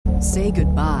Say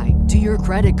goodbye to your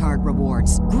credit card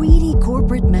rewards. Greedy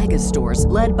corporate mega stores,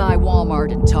 led by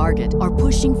Walmart and Target, are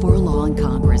pushing for a law in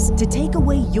Congress to take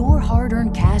away your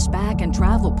hard-earned cash back and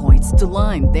travel points to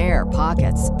line their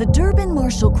pockets. The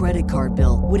Durbin-Marshall credit card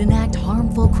bill would enact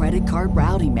harmful credit card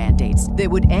routing mandates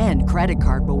that would end credit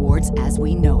card rewards as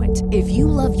we know it. If you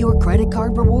love your credit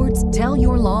card rewards, tell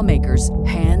your lawmakers,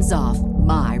 hands off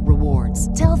my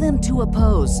rewards. Tell them to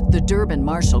oppose the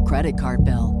Durbin-Marshall credit card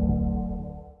bill.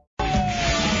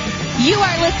 You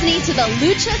are listening to the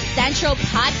Lucha Central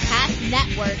Podcast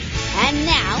Network. And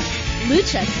now,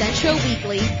 Lucha Central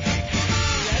Weekly.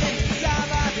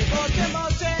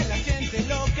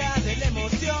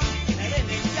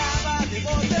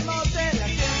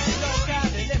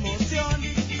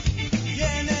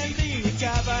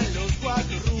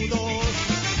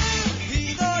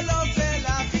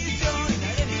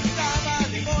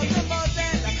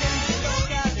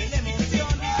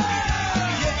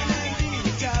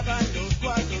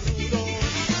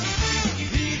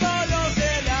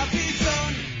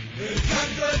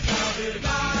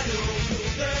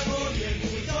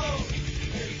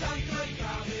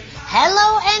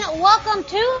 Hello and welcome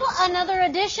to another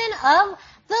edition of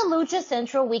the Lucha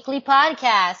Central Weekly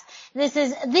Podcast. This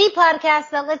is the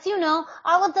podcast that lets you know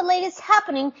all of the latest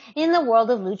happening in the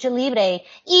world of Lucha Libre.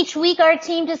 Each week our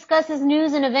team discusses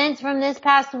news and events from this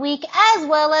past week as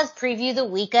well as preview the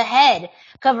week ahead,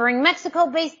 covering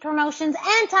Mexico-based promotions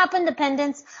and top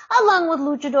independents along with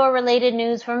luchador-related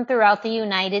news from throughout the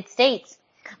United States.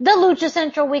 The Lucha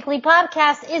Central Weekly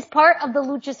Podcast is part of the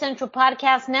Lucha Central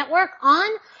Podcast Network on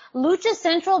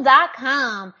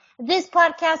luchacentral.com. This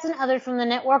podcast and others from the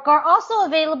network are also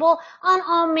available on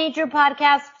all major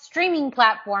podcast streaming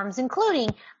platforms,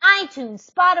 including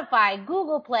iTunes, Spotify,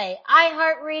 Google Play,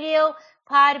 iHeartRadio,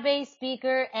 Podbase,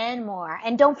 Speaker, and more.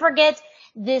 And don't forget,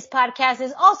 this podcast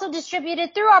is also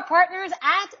distributed through our partners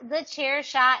at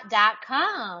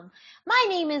thechairshot.com. My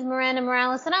name is Miranda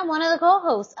Morales, and I'm one of the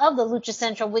co-hosts of the Lucha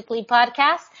Central Weekly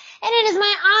Podcast, and it is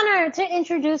my honor to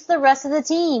introduce the rest of the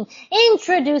team.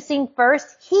 Introducing first,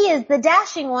 he is the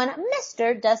dashing one,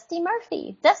 Mr. Dusty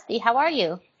Murphy. Dusty, how are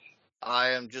you? I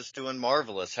am just doing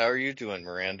marvelous. How are you doing,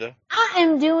 Miranda? I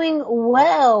am doing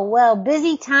well.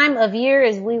 Busy time of year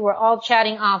as we were all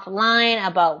chatting offline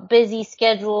about busy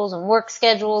schedules and work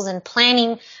schedules and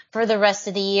planning for the rest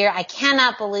of the year. I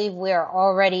cannot believe we are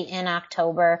already in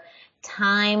October.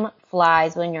 Time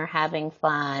flies when you're having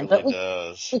fun. It really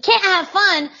does. We can't have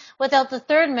fun without the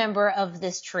third member of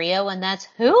this trio, and that's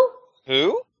who?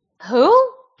 Who?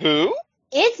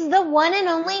 It's the one and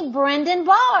only Brendan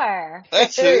Barr.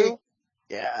 That's who.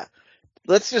 Yeah.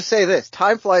 Let's just say this.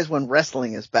 Time flies when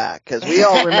wrestling is back, because we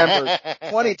all remember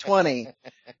 2020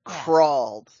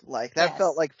 crawled. Like, that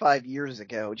felt like 5 years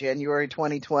ago. January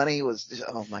 2020 was just,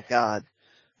 oh my God.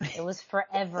 It was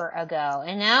forever ago.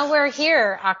 And now we're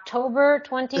here, October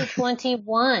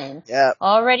 2021. Yeah.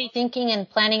 Already thinking and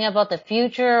planning about the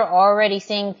future, already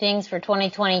seeing things for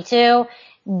 2022.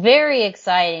 Very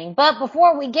exciting. But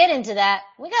before we get into that,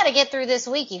 we got to get through this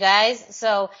week, you guys.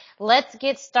 So let's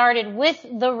get started with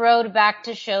the road back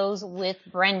to shows with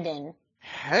Brendan.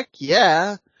 Heck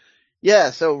yeah.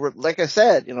 Yeah, so like I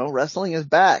said, wrestling is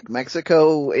back.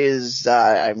 Mexico is,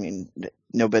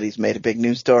 nobody's made a big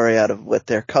news story out of what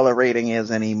their color rating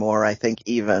is anymore. I think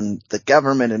even the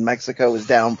government in Mexico is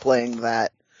downplaying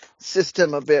that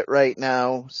system a bit right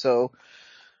now. So,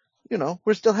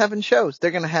 we're still having shows.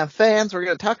 They're going to have fans. We're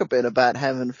going to talk a bit about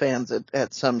having fans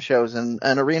at some shows, and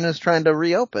arenas trying to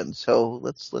reopen. So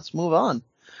let's move on.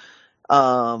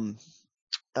 Arena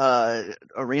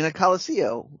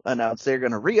Coliseo announced they're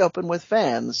going to reopen with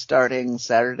fans starting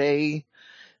Saturday,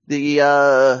 the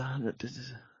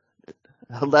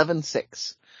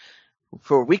 11/6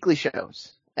 for weekly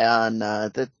shows. And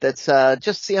that's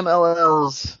just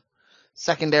CMLL's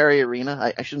secondary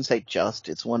arena. I shouldn't say just.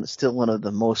 It's still one of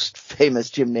the most famous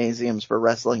gymnasiums for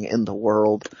wrestling in the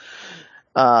world.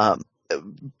 But,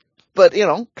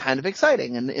 kind of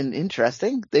exciting and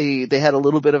interesting. They had a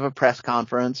little bit of a press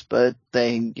conference, but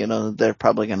they're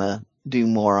probably going to do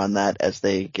more on that as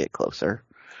they get closer.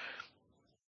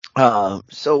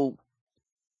 So,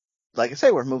 like I say,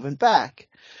 we're moving back.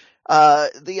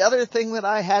 The other thing that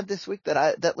I had this week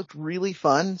that looked really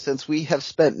fun, since we have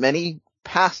spent many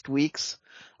past weeks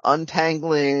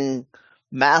untangling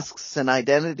masks and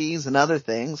identities and other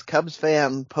things, Cubs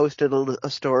fan posted a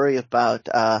story about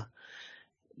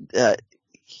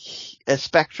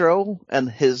Espectro and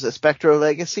his Espectro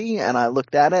legacy, and I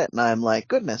looked at it and I'm like,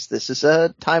 goodness, this is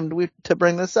a time to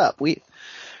bring this up. We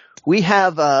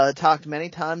have talked many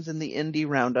times in the Indie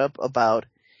Roundup about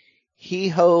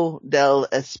Hijo del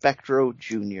Espectro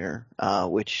Jr.,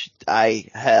 which I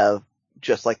have,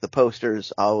 just like the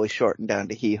posters, always shortened down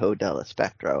to Hijo del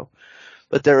Espectro.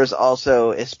 But there is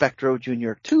also Espectro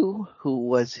Jr. 2, who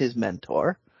was his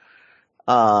mentor.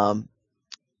 One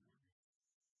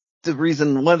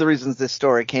of the reasons this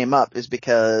story came up is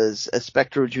because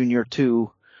Espectro Jr.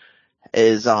 2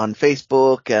 is on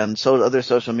Facebook and other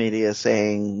social media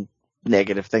saying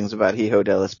negative things about Hijo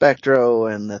del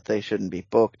Espectro and that they shouldn't be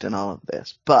booked and all of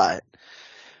this. But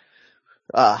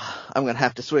I'm going to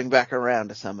have to swing back around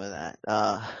to some of that.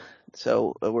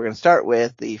 So we're going to start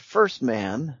with the first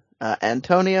man,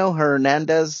 Antonio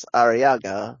Hernandez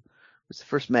Arriaga, was the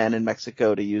first man in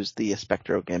Mexico to use the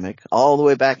Espectro gimmick all the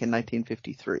way back in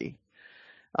 1953.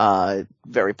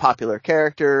 Very popular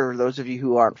character. Those of you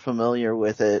who aren't familiar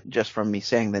with it, just from me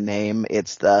saying the name,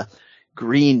 it's the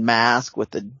green mask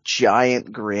with a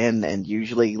giant grin and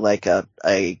usually like a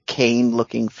cane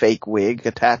looking fake wig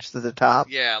attached to the top.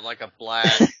 Yeah, like a black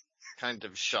kind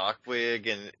of shock wig,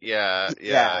 and yeah.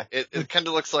 It kind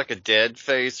of looks like a dead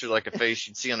face or like a face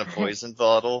you'd see on a poison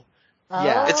bottle.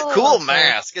 Yeah. It's a cool okay.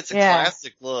 mask. It's a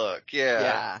classic look.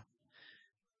 Yeah.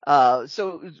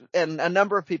 And a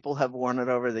number of people have worn it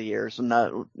over the years,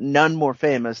 none more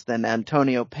famous than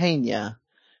Antonio Peña,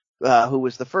 who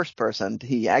was the first person.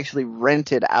 He actually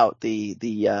rented out the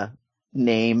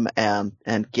name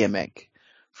and gimmick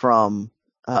from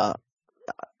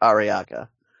Arriaga.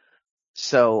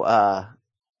 This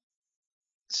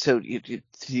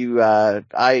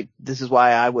is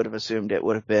why I would have assumed it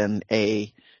would have been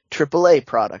a AAA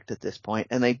product at this point.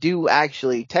 And they do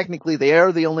actually, technically, they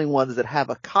are the only ones that have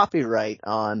a copyright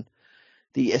on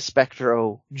the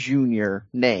Espectro Jr.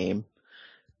 name.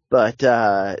 But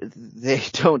they're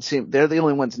the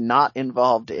only ones not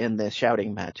involved in this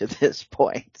shouting match at this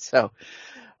point. So,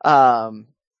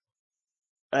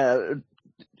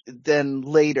 then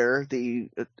later, the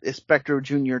Espectro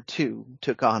Jr. 2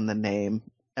 took on the name,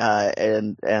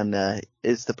 and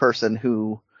is the person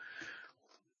who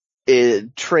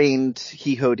trained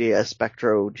Hijo de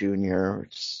Espectro Jr.,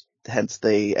 hence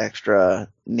the extra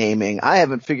naming. I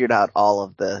haven't figured out all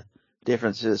of the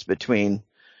differences between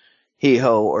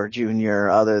Hijo or Junior,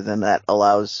 other than that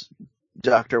allows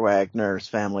Dr. Wagner's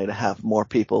family to have more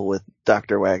people with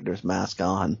Dr. Wagner's mask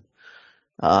on.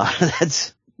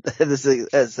 That's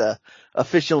as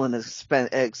official and as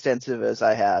extensive as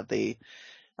I have. The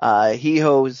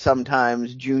Hijo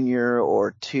sometimes, Junior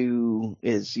or 2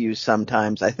 is used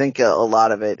sometimes. I think a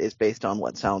lot of it is based on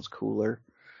what sounds cooler,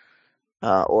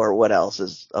 or what else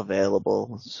is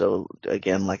available. So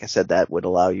again, like I said, that would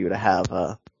allow you to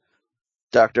have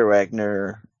Dr.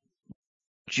 Wagner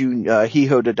Jr.,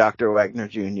 Hijo de Dr. Wagner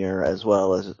Jr., as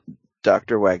well as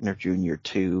Dr. Wagner Jr.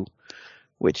 2,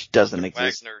 which doesn't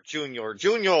exist. Wagner Jr.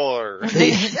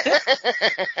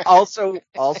 Also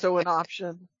an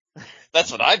option.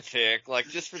 That's what I'd pick, like,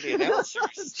 just for the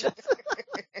announcers.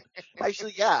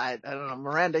 Actually, yeah, I don't know.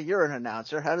 Miranda, you're an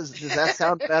announcer. Does that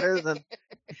sound better than?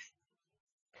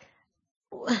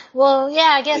 Well, yeah,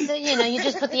 I guess, you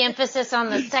just put the emphasis on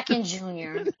the second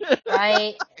Junior,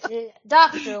 right?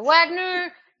 Dr.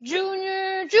 Wagner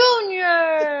Jr.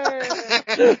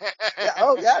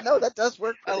 No, that does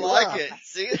work I pretty like well. it.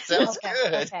 See, it sounds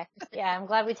good. Okay. Yeah, I'm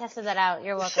glad we tested that out.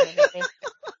 You're welcome, everybody.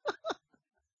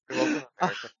 You're welcome,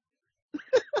 America.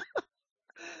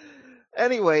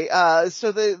 Anyway,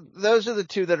 so those are the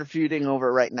two that are feuding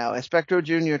over right now. Espectro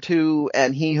Jr. 2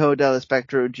 and Hijo del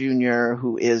Espectro Jr.,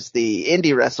 who is the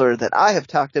indie wrestler that I have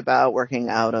talked about, working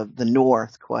out of the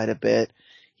North quite a bit.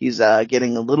 He's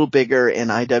getting a little bigger in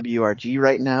IWRG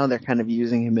right now. They're kind of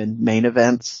using him in main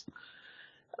events.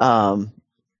 And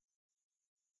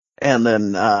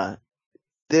then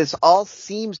this all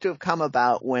seems to have come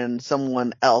about when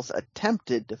someone else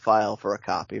attempted to file for a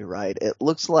copyright. It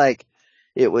looks like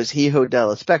it was Hijo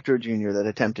del Espectro Jr. that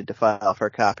attempted to file for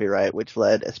a copyright, which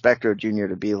led Espectro Jr.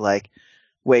 to be like,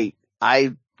 wait,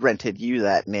 I rented you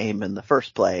that name in the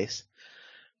first place.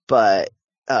 But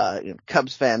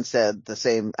Cubs fans said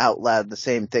out loud the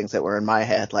same things that were in my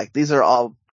head. Like, these are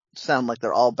all sound like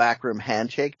they're all backroom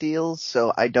handshake deals,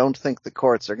 so I don't think the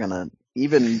courts are gonna,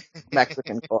 even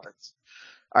Mexican courts,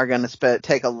 are gonna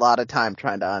take a lot of time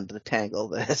trying to untangle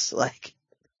this. Like,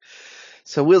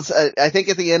 so I think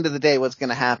at the end of the day, what's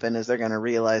gonna happen is they're gonna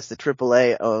realize the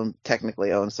AAA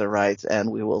technically owns the rights,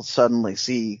 and we will suddenly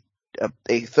see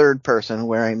a third person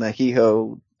wearing the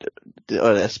Hijo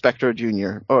Espectro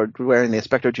Jr. or wearing the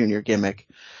Espectro Jr. gimmick,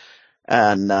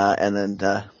 and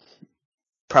then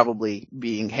probably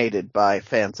being hated by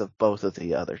fans of both of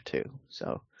the other two.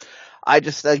 So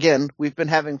again, we've been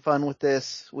having fun with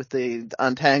this, with the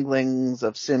untanglings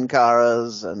of Sin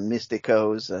Caras and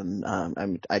Mysticos, and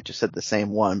I just said the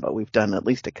same one, but we've done at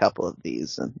least a couple of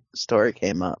these, and the story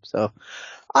came up, so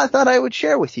I thought I would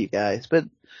share with you guys. But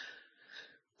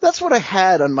that's what I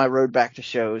had on my road back to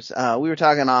shows. We were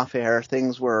talking off air,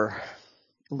 things were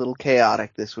a little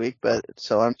chaotic this week, but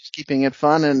so I'm just keeping it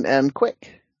fun and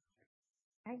quick.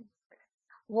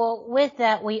 Well, with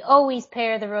that, we always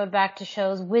pair the road back to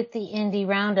shows with the indie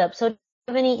roundup. So do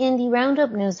you have any indie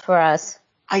roundup news for us?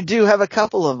 I do have a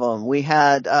couple of them. We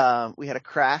had a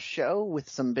Crash show with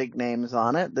some big names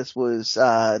on it. This was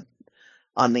on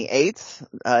the 8th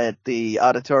at the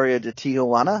Auditorio de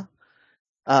Tijuana.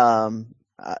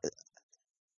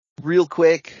 Real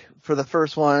quick, for the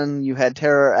first one, you had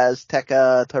Terror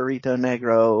Azteca, Torito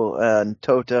Negro, and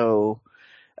Toto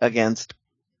against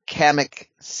Kamek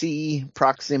C,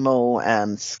 Proximo,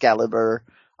 and Scalibur.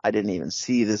 I didn't even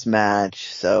see this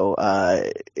match, so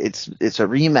it's a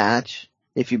rematch.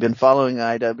 If you've been following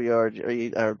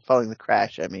IWRG or following the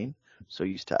Crash, so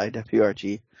used to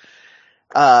IWRG,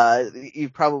 you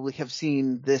probably have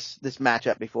seen this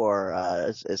matchup before,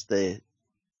 as the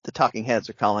talking heads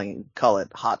are call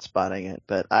it hot spotting it,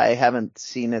 but I haven't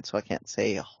seen it, so I can't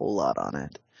say a whole lot on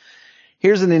it.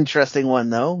 Here's an interesting one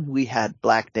though. We had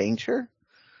Black Danger,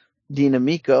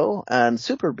 Dinamico, and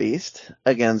Super Beast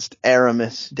against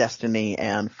Aramis, Destiny,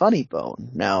 and Funny Bone.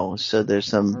 Now, so there's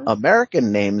some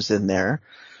American names in there.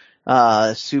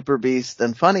 Super Beast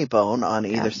and Funny Bone on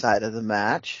either side of the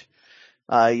match.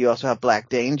 You also have Black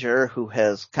Danger, who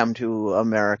has come to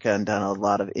America and done a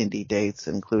lot of indie dates,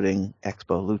 including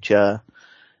Expo Lucha.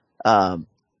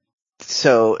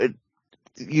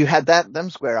 You had them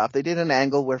square off. They did an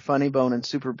angle where Funny Bone and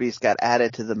Super Beast got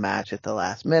added to the match at the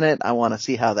last minute. I want to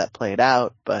see how that played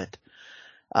out, but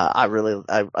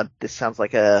this sounds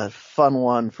like a fun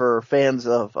one for fans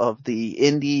of the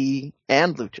indie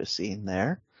and lucha scene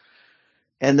there.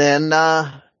 And then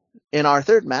in our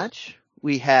third match,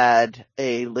 we had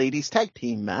a ladies tag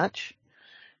team match.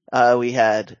 We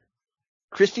had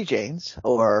Christy Janes,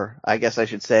 or I guess I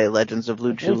should say Legends of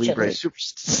Lucha Libre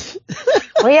Superstars.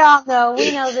 We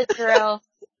know the drill.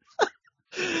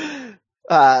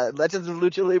 Legends of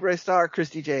Lucha Libre star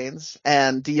Christy Janes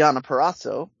and Deonna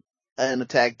Purrazzo in a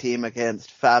tag team against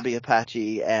Fabi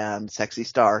Apache and Sexy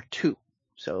Star 2.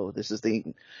 So this is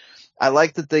I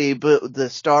like that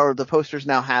the posters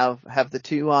now have the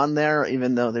 2 on there,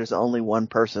 even though there's only one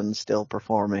person still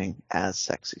performing as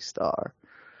Sexy Star.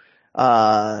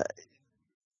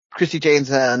 Christy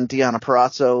Janes and Deonna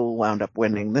Purrazzo wound up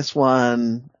winning this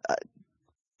one,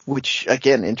 which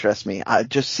again interests me.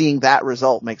 Just seeing that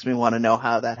result makes me want to know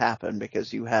how that happened,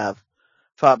 because you have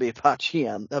Fabi Apache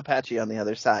on the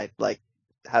other side. Like,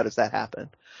 how does that happen?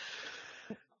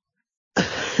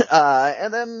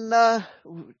 And then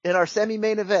in our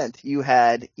semi-main event, you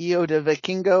had Io de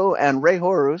Vikingo and Rey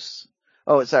Horus.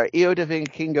 Oh, sorry, Io de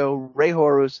Vikingo, Rey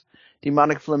Horus,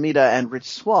 Demonic Flamita, and Rich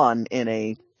Swann in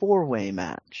a 4-way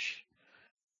match.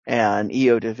 And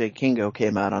Io de Vikingo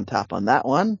came out on top on that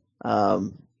one.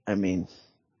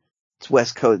 It's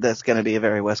West Coast. That's going to be a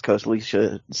very West Coast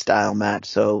Lucha style match,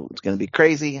 so it's going to be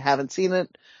crazy. Haven't seen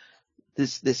it.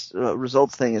 This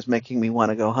results thing is making me want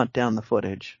to go hunt down the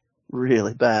footage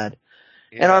really bad.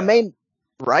 Yeah. And our main,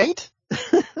 right?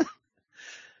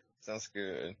 Sounds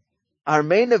good. Our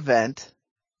main event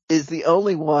is the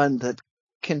only one that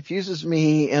confuses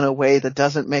me in a way that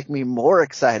doesn't make me more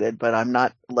excited, but I'm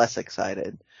not less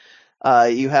excited.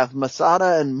 You have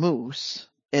Masada and Moose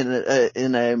in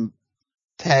a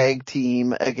tag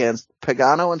team against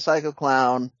Pagano and Psycho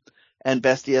Clown and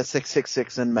Bestia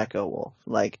 666 and Mecha Wolf.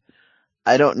 Like,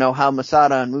 I don't know how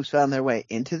Masada and Moose found their way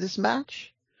into this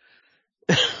match,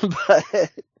 but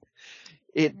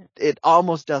it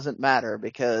almost doesn't matter,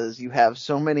 because you have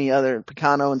so many other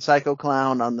Pagano and Psycho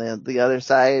Clown on the other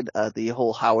side. The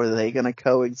whole how are they going to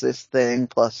coexist thing,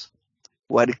 plus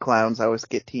why do clowns always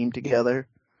get teamed together?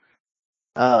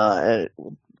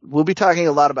 We'll be talking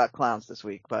a lot about clowns this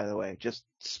week, by the way. Just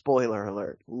spoiler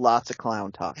alert. Lots of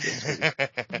clown talk this week.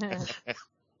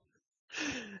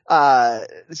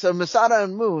 So Masada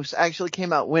and Moose actually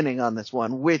came out winning on this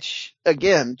one, which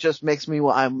again just makes me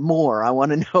I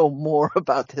want to know more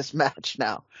about this match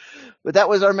now. But that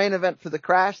was our main event for the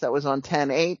Crash. That was on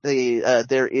 10/8.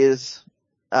 There is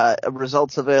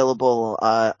results available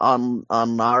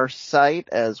on our site,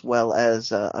 as well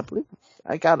as I believe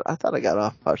I thought I got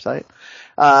off our site.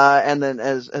 And then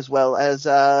as well as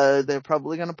they're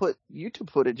probably going to put YouTube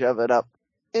footage of it up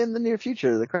in the near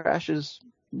future. The Crash is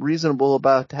reasonable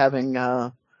about having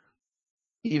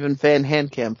even fan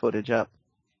hand cam footage up.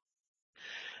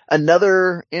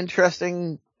 Another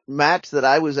interesting match that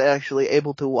I was actually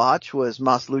able to watch was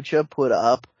Mas Lucha put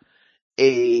up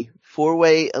a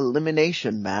 4-way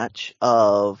elimination match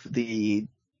of the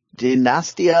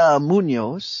Dinastia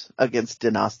Munoz against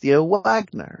Dinastia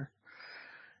Wagner.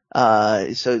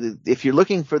 So if you're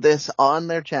looking for this on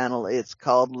their channel, it's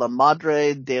called La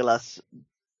Madre de las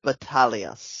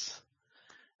Batallas.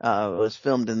 It was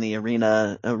filmed in the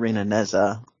Arena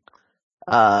Neza.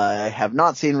 I have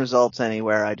not seen results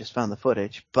anywhere. I just found the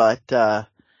footage, but,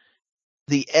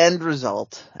 the end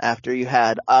result, after you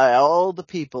had all the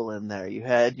people in there, you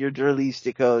had your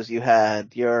Dralisticos, you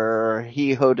had your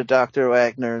Hijo de Dr.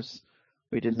 Wagner's.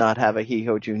 We did not have a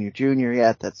Hijo Jr.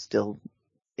 yet. That's still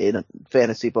in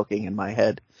fantasy booking in my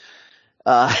head.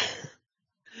 And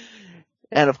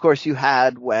of course you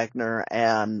had Wagner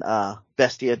and,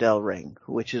 Bestia del Ring,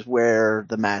 which is where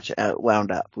the match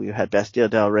wound up. We had Bestia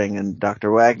del Ring and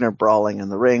Dr. Wagner brawling in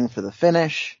the ring for the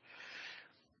finish.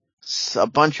 A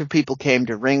bunch of people came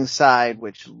to ringside,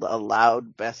 which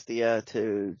allowed Bestia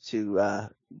to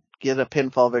get a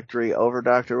pinfall victory over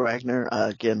Dr. Wagner.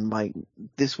 Again,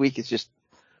 this week is just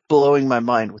blowing my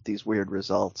mind with these weird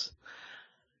results.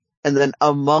 And then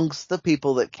amongst the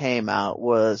people that came out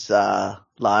was La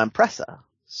Empresa.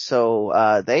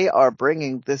 So they are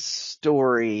bringing this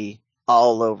story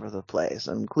all over the place,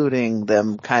 including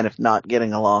them kind of not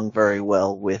getting along very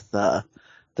well with the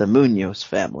Munoz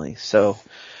family. So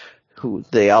who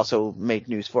they also made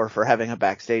news for having a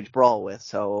backstage brawl with.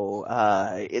 So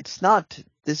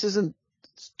this isn't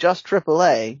just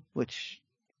AAA, which,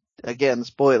 again,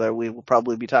 spoiler, we will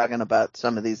probably be talking about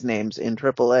some of these names in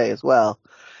AAA as well.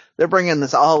 They're bringing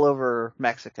this all over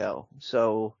Mexico.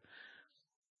 So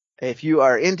if you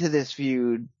are into this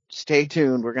feud, stay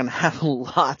tuned. We're going to have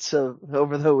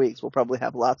over the weeks, we'll probably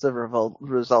have lots of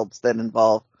results that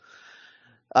involve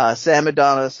Sam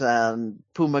Adonis and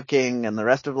Puma King and the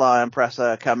rest of La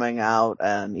Empresa coming out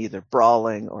and either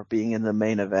brawling or being in the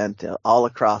main event all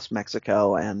across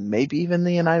Mexico and maybe even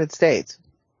the United States.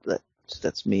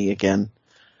 That's me again.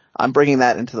 I'm bringing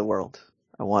that into the world.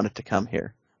 I want it to come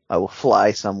here. I will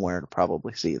fly somewhere to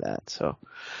probably see that. But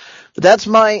that's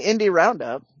my indie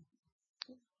roundup.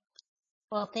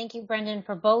 Well, thank you, Brendan,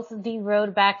 for both the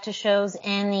Road Back to Shows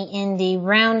and the indie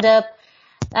roundup.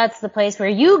 That's the place where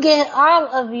you get all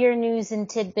of your news and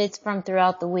tidbits from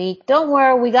throughout the week. Don't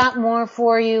worry, we got more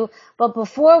for you. But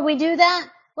before we do that,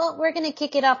 well, we're going to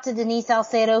kick it off to Denise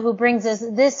Salcedo, who brings us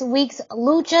this week's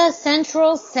Lucha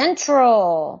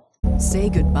Central. Say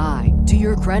goodbye to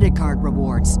your credit card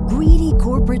rewards. Greedy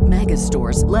corporate mega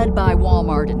stores, led by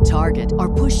Walmart and Target,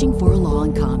 are pushing for a law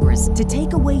in Congress to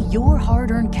take away your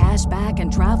hard-earned cash back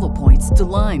and travel points to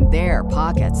line their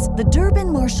pockets. The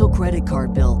Durbin-Marshall credit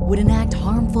card bill would enact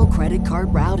harmful credit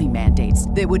card routing mandates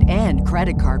that would end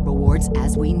credit card rewards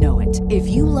as we know it. If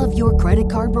you love your credit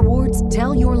card rewards,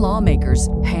 tell your lawmakers,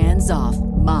 hands off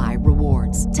my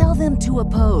rewards. Tell them to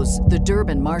oppose the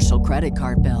Durbin-Marshall credit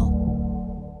card bill.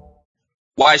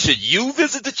 Why should you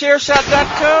visit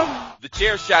thechairshot.com?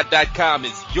 Thechairshot.com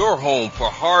is your home for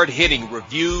hard-hitting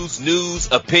reviews, news,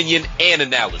 opinion, and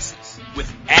analysis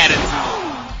with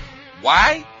attitude.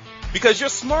 Why? Because you're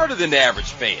smarter than the average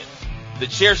fan.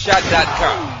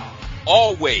 Thechairshot.com.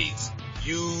 Always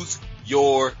use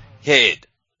your head.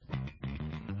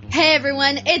 Hey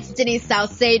everyone, it's Denise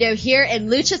Salcedo here in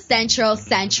Lucha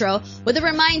Central with a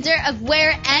reminder of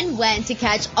where and when to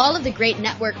catch all of the great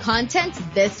network content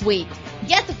this week.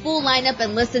 Get the full lineup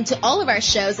and listen to all of our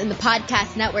shows in the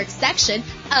podcast network section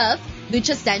of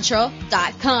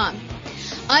luchacentral.com.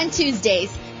 On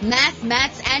Tuesdays, Math,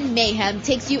 Mats, and Mayhem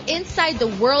takes you inside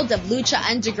the world of Lucha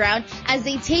Underground as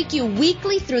they take you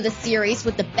weekly through the series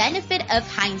with the benefit of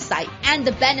hindsight and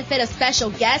the benefit of special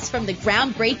guests from the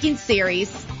groundbreaking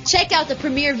series. Check out the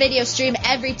premiere video stream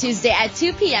every Tuesday at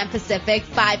 2 p.m. Pacific,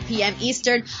 5 p.m.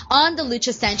 Eastern on the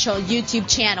Lucha Central YouTube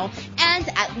channel and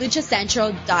at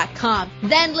luchacentral.com.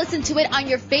 Then listen to it on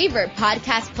your favorite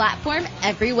podcast platform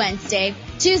every Wednesday.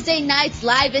 Tuesday nights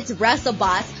live, it's Wrestle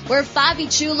Boss, where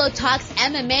Fabi Chulo talks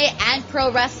MMA and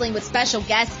pro wrestling with special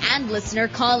guests and listener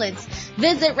call-ins.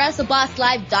 Visit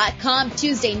WrestleBossLive.com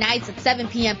Tuesday nights at 7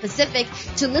 p.m. Pacific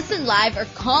to listen live or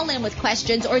call in with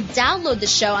questions or download the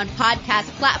show on podcast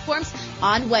platforms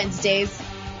on Wednesdays.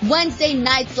 Wednesday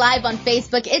nights live on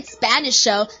Facebook, it's Spanish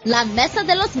show La Mesa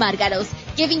de los Márgaros,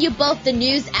 giving you both the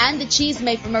news and the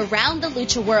chisme from around the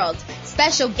lucha world.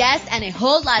 Special guests and a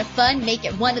whole lot of fun make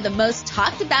it one of the most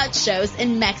talked about shows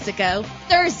in Mexico.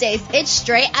 Thursdays, it's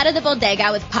Straight Out of the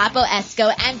Bodega with Papo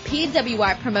Esco and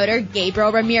PWR promoter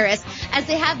Gabriel Ramirez as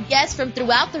they have guests from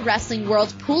throughout the wrestling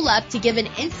world pull up to give an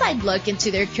inside look into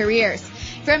their careers.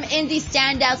 From indie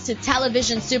standouts to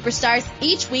television superstars,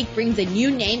 each week brings a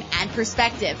new name and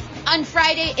perspective. On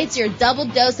Friday, it's your double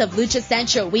dose of Lucha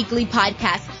Central Weekly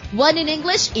podcast, one in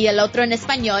English y el otro en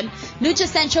español. Lucha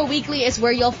Central Weekly is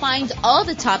where you'll find all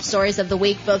the top stories of the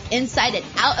week, both inside and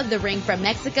out of the ring from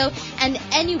Mexico and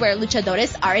anywhere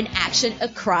luchadores are in action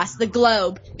across the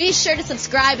globe. Be sure to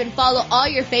subscribe and follow all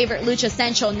your favorite Lucha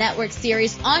Central Network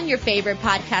series on your favorite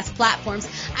podcast platforms,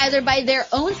 either by their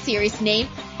own series name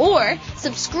or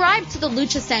subscribe to the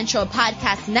Lucha Central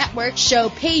Podcast Network show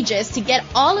pages to get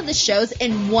all of the shows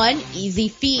in one easy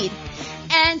feed.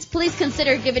 And please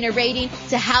consider giving a rating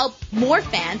to help more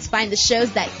fans find the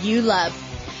shows that you love.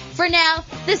 For now,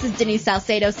 this is Denise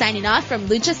Salcedo signing off from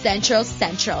Lucha Central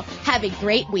Central. Have a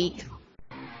great week.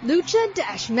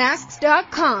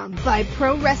 Lucha-Masks.com by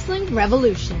Pro Wrestling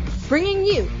Revolution, bringing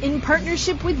you, in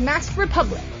partnership with Masked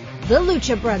Republic, the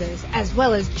Lucha Brothers, as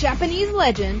well as Japanese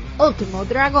legend Ultimo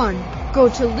Dragon. Go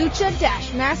to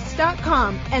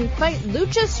Lucha-Masks.com and fight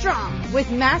Lucha Strong with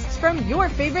masks from your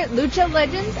favorite Lucha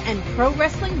legends and Pro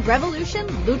Wrestling Revolution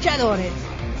luchadores.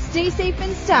 Stay safe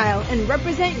in style and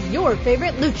represent your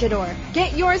favorite luchador.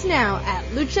 Get yours now at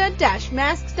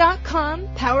Lucha-Masks.com,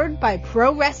 powered by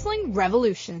Pro Wrestling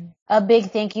Revolution. A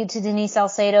big thank you to Denise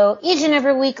Salcedo, each and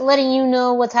every week letting you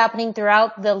know what's happening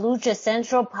throughout the Lucha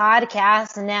Central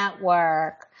Podcast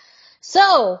Network.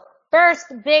 So, first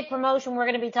big promotion we're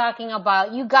going to be talking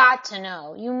about, you got to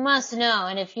know, you must know,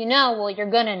 and if you know, well,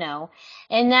 you're going to know,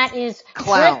 and that is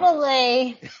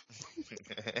AAA.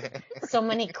 So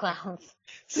many clowns.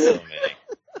 So many.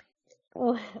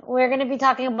 We're going to be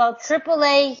talking about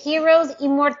AAA Heroes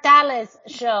Immortales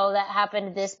show that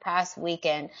happened this past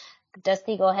weekend.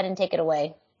 Dusty, go ahead and take it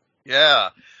away. Yeah.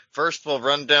 First, we'll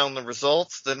run down the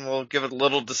results, then we'll give it a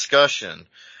little discussion.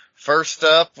 First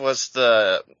up was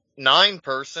the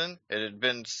 9-person. It had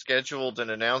been scheduled and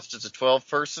announced as a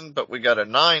 12-person, but we got a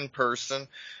 9-person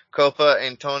Copa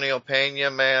Antonio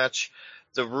Peña match.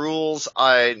 The rules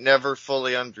I never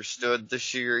fully understood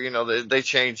this year. You know, they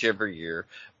change every year.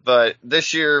 But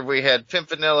this year we had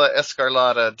Pimpinella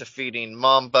Escarlata defeating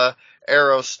Mamba,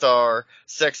 Aerostar,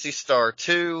 Sexy Star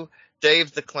 2,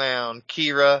 Dave the Clown,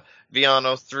 Kira,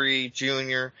 Viano 3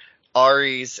 Jr.,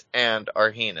 Aries, and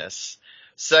Argenis.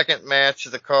 Second match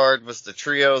of the card was the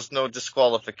Trios No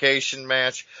Disqualification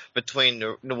match between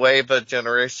Nueva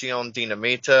Generacion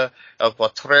Dinamita, El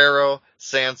Cuatrero,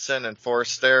 Sanson, and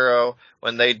Forastero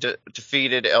when they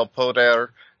defeated El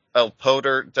Poder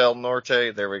del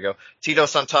Norte, there we go, Tito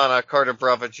Santana, Carter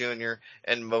Brava Jr.,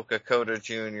 and Mocha Cota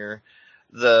Jr.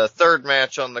 The third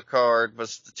match on the card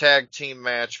was the tag team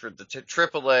match for the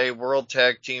AAA World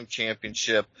Tag Team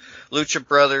Championship. Lucha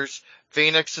Brothers,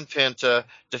 Phoenix and Penta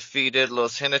defeated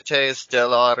Los Jinetes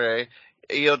del Aire,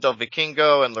 Io del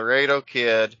Vikingo, and Laredo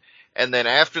Kid. And then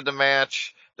after the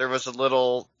match, there was a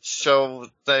little show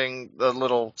thing, a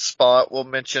little spot we'll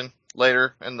mention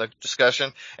later in the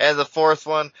discussion. And the fourth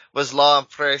one was La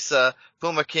Empresa,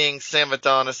 Puma King, Sam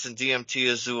Adonis, and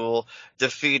DMT Azul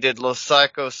defeated Los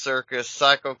Psycho Circus,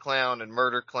 Psycho Clown, and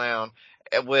Murder Clown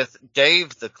with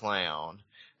Dave the Clown.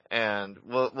 And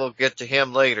we'll get to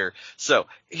him later. So,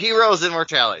 Heroes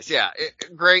Immortales. Yeah,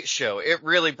 great show. It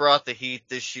really brought the heat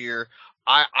this year.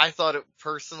 I thought it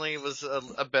personally was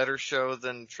a better show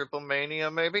than Triple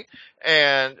Mania, maybe.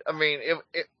 And, I mean,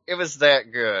 it was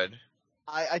that good.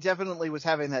 I definitely was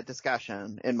having that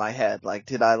discussion in my head. Like,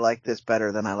 did I like this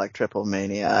better than I like Triple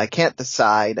Mania? I can't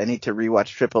decide. I need to rewatch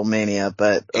Triple Mania,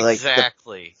 but like.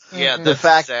 Exactly. That's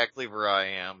exactly where I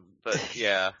am. But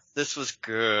yeah, this was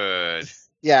good.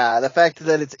 Yeah, the fact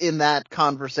that it's in that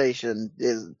conversation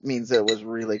means it was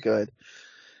really good.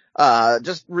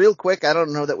 Just real quick, I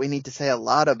don't know that we need to say a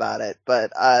lot about it,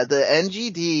 but the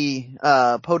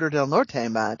NGD Poder del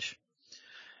Norte match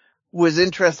was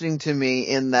interesting to me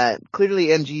in that clearly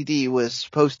NGD was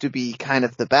supposed to be kind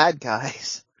of the bad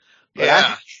guys. But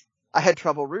yeah. I had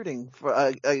trouble rooting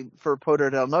for Poder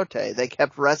del Norte. They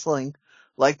kept wrestling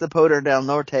like the Poder del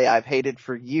Norte I've hated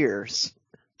for years.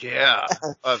 Yeah.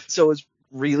 So it was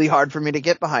really hard for me to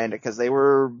get behind it because they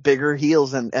were bigger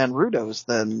heels and rudos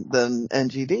than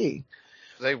NGD.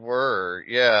 They were,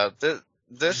 yeah.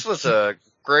 This was a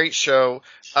great show.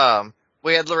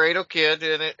 We had Laredo Kid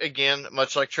in it again,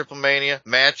 much like Triple Mania.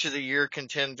 Match of the Year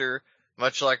contender,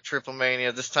 much like Triple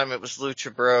Mania. This time it was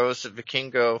Lucha Bros and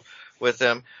Vikingo with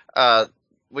them.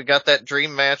 We got that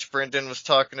dream match Brendan was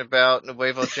talking about,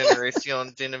 Nuevo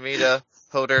Generacion Dinamita,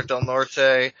 Poder del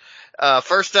Norte.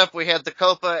 First up, we had the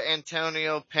Copa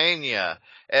Antonio Pena.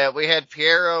 We had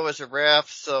Piero as a ref,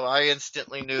 so I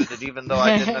instantly knew that even though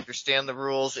I didn't understand the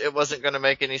rules, it wasn't going to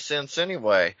make any sense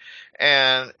anyway.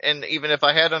 And even if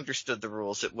I had understood the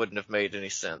rules, it wouldn't have made any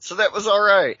sense. So that was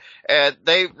alright. And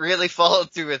they really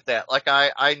followed through with that. Like,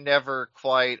 I never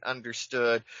quite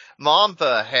understood.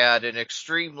 Mamba had an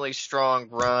extremely strong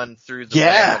run through the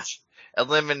match,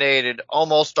 eliminated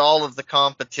almost all of the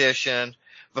competition,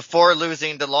 before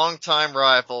losing to longtime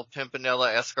rival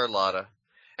Pimpinella Escarlata.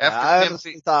 I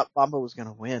honestly thought Mamba was going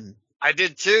to win. I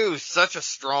did too. Such a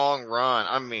strong run.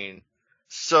 I mean,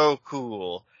 so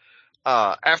cool.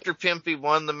 After Pimpy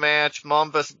won the match,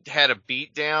 Mamba had a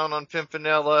beatdown on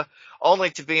Pimpinella, only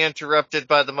to be interrupted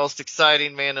by the most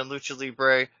exciting man in Lucha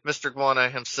Libre, Mr. Guana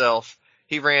himself.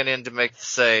 He ran in to make the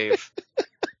save.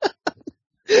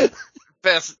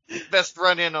 Best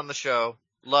run in on the show.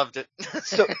 Loved it.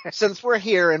 So since we're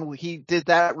here and he did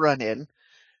that run in,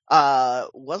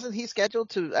 wasn't he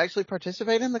scheduled to actually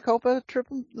participate in the Copa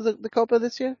the Copa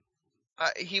this year?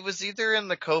 He was either in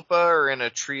the Copa or in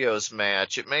a trios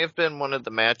match. It may have been one of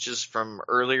the matches from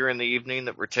earlier in the evening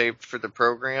that were taped for the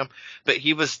program, but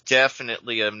he was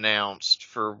definitely announced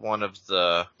for one of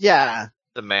the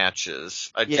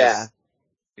matches.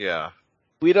 Yeah.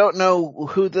 We don't know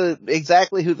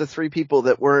exactly who the three people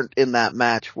that weren't in that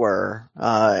match were.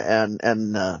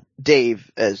 And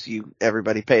Dave, as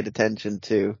everybody paid attention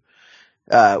to,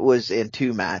 was in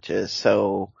 2 matches.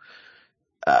 So,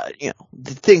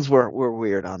 things were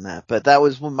weird on that, but that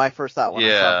was when my first thought when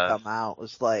I saw him come out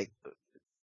was like,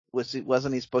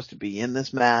 wasn't he supposed to be in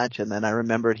this match? And then I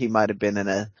remembered he might have been in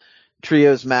a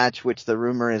trios match, which the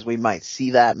rumor is we might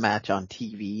see that match on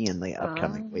TV in the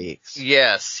upcoming weeks.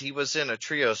 Yes, he was in a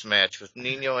trios match with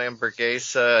Nino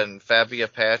Hamburguesa and Fabi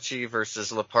Apache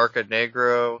versus La Parca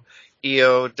Negro,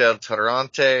 Io del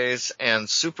Torrantes, and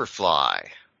Superfly.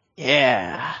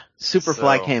 Yeah,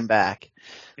 Superfly came back.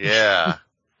 Yeah.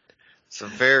 So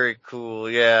very cool,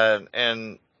 yeah,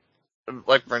 and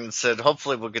like Brendan said,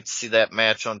 hopefully we'll get to see that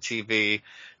match on TV.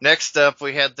 Next up,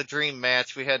 we had the dream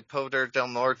match. We had Poder del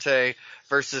Norte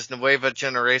versus Nueva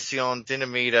Generacion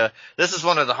Dinamita. This is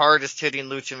one of the hardest hitting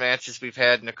lucha matches we've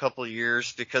had in a couple of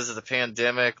years because of the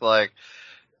pandemic. Like,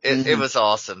 it was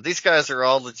awesome. These guys are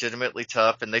all legitimately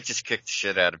tough, and they just kicked the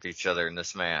shit out of each other in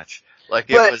this match.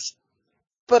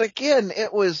 But again,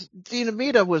 it was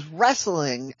Dinamita was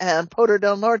wrestling and Poder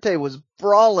del Norte was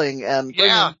brawling and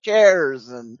bringing chairs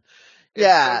and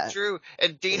It's so true.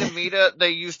 And Dinamita,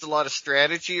 they used a lot of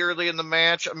strategy early in the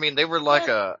match. I mean, they were like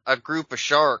a group of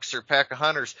sharks or pack of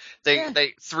hunters. They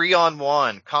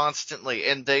 3-on-1 constantly,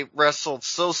 and they wrestled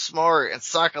so smart and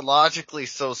psychologically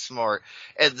so smart,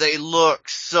 and they look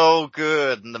so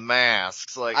good in the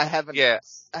masks. Like, I haven't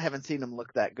seen them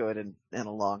look that good in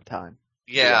a long time.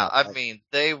 Yeah, I mean,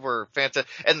 they were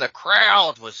fantastic. And the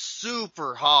crowd was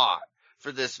super hot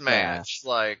for this match.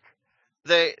 Like,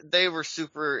 they were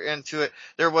super into it.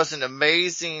 There was an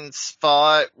amazing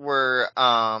spot where,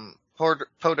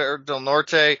 Poder del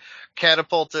Norte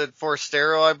catapulted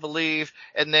Forastero, I believe,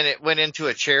 and then it went into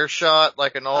a chair shot,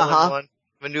 like an all-in-one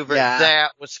maneuver. Yeah.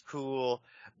 That was cool.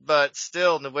 But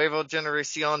still, Nuevo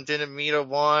Generacion Dinamita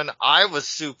won. I was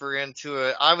super into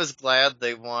it. I was glad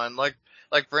they won. Like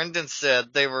Brendan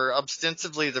said, they were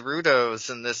ostensibly the Rudos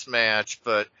in this match,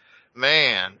 but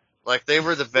man, like they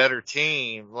were the better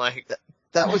team. Like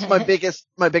that was my biggest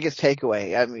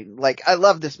takeaway. I mean, like I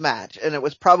love this match and it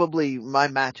was probably my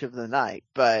match of the night,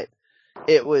 but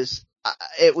I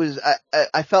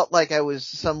felt like I was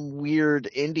some weird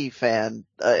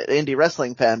indie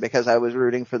wrestling fan because I was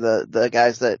rooting for the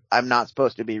guys that I'm not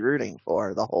supposed to be rooting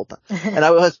for the whole time. And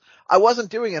I wasn't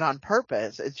doing it on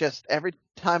purpose. It's just every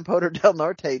time Poder del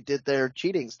Norte did their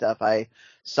cheating stuff, I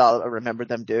remember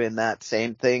them doing that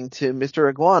same thing to Mr.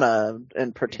 Iguana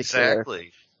in particular.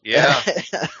 Exactly. Yeah.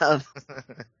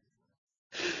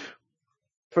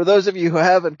 For those of you who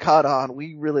haven't caught on,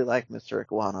 we really like Mr.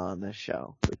 Iguana on this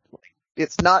show.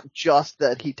 It's not just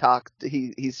that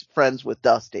he's friends with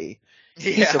Dusty.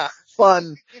 He's a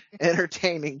fun,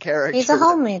 entertaining character. He's a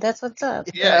homie. That's what's up.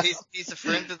 Yeah, he's a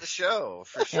friend of the show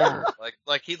for sure.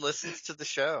 Like he listens to the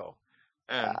show.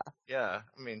 And I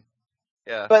mean,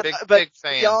 but big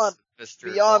fans beyond, of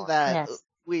Mr. Beyond Iguana. that,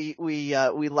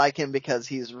 we like him because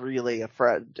he's really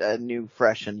a new,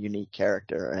 fresh, and unique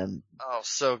character. And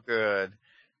so good.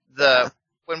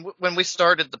 When we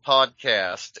started the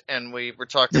podcast and we were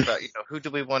talking about, who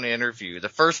do we want to interview? The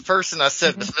first person I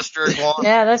said was Mr. Iguana.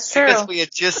 Yeah, that's true. Because we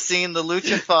had just seen the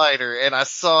Lucha Fighter and I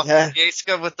saw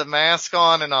Yeska with the mask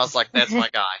on and I was like, that's my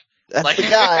guy. That's the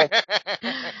guy.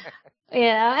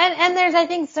 and there's, I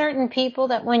think, certain people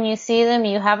that when you see them,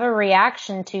 you have a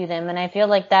reaction to them, and I feel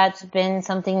like that's been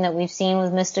something that we've seen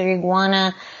with Mr.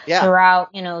 Iguana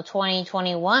throughout,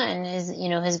 2021 is,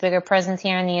 his bigger presence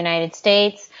here in the United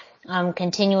States,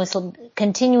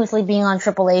 continuously being on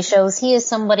AAA shows. He is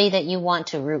somebody that you want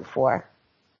to root for.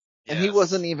 And he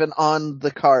wasn't even on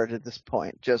the card at this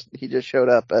point. He just showed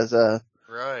up as a...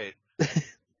 Right.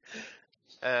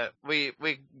 We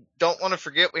don't want to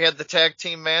forget we had the tag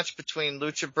team match between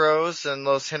Lucha Bros and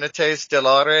Los Jinetes del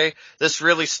Aire. This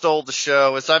really stole the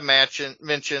show. As I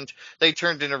mentioned, they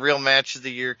turned in a real match of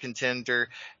the year contender.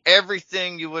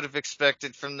 Everything you would have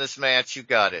expected from this match, you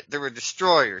got it. There were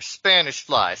destroyers, Spanish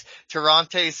flies,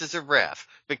 Tirantes as a ref,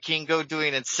 Vikingo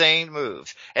doing insane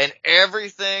moves, and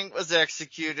everything was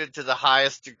executed to the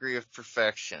highest degree of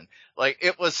perfection. Like,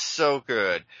 it was so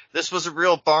good. This was a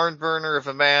real barn burner of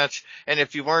a match, and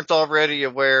if you weren't already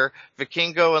aware,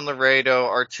 Vikingo and Laredo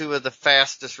are two of the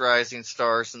fastest rising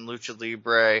stars in Lucha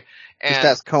Libre. And just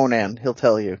ask Conan, he'll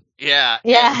tell you. Yeah.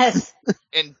 Yes.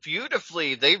 And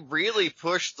beautifully, they really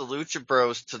pushed the Lucha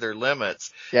Bros to their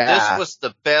limits. Yeah. This was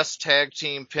the best tag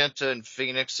team Penta and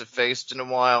Phoenix have faced in a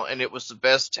while, and it was the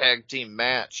best tag team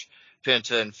match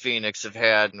Penta and Phoenix have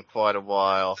had in quite a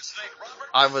while.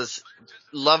 I was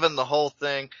loving the whole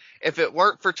thing. If it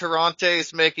weren't for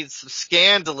Tirantes making some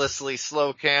scandalously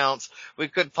slow counts, we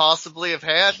could possibly have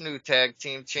had new tag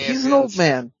team champions. He's an old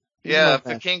man. Yeah,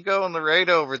 Vikingo and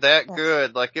Laredo were that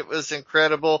good. Like, it was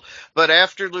incredible. But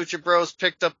after Lucha Bros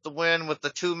picked up the win with the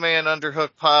two-man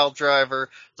underhook pile driver,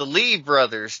 the Lee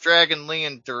brothers, Dragon Lee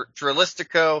and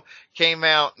Drilistico, came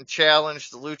out and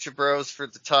challenged the Lucha Bros for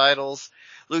the titles.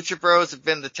 Lucha Bros have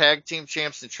been the tag team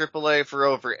champs in AAA for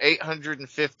over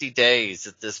 850 days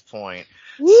at this point.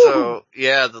 Woo! So,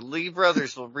 yeah, the Lee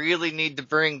brothers will really need to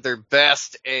bring their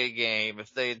best A game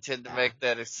if they intend to make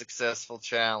that a successful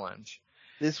challenge.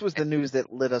 This was the news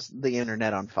that lit the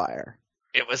internet on fire.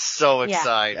 It was so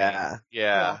exciting.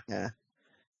 Yeah.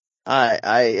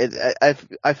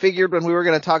 I figured when we were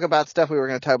going to talk about stuff, we were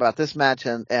going to talk about this match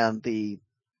and the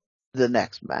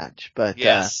next match. But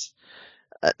yes.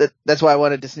 That's why I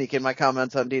wanted to sneak in my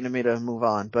comments on Dinamita and move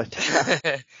on. But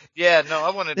yeah, no, I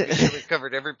wanted to be sure we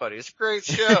covered everybody. It's a great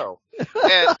show.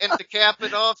 and to cap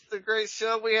it off, the great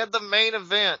show, we had the main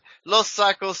event, Los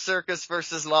Psycho Circus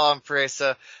versus La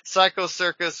Empresa. Psycho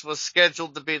Circus was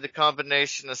scheduled to be the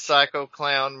combination of Psycho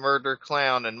Clown, Murder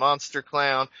Clown, and Monster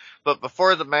Clown. But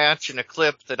before the match, in a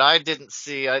clip that I didn't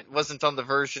see, I wasn't on the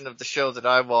version of the show that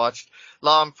I watched,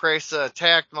 La Empresa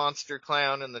attacked Monster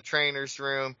Clown in the trainer's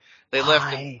room. They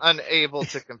left him unable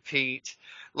to compete.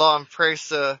 La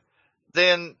Empresa,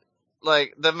 then,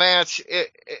 like, the match,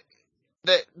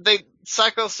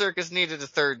 Psycho Circus needed a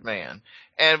third man.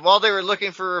 And while they were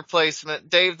looking for a replacement,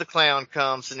 Dave the Clown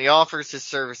comes and he offers his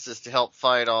services to help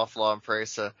fight off La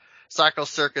Empresa. Psycho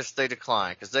Circus, they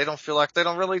decline because they don't feel like they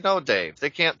don't really know Dave. They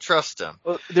can't trust him.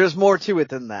 Well, there's more to it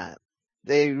than that.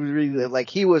 They really, like,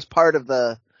 he was part of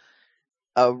the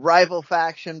rival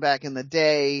faction back in the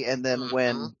day, and then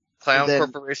when Clown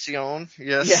Corporation,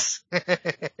 yes. Yeah.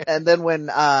 And then when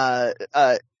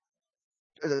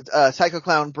Psycho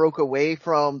Clown broke away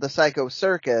from the Psycho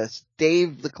Circus,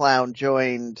 Dave the Clown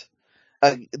joined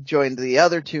the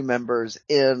other two members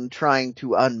in trying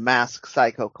to unmask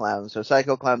Psycho Clown. So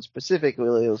Psycho Clown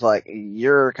specifically was like,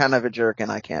 "You're kind of a jerk,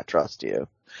 and I can't trust you."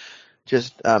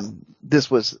 Just this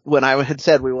was when I had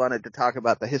said we wanted to talk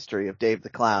about the history of Dave the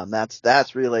Clown.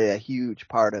 That's really a huge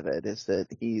part of it, is that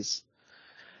he's.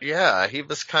 Yeah, he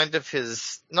was kind of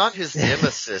not his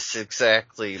nemesis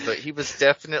exactly, but he was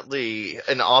definitely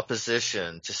an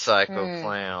opposition to Psycho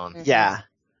Clown. Yeah.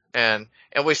 And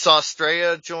we saw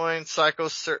Estrella join Psycho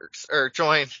Circus, or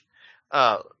join,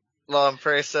 La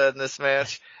Empresa in this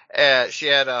match. She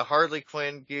had a Harley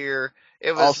Quinn gear.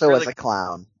 It was also really, as a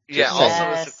clown. Yeah, also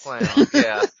as a clown.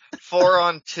 Yeah.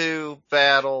 4-on-2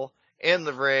 battle in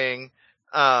the ring.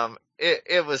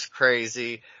 It was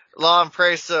crazy. La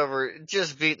Empresa were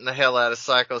just beating the hell out of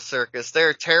Psycho Circus. They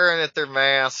were tearing at their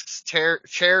masks,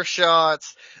 chair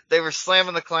shots. They were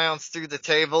slamming the clowns through the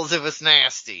tables. It was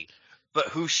nasty. But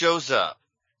who shows up?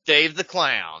 Dave the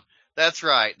Clown. That's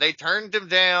right. They turned him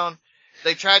down.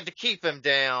 They tried to keep him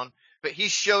down, but he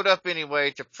showed up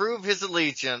anyway to prove his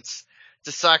allegiance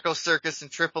to Psycho Circus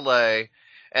and AAA.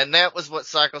 And that was what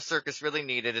Psycho Circus really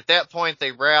needed. At that point,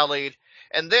 they rallied.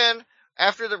 And then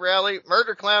after the rally,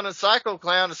 Murder Clown and Psycho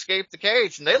Clown escaped the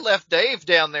cage, and they left Dave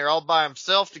down there all by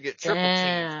himself to get triple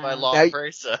teamed by La Now,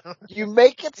 Presa. You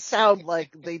make it sound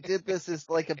like they did this as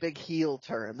like a big heel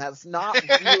turn. That's not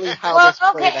really how Well, this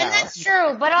played okay, and out. that's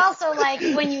true, but also, like,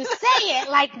 when you say it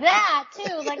like that,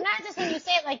 too, like, not just when you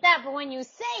say it like that, but when you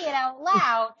say it out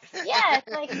loud, yeah,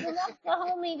 it's like you left the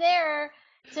homie there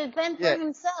to fend for Yeah.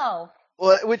 himself.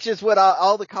 Well, which is what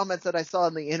all the comments that I saw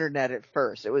on the internet at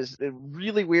first. It was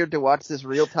really weird to watch this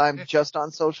real time just on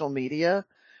social media,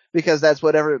 because that's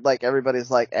what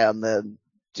everybody's like, and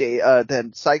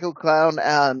then Psycho Clown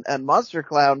and Monster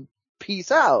Clown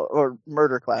peace out, or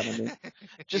Murder Clown, I mean,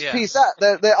 just Yeah. peace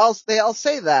out. They all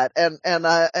say that, and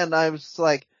I was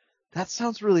like, that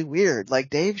sounds really weird. Like,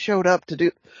 Dave showed up to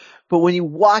do, but when you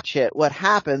watch it, what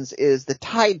happens is the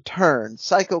tide turns.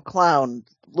 Psycho Clown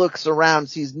looks around,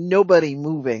 sees nobody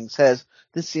moving, says,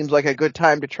 this seems like a good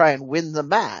time to try and win the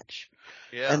match.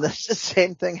 Yeah. And the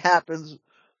same thing happens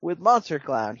with Monster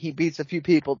Clown. He beats a few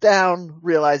people down,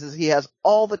 realizes he has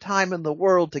all the time in the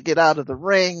world to get out of the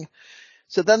ring.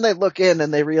 So then they look in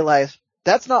and they realize,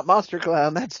 that's not Monster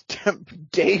Clown, that's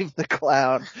Dave the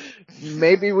Clown.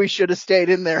 Maybe we should have stayed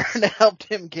in there and helped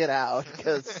him get out,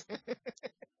 because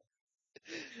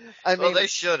Well, they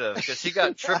should have, because he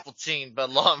got triple teamed by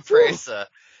La Presa.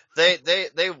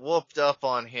 They whooped up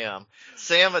on him.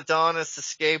 Sam Adonis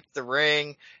escaped the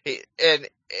ring, and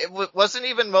it wasn't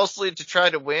even mostly to try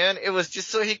to win. It was just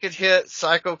so he could hit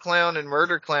Psycho Clown and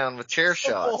Murder Clown with chair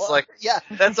shots. Like, yeah,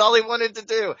 that's all he wanted to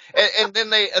do. And then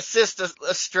they assist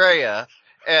Estrella,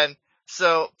 and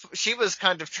so she was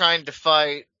kind of trying to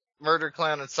fight Murder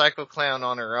Clown and Psycho Clown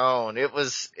on her own. It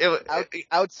was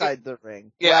outside the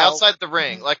ring. Yeah, well, outside the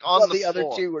ring, like on the other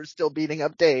floor. two were still beating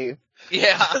up Dave.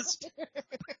 Yeah.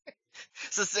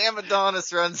 So Sam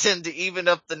Adonis runs in to even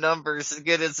up the numbers and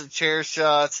get in some chair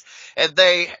shots, and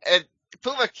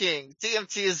Puma King,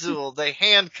 TMT Azul, they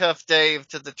handcuff Dave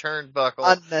to the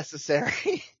turnbuckle.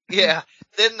 Unnecessary. Yeah.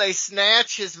 Then they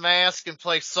snatch his mask and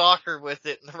play soccer with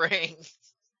it in the ring.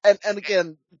 And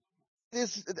again,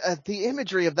 the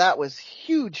imagery of that was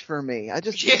huge for me.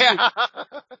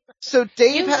 So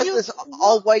Dave has this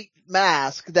all white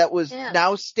mask that was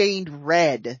now stained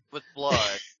red with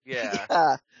blood. Yeah.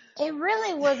 Yeah. It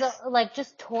really was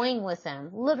just toying with him.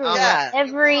 Literally, Yeah,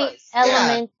 every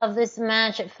element of this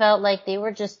match, it felt like they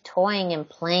were just toying and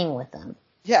playing with him.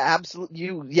 Yeah,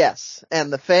 absolutely. Yes.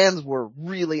 And the fans were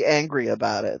really angry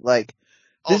about it. Like,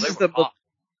 this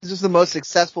is the most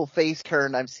successful face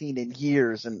turn I've seen in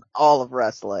years in all of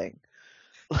wrestling.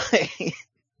 Like,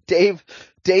 Dave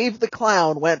the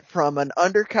Clown went from an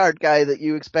undercard guy that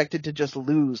you expected to just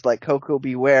lose, like Coco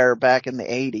Beware back in the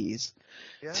 80s,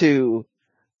 to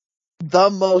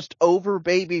the most over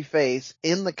babyface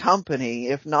in the company,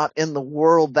 if not in the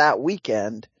world that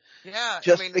weekend. Yeah,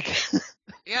 Because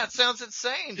yeah, it sounds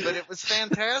insane, but it was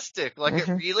fantastic. Like, it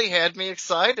really had me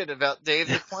excited about Dave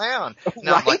the Clown.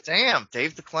 Now I'm like, damn,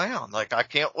 Dave the Clown. Like, I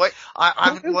can't wait.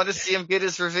 I want to see him get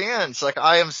his revenge. Like,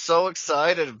 I am so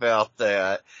excited about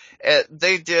that.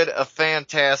 They did a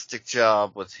fantastic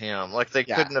job with him. Like, they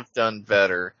couldn't have done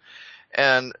better.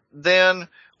 And then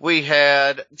we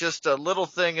had just a little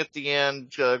thing at the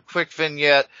end, a quick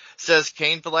vignette, says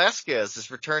Cain Velasquez is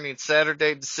returning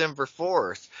Saturday, December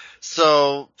 4th.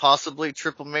 So possibly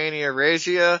Triple Mania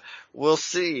Regia. We'll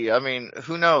see. I mean,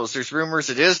 who knows? There's rumors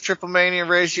it is Triple Mania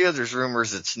Regia. There's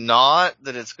rumors it's not,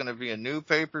 that it's going to be a new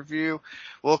pay-per-view.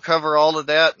 We'll cover all of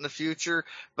that in the future.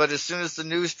 But as soon as the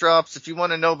news drops, if you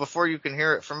want to know before you can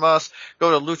hear it from us,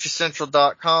 go to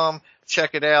luchacentral.com.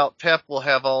 Check it out. Pep will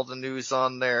have all the news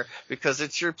on there, because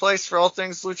it's your place for all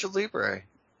things Lucha Libre.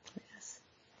 Yes.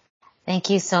 Thank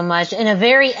you so much. And a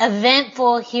very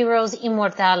eventful Heroes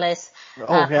Immortales from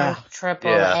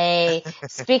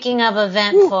AAA. Speaking of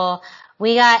eventful,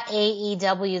 we got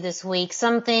AEW this week.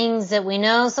 Some things that we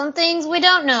know, some things we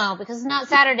don't know, because it's not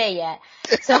Saturday yet.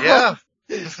 So,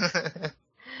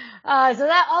 so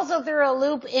that also threw a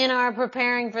loop in our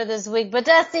preparing for this week. But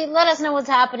Dusty, let us know what's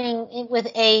happening with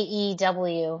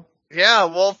AEW. Yeah,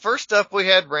 well, first up we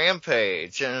had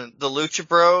Rampage, and the Lucha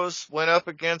Bros went up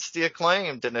against the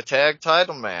Acclaimed in a tag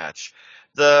title match.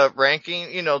 The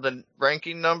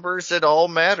ranking numbers, it all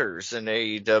matters in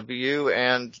AEW,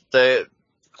 and the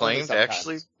Acclaimed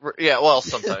actually,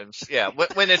 sometimes,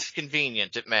 when it's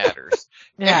convenient, it matters.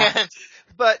 Yeah.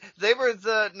 But they were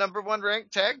the number one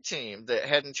ranked tag team that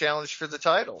hadn't challenged for the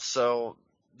title. So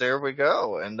there we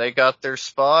go. And they got their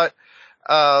spot.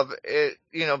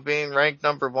 being ranked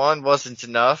number 1 wasn't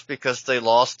enough because they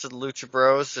lost to the Lucha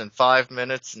Bros in 5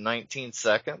 minutes and 19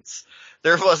 seconds.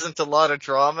 There wasn't a lot of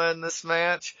drama in this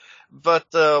match, but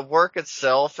the work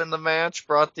itself in the match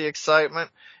brought the excitement,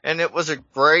 and it was a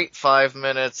great 5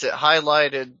 minutes. It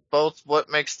highlighted both what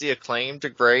makes the Acclaimed a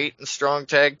great and strong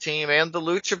tag team and the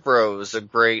Lucha Bros a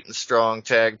great and strong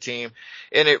tag team,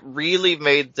 and it really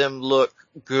made them look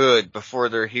good before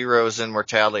their Heroes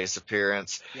Immortales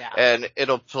appearance. Yeah. And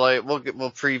it'll play, we'll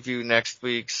preview next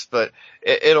week's, but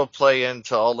it'll play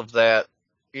into all of that,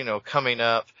 coming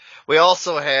up. We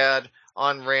also had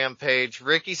on Rampage,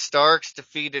 Ricky Starks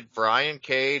defeated Brian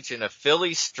Cage in a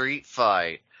Philly street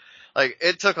fight. Like,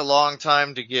 it took a long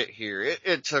time to get here.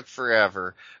 It took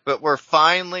forever, but we're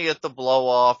finally at the blow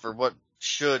off, or what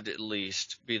should at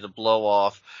least be the blow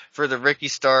off for the Ricky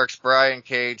Starks, Brian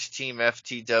Cage, Team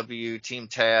FTW, Team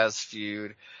Taz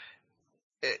feud.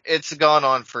 It's gone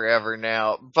on forever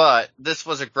now, but this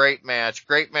was a great match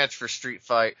for Street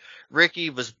Fight.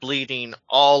 Ricky was bleeding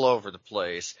all over the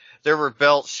place. There were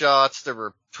belt shots, there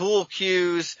were pool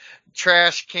cues,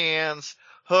 trash cans.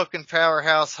 Hook and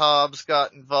Powerhouse Hobbs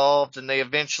got involved, and they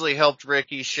eventually helped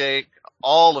Ricky shake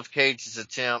all of Cage's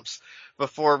attempts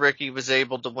before Ricky was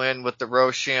able to win with the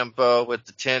Rochambeau at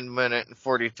the 10-minute and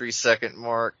 43-second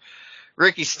mark.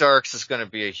 Ricky Starks is going to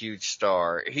be a huge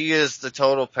star. He is the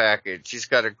total package. He's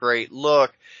got a great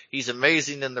look. He's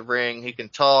amazing in the ring. He can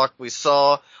talk. We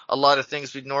saw a lot of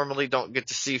things we normally don't get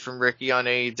to see from Ricky on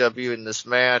AEW in this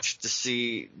match, to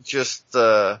see just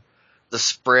the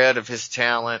spread of his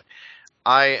talent.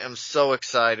 I am so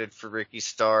excited for Ricky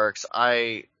Starks.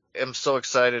 I am so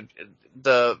excited.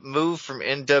 The move from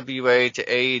NWA to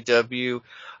AEW,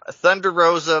 Thunder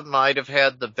Rosa might have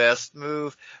had the best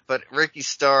move, but Ricky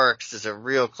Starks is a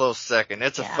real close second.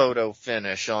 It's a photo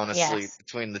finish, honestly,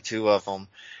 between the two of them.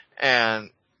 And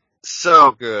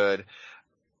so good.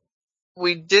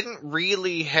 We didn't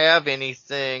really have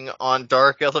anything on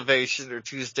Dark Elevation or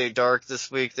Tuesday Dark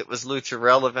this week that was Lucha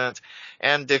relevant.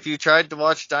 And if you tried to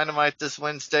watch Dynamite this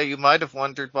Wednesday, you might have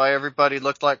wondered why everybody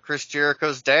looked like Chris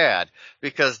Jericho's dad.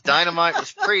 Because Dynamite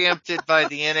was preempted by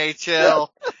the NHL,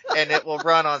 and it will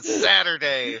run on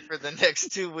Saturday for the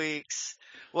next 2 weeks.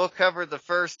 We'll cover the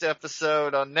first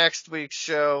episode on next week's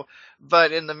show.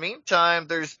 But in the meantime,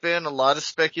 there's been a lot of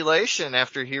speculation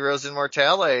after Heroes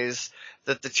Immortales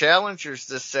that the challengers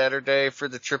this Saturday for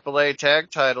the AAA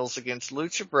tag titles against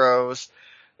Lucha Bros,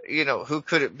 who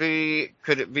could it be?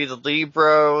 Could it be the Lee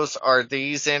Bros? Are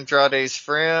these Andrade's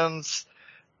friends?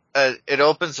 It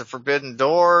opens a forbidden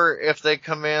door if they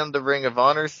come in, the Ring of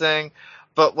Honor thing.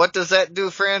 But what does that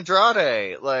do for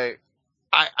Andrade?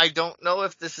 I don't know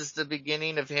if this is the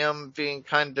beginning of him being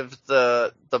kind of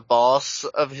the boss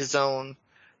of his own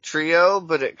trio,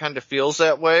 but it kind of feels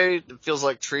that way. It feels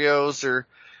like trios are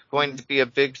going to be a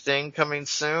big thing coming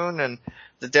soon, and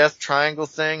the Death Triangle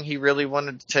thing, he really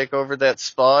wanted to take over that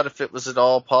spot if it was at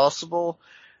all possible.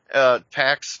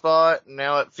 Pac spot,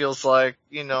 now it feels like,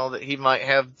 that he might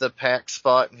have the Pac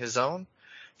spot in his own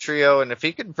trio, and if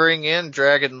he could bring in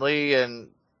Dragon Lee and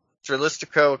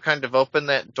Dralistico, kind of open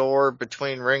that door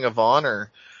between Ring of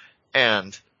Honor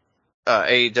and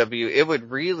AEW, it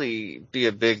would really be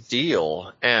a big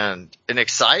deal and an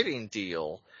exciting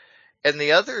deal. And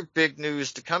the other big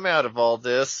news to come out of all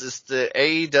this is that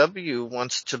AEW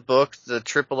wants to book the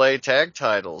AAA tag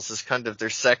titles as kind of their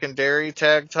secondary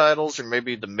tag titles, or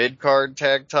maybe the mid-card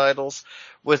tag titles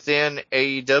within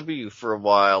AEW for a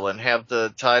while, and have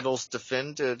the titles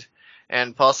defended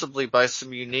and possibly by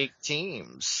some unique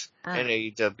teams in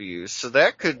AEW. So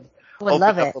that could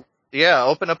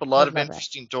open up a lot of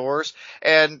interesting doors.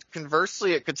 And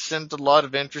conversely, it could send a lot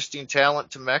of interesting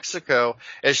talent to Mexico.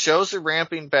 As shows are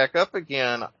ramping back up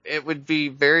again, it would be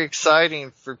very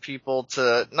exciting for people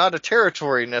to, not a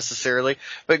territory necessarily,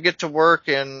 but get to work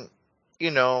in,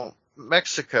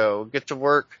 Mexico, get to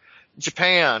work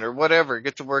Japan or whatever,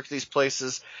 get to work these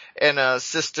places in a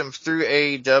system through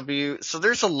AEW. So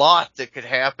there's a lot that could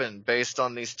happen based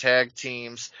on these tag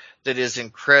teams that is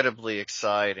incredibly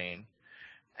exciting.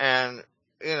 And,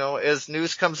 as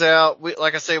news comes out,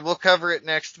 like I say, we'll cover it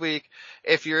next week.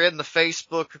 If you're in the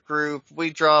Facebook group,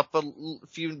 we drop a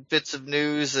few bits of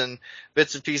news and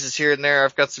bits and pieces here and there.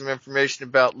 I've got some information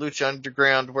about Lucha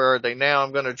Underground. Where are they now?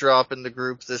 I'm going to drop in the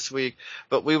group this week.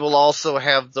 But we will also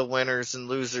have the winners and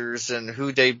losers and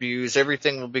who debuts.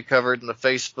 Everything will be covered in the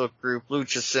Facebook group,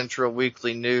 Lucha Central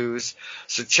Weekly News.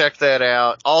 So check that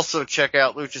out. Also check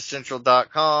out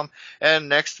luchacentral.com. And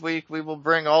next week we will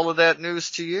bring all of that news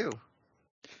to you.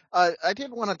 I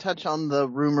did want to touch on the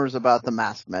rumors about the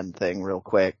Masked Men thing real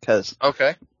quick, because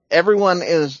okay, everyone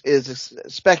is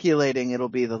speculating it'll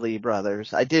be the Lee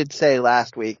brothers. I did say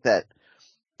last week that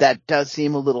does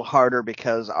seem a little harder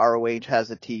because ROH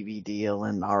has a TV deal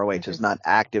and ROH has not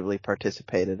actively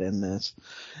participated in this.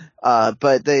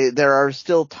 But there are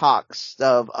still talks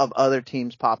of other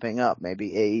teams popping up,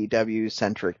 maybe AEW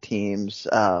centric teams.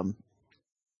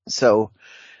 So,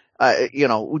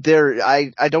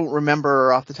 I don't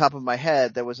remember off the top of my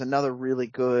head, there was another really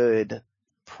good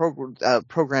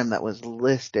program that was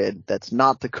listed that's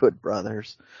not the Good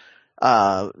Brothers.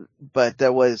 But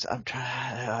there was,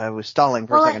 I was stalling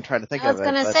for a second trying to think of it. I was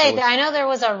going to say, I know there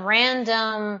was a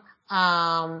random,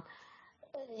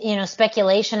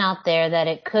 speculation out there that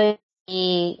it could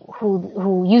be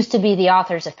who used to be the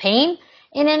Authors of Pain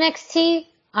in NXT.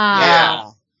 Yeah.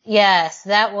 Yes,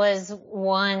 that was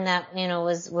one that,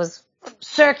 was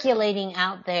circulating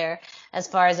out there as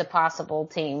far as a possible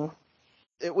team.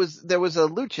 There was a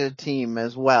Lucha team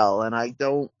as well, and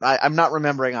I'm not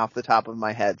remembering off the top of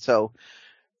my head. So,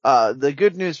 the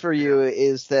good news for you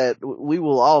is that we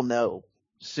will all know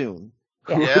soon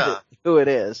who it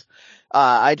is.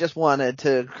 I just wanted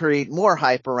to create more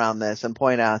hype around this and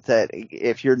point out that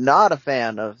if you're not a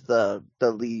fan of the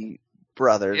Lee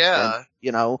brothers,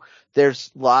 then,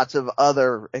 there's lots of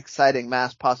other exciting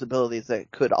mass possibilities that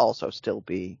could also still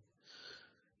be.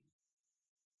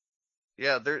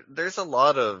 Yeah, there's a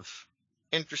lot of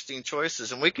interesting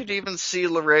choices, and we could even see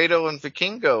Laredo and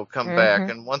Vikingo come back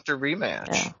and want their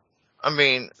rematch. Yeah. I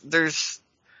mean, there's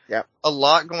a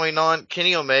lot going on.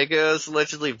 Kenny Omega is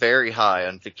allegedly very high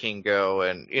on Vikingo,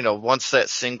 and wants that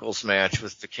singles match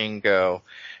with Vikingo,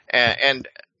 and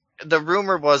the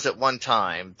rumor was at one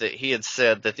time that he had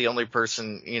said that the only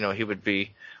person he would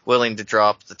be willing to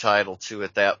drop the title to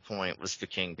at that point was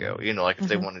Vikingo. If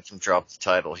they wanted him to drop the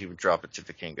title, he would drop it to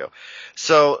Vikingo.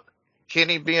 So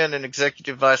Kenny being an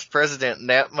executive vice president and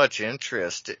that much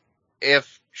interest,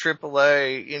 if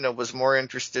AAA, was more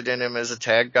interested in him as a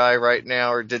tag guy right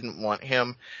now or didn't want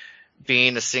him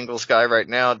being a singles guy right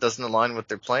now, it doesn't align with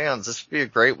their plans. This would be a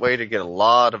great way to get a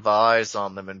lot of eyes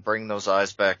on them and bring those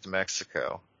eyes back to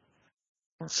Mexico.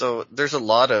 So there's a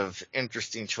lot of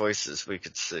interesting choices we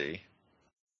could see.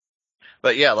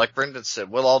 But yeah, like Brendan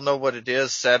said, we'll all know what it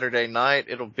is Saturday night.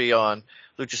 It'll be on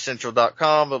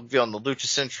LuchaCentral.com. It'll be on the Lucha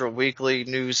Central Weekly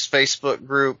News Facebook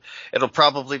group. It'll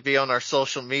probably be on our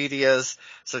social medias.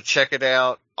 So check it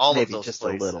out. All Maybe of those just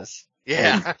places. A little.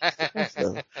 Yeah.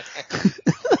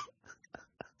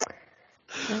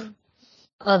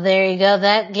 Well, there you go.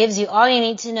 That gives you all you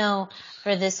need to know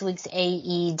for this week's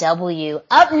AEW.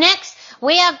 Up next,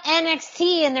 we have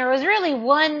NXT, and there was really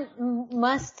one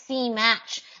must-see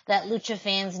match that Lucha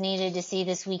fans needed to see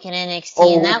this week in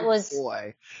NXT, and that was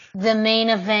the main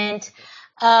event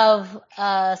of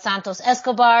Santos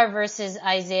Escobar versus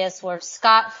Isaiah Swerve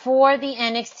Scott for the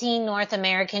NXT North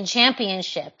American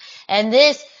Championship. And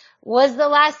this was the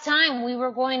last time we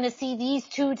were going to see these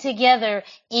two together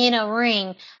in a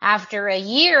ring after a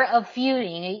year of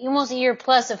feuding, almost a year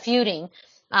plus of feuding.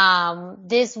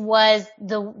 This was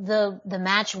the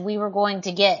match we were going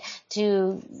to get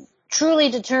to truly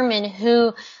determine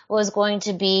who was going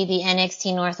to be the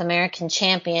NXT North American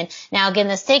champion. Now, again,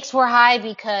 the stakes were high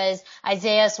because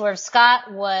Isaiah Swerve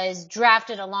Scott was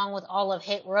drafted along with all of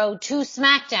Hit Row to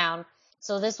SmackDown.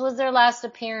 So this was their last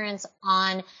appearance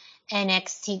on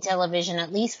NXT television,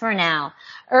 at least for now.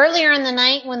 Earlier in the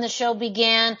night when the show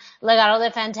began, Legado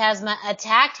del Fantasma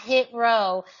attacked Hit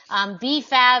Row.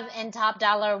 B-Fab and Top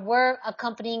Dollar were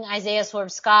accompanying Isaiah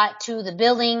Swerve Scott to the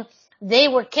building. They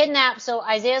were kidnapped, so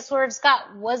Isaiah Swerve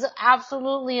Scott was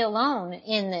absolutely alone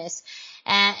in this.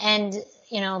 And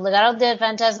Legado del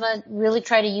Fantasma really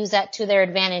tried to use that to their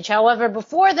advantage. However,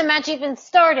 before the match even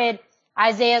started,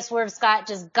 Isaiah Swerve Scott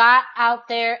just got out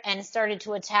there and started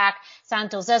to attack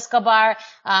Santos Escobar.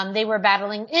 They were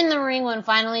battling in the ring when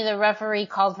finally the referee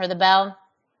called for the bell.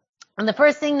 And the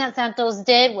first thing that Santos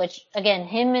did, which, again,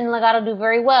 him and Legado do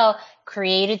very well,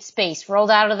 created space, rolled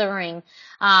out of the ring.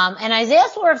 And Isaiah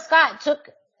Swerve Scott took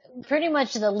pretty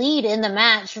much the lead in the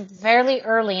match fairly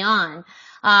early on.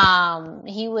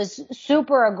 He was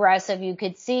super aggressive. You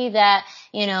could see that,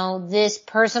 this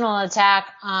personal attack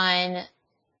on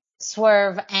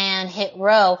Swerve and Hit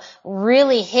Row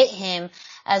really hit him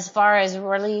as far as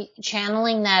really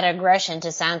channeling that aggression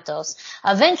to Santos.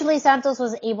 Eventually, Santos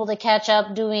was able to catch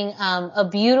up, doing a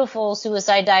beautiful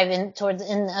suicide dive through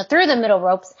the middle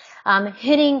ropes,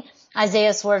 hitting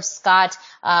Isaiah Swerve Scott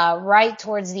right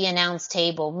towards the announce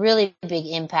table. Really big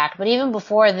impact. But even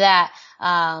before that,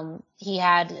 he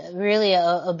had really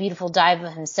a beautiful dive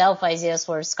of himself, Isaiah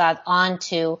Swerve Scott,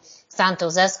 onto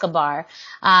Santos Escobar.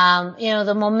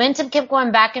 The momentum kept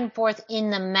going back and forth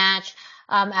in the match.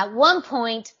 At one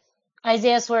point,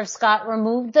 Isaiah Swerve Scott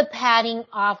removed the padding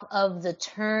off of the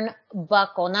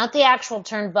turnbuckle, not the actual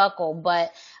turnbuckle,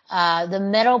 but the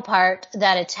metal part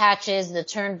that attaches the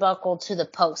turnbuckle to the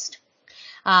post.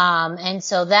 And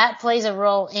so that plays a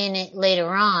role in it later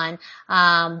on.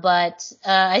 But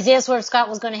Isaiah Swerve Scott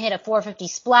was going to hit a 450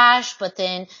 splash, but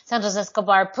then Santos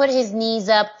Escobar put his knees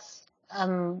up.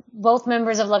 Both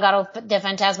members of Legado de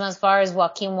Fantasma, as far as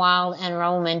Joaquin Wilde and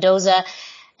Raul Mendoza,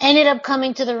 ended up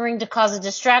coming to the ring to cause a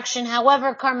distraction.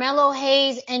 However, Carmelo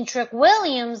Hayes and Trick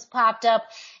Williams popped up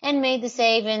and made the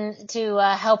save and to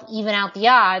help even out the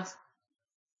odds.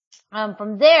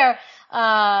 From there,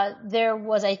 there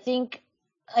was, I think,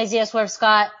 Isaiah Swerve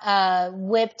Scott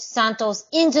whipped Santos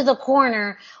into the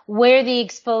corner where the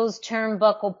exposed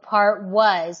turnbuckle part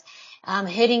was,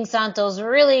 hitting Santos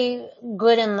really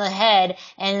good in the head,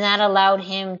 and that allowed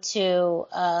him to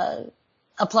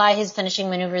apply his finishing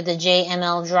maneuver, the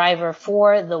JML driver,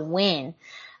 for the win.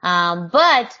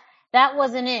 But that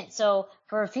wasn't it. So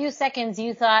for a few seconds,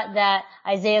 you thought that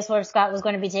Isaiah Swerve Scott was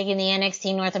going to be taking the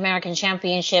NXT North American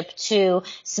Championship to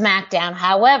SmackDown.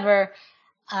 However,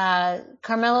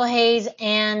 Carmelo Hayes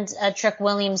and Trick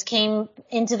Williams came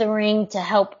into the ring to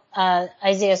help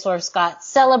Isaiah Swerve Scott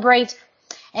celebrate.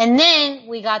 And then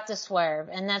we got the swerve,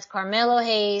 and that's Carmelo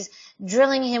Hayes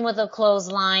drilling him with a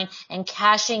clothesline and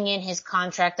cashing in his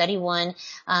contract that he won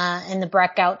in the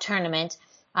Breakout tournament,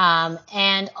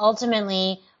 and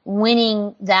ultimately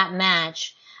winning that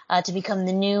match to become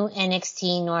the new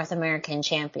NXT North American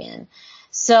champion.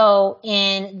 So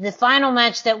in the final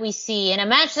match that we see, and a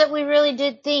match that we really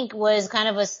did think was kind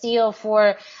of a steal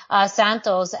for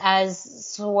Santos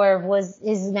as Swerve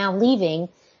is now leaving,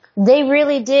 they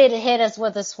really did hit us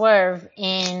with a swerve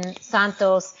in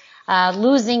Santos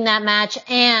losing that match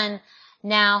and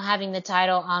now having the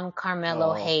title on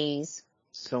Carmelo Hayes.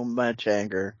 So much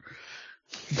anger.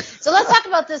 So let's talk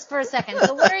about this for a second.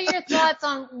 So what are your thoughts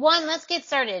on, one, let's get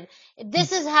started.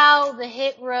 This is how the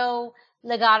Hit Row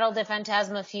Legado de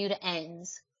Fantasma feud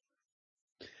ends.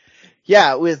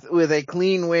 Yeah, with a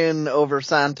clean win over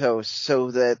Santos,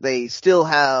 so that they still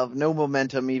have no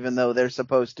momentum, even though they're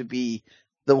supposed to be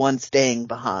the one staying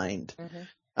behind. Mm-hmm.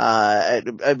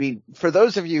 I mean, for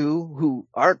those of you who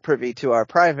aren't privy to our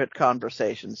private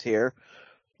conversations here,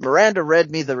 Miranda read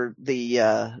me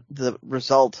the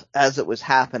result as it was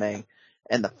happening,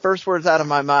 and the first words out of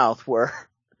my mouth were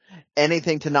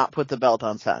anything to not put the belt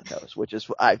on Santos, which is,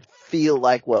 I feel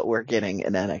like, what we're getting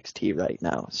in NXT right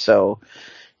now. So,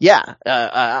 yeah,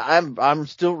 I'm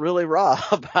still really raw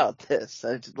about this.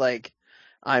 It's like,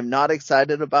 I'm not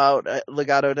excited about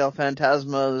Legado del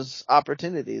Fantasma's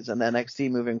opportunities in NXT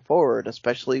moving forward,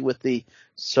 especially with the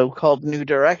so-called new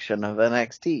direction of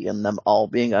NXT and them all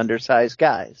being undersized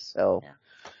guys. So,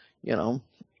 you know.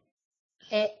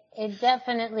 It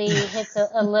definitely hits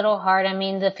a little hard. I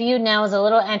mean, the feud now is a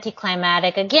little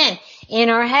anticlimactic. Again, in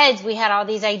our heads, we had all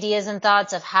these ideas and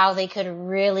thoughts of how they could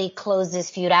really close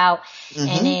this feud out. Mm-hmm.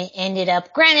 And it ended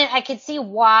up, granted, I could see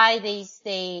why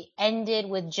they ended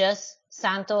with just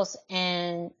Santos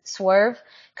and Swerve,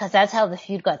 because that's how the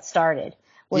feud got started,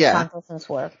 with Santos and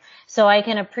Swerve. So I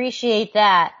can appreciate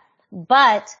that.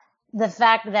 But the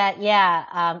fact that,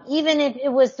 even if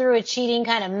it was through a cheating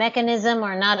kind of mechanism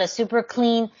or not a super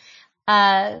clean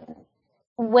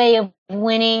way of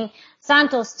winning,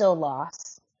 Santos still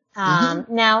lost.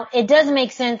 Now, it does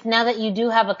make sense now that you do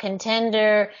have a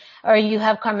contender, or you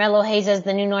have Carmelo Hayes as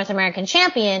the new North American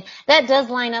champion. That does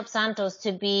line up Santos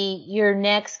to be your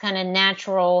next kind of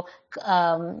natural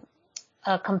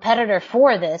competitor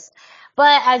for this.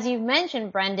 But as you've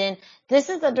mentioned, Brendan, this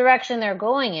is the direction they're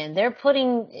going in. They're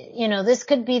putting, this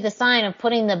could be the sign of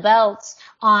putting the belts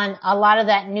on a lot of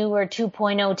that newer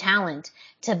 2.0 talent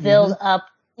to build up,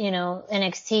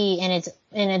 NXT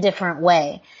in a different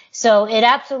way. So it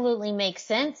absolutely makes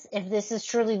sense if this is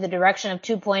truly the direction of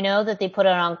 2.0 that they put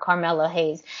it on Carmelo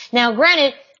Hayes. Now,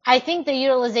 granted, I think the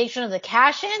utilization of the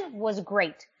cash-in was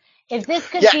great. If this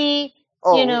could be,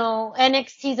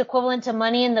 NXT's equivalent to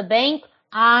Money in the Bank,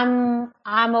 I'm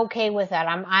okay with that.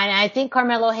 I think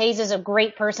Carmelo Hayes is a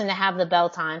great person to have the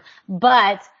belt on,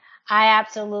 but I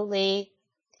absolutely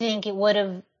think it would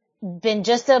have been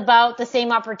just about the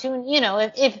same opportunity.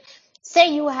 If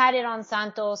say you had it on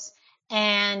Santos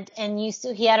and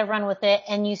he had a run with it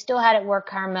and you still had it where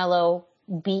Carmelo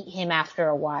beat him after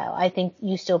a while, I think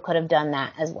you still could have done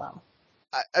that as well.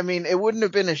 I mean, it wouldn't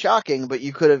have been as shocking, but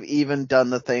you could have even done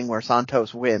the thing where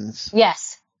Santos wins.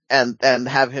 Yes. And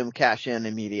have him cash in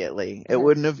immediately. You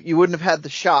wouldn't have had the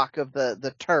shock of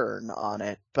the turn on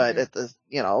it, but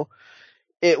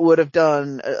it would have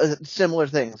done similar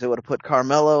things. It would have put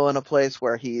Carmelo in a place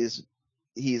where he's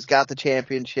he's got the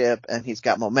championship and he's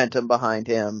got momentum behind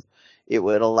him. It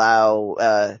would allow,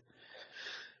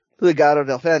 Legado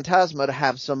del Fantasma to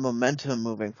have some momentum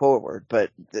moving forward,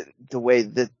 but the way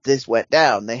that this went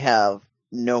down, they have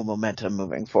no momentum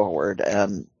moving forward,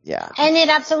 and yeah. And it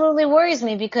absolutely worries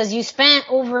me because you spent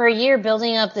over a year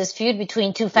building up this feud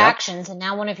between two factions, and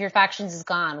now one of your factions is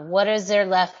gone. What is there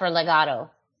left for Legado?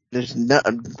 There's no,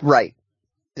 right.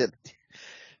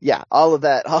 Yeah, all of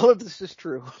this is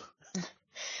true.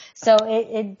 So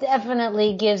it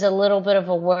definitely gives a little bit of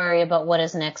a worry about what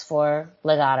is next for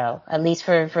Legado, at least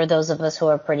for those of us who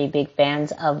are pretty big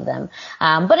fans of them.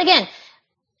 But again,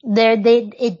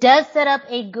 it does set up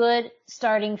a good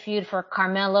starting feud for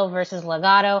Carmelo versus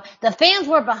Legado. The fans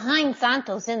were behind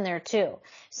Santos in there too.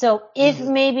 So if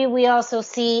maybe we also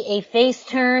see a face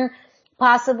turn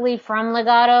possibly from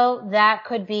Legado, that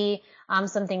could be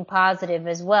something positive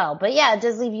as well. But yeah, it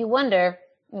does leave you wonder,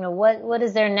 what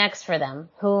is there next for them?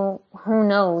 Who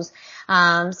knows?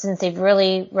 Since they've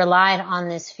really relied on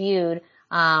this feud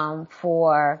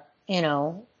for,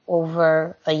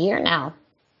 over a year now.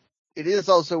 It is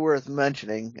also worth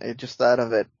mentioning, I just thought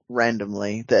of it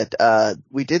randomly, that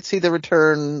we did see the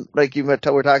return, like you were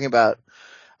talking about,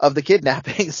 of the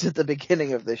kidnappings at the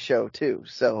beginning of the show too.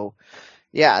 So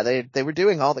yeah, they were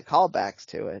doing all the callbacks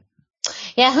to it.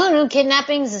 Yeah, who knew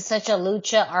kidnappings is such a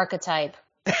lucha archetype?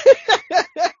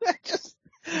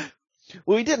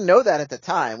 We didn't know that at the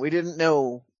time. We didn't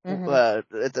know at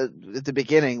the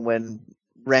beginning when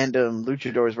random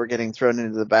luchadors were getting thrown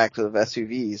into the backs of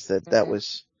SUVs that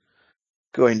was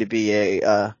going to be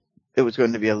a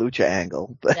lucha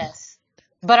angle. But yes.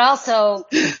 But also,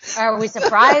 are we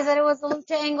surprised that it was a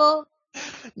lucha angle?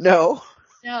 No.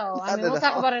 No, I mean, we'll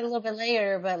talk about it a little bit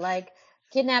later, but like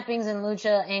kidnappings and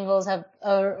lucha angles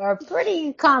are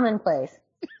pretty commonplace.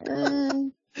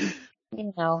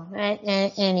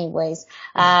 Anyways.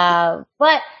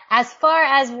 But as far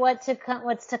as what's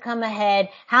to come ahead,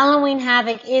 Halloween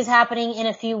Havoc is happening in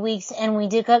a few weeks, and we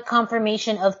did get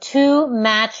confirmation of 2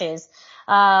 matches.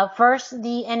 First,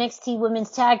 the NXT Women's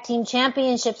Tag Team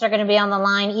Championships are going to be on the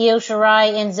line. Io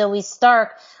Shirai and Zoe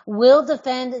Stark will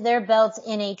defend their belts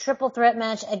in a triple threat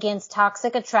match against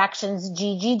Toxic Attractions,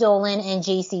 Gigi Dolan and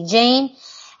JC Jane,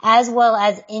 as well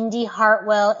as Indy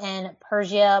Hartwell and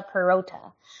Persia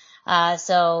Perota.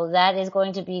 So that is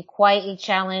going to be quite a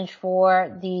challenge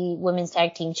for the Women's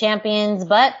Tag Team Champions,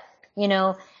 but,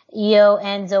 Io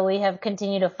and Zoe have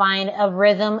continued to find a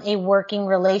rhythm, a working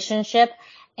relationship.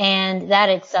 And that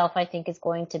itself, I think, is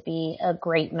going to be a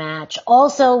great match.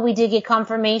 Also, we did get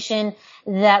confirmation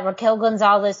that Raquel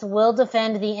Gonzalez will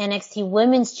defend the NXT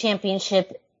Women's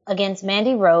Championship against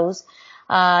Mandy Rose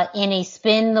in a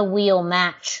spin the wheel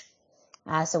match.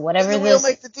 So whatever the wheel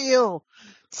make the deal.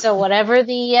 So whatever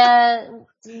the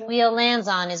wheel lands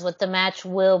on is what the match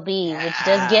will be, which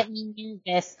does get me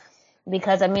nervous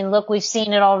because, look, we've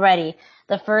seen it already.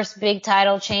 The first big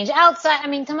title change outside,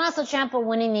 Tommaso Ciampa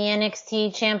winning the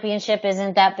NXT championship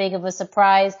isn't that big of a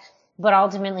surprise, but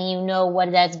ultimately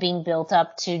what that's being built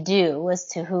up to do as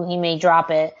to who he may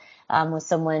drop it, with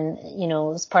someone,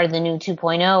 as part of the new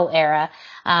 2.0 era.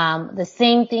 The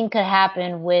same thing could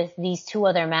happen with these 2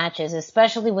 other matches,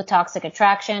 especially with Toxic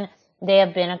Attraction. They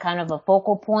have been a kind of a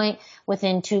focal point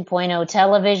within 2.0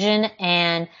 television,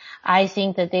 and I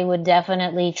think that they would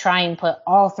definitely try and put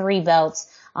all 3 belts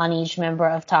on each member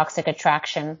of Toxic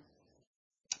Attraction,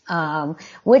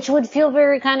 which would feel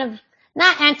very kind of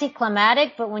not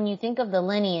anticlimactic, but when you think of the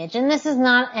lineage, and this is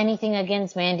not anything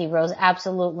against Mandy Rose,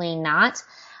 absolutely not.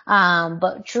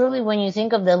 But truly when you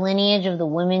think of the lineage of the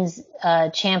women's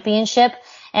championship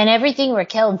and everything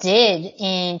Raquel did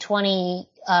in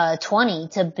 2020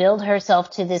 to build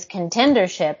herself to this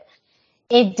contendership,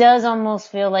 it does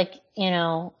almost feel like,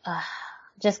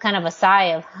 just kind of a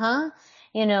sigh of,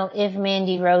 if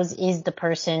Mandy Rose is the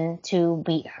person to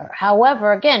beat her.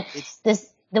 However, again,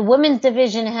 the women's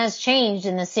division has changed,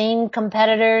 and the same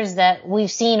competitors that we've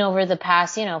seen over the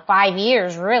past, 5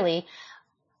 years really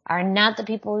are not the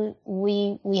people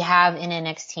we have in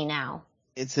NXT now.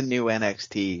 It's a new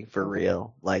NXT for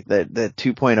real. Like the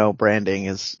 2.0 branding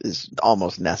is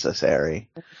almost necessary.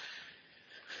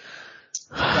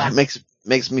 Yeah. It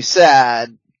makes me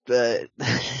sad, but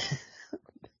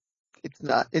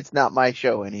it's not my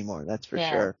show anymore, that's for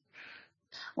sure.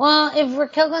 Well, if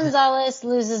Raquel Gonzalez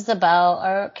loses the belt,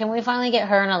 or can we finally get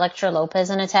her and Elektra Lopez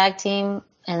in a tag team?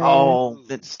 And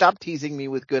then... stop teasing me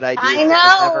with good ideas. I know.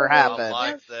 That never happened.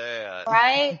 I like that.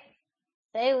 Right?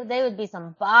 They would be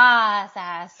some boss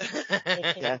ass.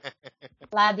 Yeah.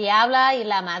 La Diabla y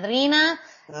La Madrina.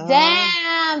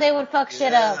 Damn, they would fuck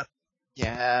shit up.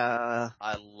 Yeah.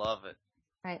 I love it.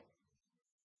 Right.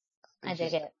 I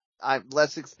dig it.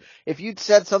 If you'd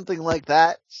said something like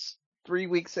that 3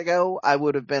 weeks ago, I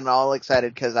would have been all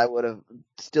excited because I would have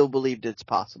still believed it's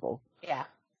possible. Yeah.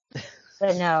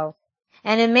 But no.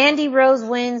 And then Mandy Rose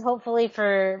wins, hopefully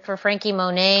for Frankie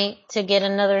Monet to get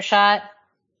another shot.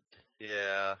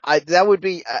 Yeah. That would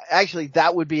be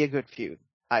a good feud.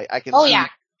 I can see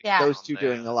those two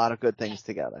doing a lot of good things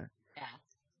together. Yeah.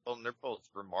 Well, and they're both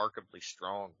remarkably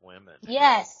strong women.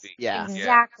 Yes. Yeah.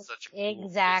 Exactly. Such a cool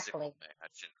physical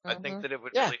match. And I think that it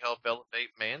would really help elevate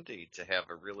Mandy to have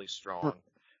a really strong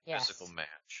physical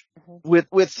match.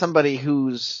 With somebody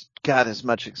who's got as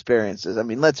much experience as, I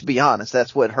mean, let's be honest,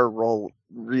 that's what her role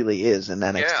really is in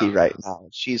NXT right now.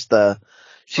 She's there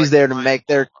to make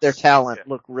their talent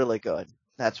look really good.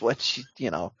 That's what she,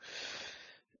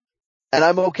 and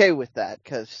I'm okay with that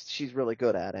because she's really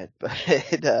good at it, but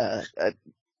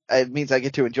it means I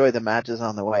get to enjoy the matches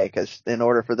on the way because in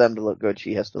order for them to look good,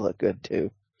 she has to look good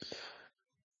too.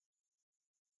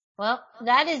 Well,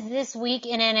 that is this week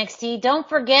in NXT. Don't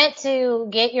forget to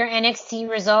get your NXT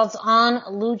results on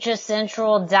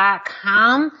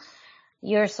luchacentral.com,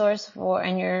 your source for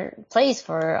and your place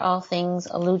for all things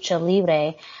Lucha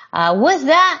Libre. With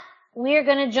that, we are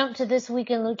going to jump to this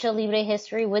week in Lucha Libre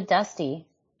history with Dusty.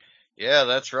 Yeah,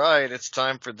 that's right. It's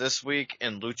time for This Week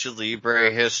in Lucha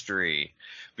Libre History.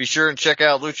 Be sure and check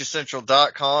out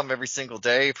luchacentral.com every single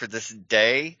day for this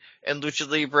day in Lucha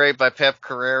Libre by Pep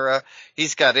Carrera.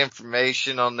 He's got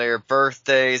information on their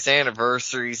birthdays,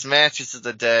 anniversaries, matches of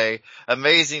the day,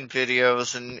 amazing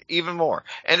videos, and even more.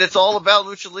 And it's all about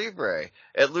Lucha Libre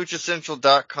at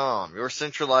luchacentral.com, your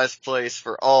centralized place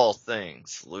for all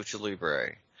things Lucha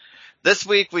Libre. This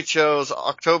week we chose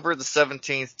October the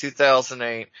 17th,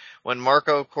 2008, when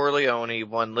Marco Corleone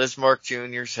won Liz Mark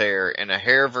Jr.'s hair in a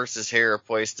hair versus hair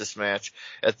apuestas match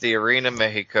at the Arena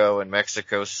Mexico in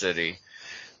Mexico City.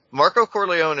 Marco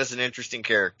Corleone is an interesting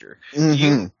character.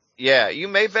 Mm-hmm. You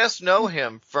may best know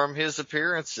him from his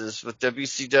appearances with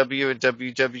WCW and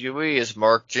WWE as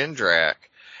Mark Jindrak.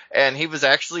 And he was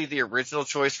actually the original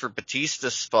choice for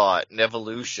Batista's spot in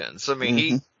Evolution. So, I mean,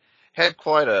 he had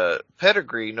quite a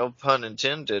pedigree, no pun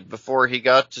intended, before he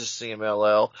got to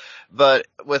CMLL. But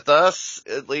with us,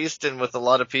 at least, and with a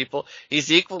lot of people,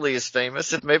 he's equally as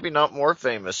famous, if maybe not more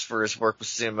famous, for his work with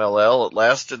CMLL. It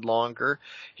lasted longer.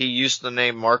 He used the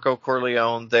name Marco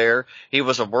Corleone there. He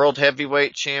was a World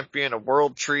Heavyweight Champion, a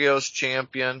World Trios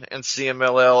Champion in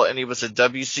CMLL, and he was a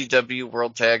WCW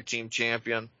World Tag Team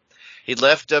Champion. He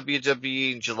left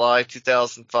WWE in July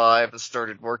 2005 and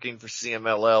started working for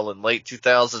CMLL in late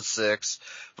 2006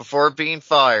 before being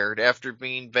fired after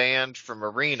being banned from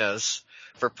arenas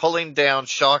for pulling down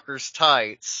Shocker's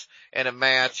tights in a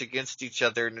match against each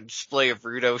other in a display of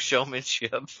rudo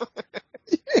showmanship.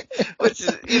 Which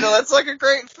is, that's like a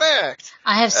great fact.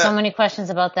 I have so many questions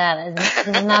about that. This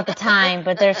is not the time,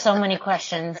 but there's so many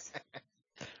questions.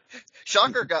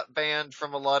 Shocker got banned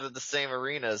from a lot of the same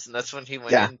arenas, and that's when he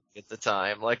went in at the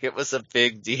time. Like, it was a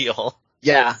big deal.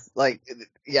 Yeah, it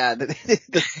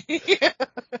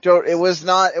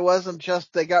wasn't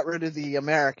just they got rid of the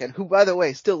American, who, by the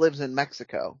way, still lives in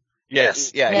Mexico.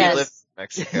 Yes, he lived in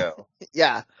Mexico.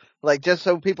 Yeah, just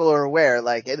so people are aware,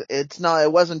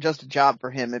 it wasn't just a job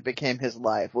for him, it became his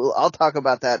life. Well, I'll talk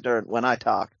about that when I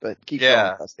talk, but keep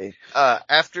going, Dusty.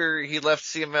 After he left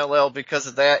CMLL because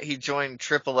of that, he joined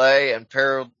AAA and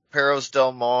Perros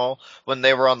del Mal when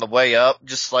they were on the way up,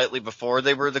 just slightly before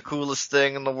they were the coolest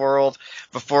thing in the world,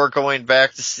 before going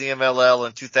back to CMLL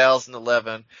in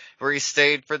 2011, where he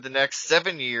stayed for the next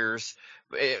 7 years,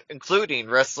 including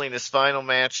wrestling his final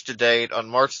match to date on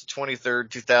March 23rd,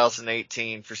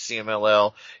 2018 for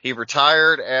CMLL. He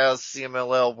retired as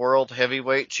CMLL World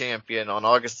Heavyweight Champion on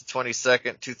August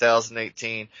 22nd,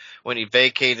 2018, when he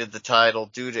vacated the title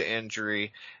due to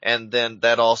injury, and then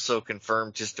that also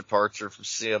confirmed his departure from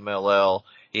CMLL.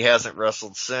 He hasn't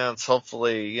wrestled since.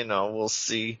 Hopefully, we'll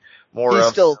see more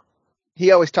of him.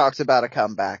 He always talks about a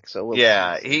comeback, so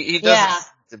he doesn't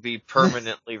to be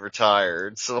permanently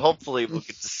retired. So hopefully we'll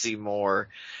get to see more.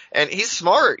 And he's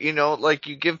smart, you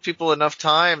give people enough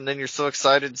time and then you're so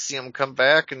excited to see them come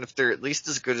back. And if they're at least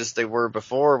as good as they were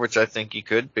before, which I think he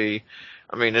could be,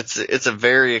 I mean, it's a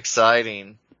very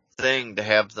exciting thing to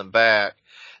have them back.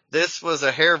 This was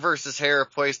a hair versus hair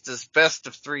apuestas best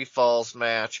of 3 falls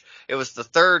match. It was the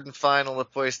third and final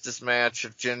apuestas match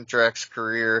of Jindrak's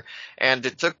career, and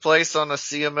it took place on a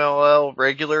CMLL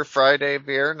regular Friday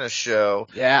Viernes show.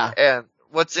 Yeah. And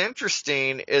what's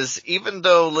interesting is even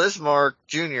though Lismark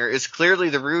Jr. is clearly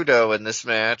the Rudo in this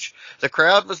match, the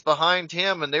crowd was behind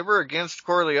him and they were against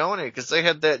Corleone because they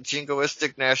had that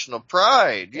jingoistic national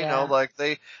pride. You know, like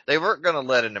they weren't going to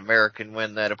let an American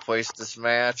win that Apuestas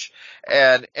match.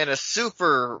 And in a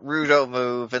super Rudo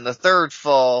move in the third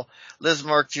fall,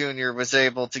 Lismark Jr. was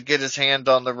able to get his hand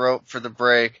on the rope for the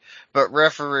break, but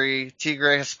referee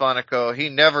Tigre Hispanico, he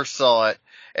never saw it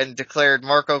and declared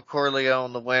Marco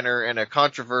Corleone the winner in a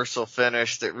controversial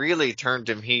finish that really turned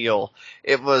him heel.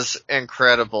 It was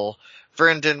incredible.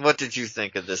 Brendan, what did you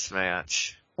think of this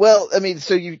match? Well, I mean,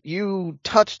 so you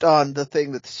touched on the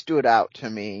thing that stood out to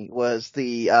me was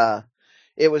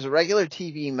it was a regular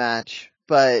TV match,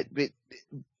 but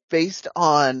based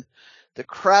on the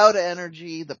crowd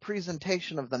energy, the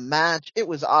presentation of the match, it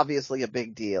was obviously a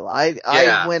big deal.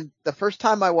 When the first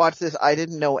time I watched this, I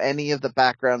didn't know any of the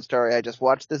background story. I just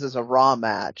watched this as a Raw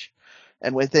match.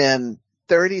 And within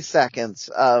 30 seconds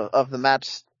of the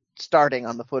match starting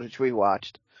on the footage we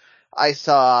watched, I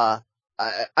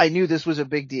knew this was a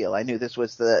big deal. I knew this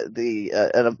was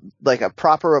like a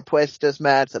proper Apuestas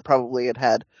match that probably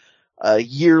had a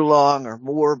year long or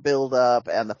more build up,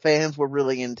 and the fans were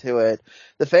really into it.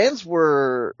 The fans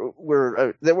there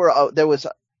was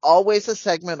always a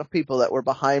segment of people that were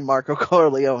behind Marco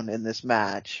Corleone in this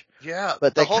match. Yeah,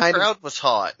 but the whole crowd was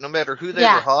hot, no matter who they were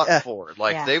hot for.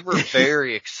 Like, they were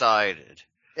very excited.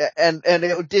 And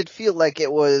it did feel like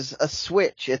it was a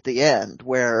switch at the end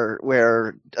where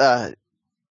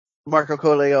Marco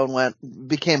Corleone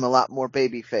became a lot more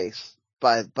babyface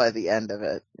by the end of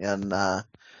it. And,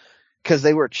 cause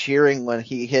they were cheering when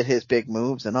he hit his big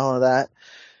moves and all of that.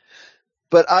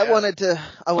 But I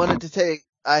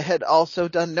had also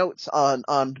done notes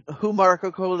on who Marco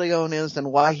Corleone is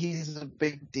and why he's a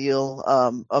big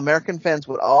deal. American fans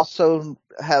would also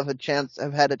have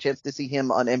had a chance to see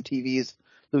him on MTV's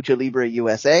Lucha Libre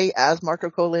USA as Marco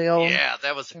Corleone. Yeah,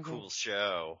 that was a cool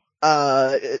show.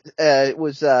 It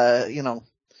was,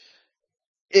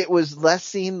 it was less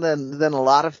seen than a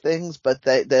lot of things, but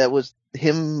that was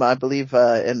him, I believe,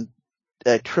 in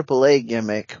a AAA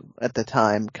gimmick at the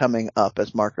time coming up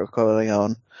as Marco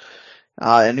Corleone.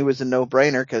 And he was a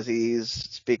no-brainer because he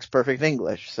speaks perfect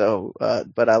English. So,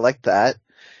 but I liked that.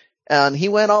 And he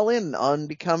went all in on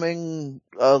becoming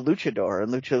a luchador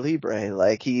in Lucha Libre.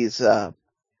 Like he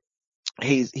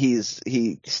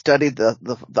studied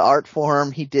the art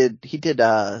form. He did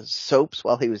soaps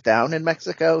while he was down in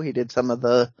Mexico. He did some of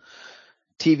the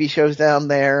TV shows down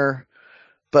there,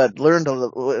 but learned a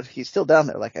little. He's still down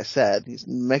there, like I said. He's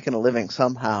making a living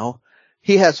somehow.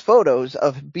 He has photos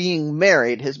of being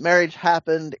married. His marriage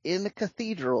happened in a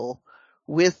cathedral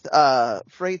with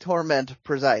Fray Torment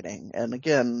presiding. And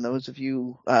again, those of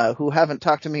you who haven't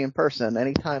talked to me in person,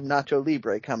 anytime Nacho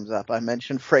Libre comes up, I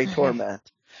mention Fray Torment.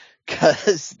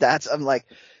 Cause I'm like,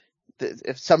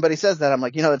 if somebody says that, I'm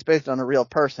like, it's based on a real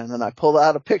person. And I pull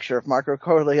out a picture of Marco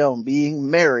Corleone being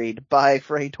married by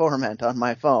Fray Torment on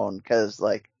my phone. Cause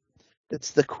like,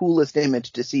 it's the coolest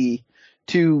image to see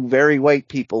two very white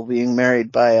people being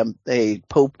married by a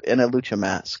pope in a lucha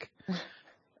mask.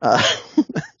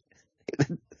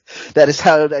 That is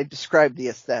how I describe the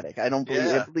aesthetic. I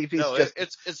believe he's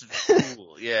it's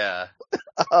cool. Yeah.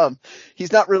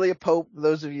 He's not really a pope.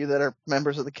 Those of you that are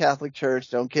members of the Catholic Church,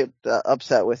 don't get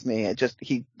upset with me.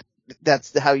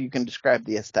 That's how you can describe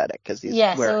the aesthetic. Cause he's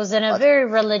it was in a very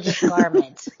religious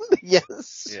garment.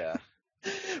 Yes. Yeah.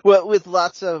 Well, with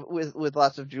lots of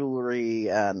jewelry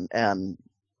and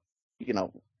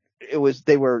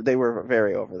they were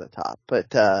very over the top,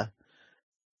 but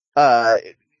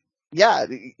yeah,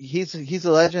 he's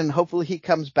a legend. Hopefully he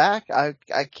comes back. I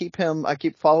keep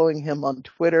following him on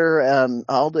Twitter and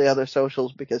all the other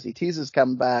socials because he teases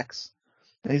comebacks.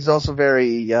 And he's also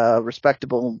very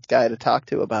respectable guy to talk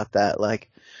to about that. Like,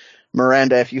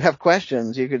 Miranda, if you have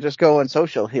questions, you could just go on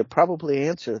social. He'll probably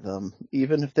answer them,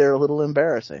 even if they're a little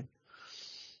embarrassing.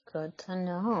 Good to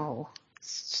know.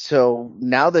 So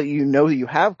now that you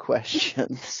have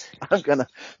questions, I'm gonna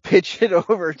pitch it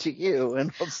over to you,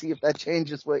 and we'll see if that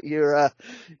changes what you're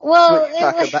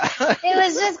talking about. It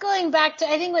was just going back to,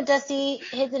 I think what Dusty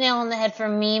hit the nail on the head for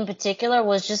me in particular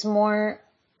was just more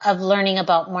of learning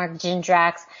about Mark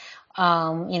Jindrak's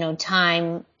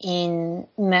time in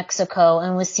Mexico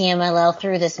and with CMLL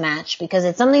through this match, because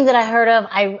it's something that I heard of.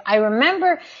 I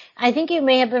remember, I think it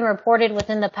may have been reported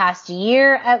within the past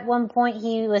year at one point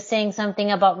he was saying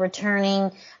something about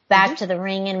returning back to the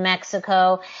ring in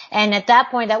Mexico. And at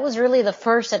that point, that was really the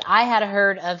first that I had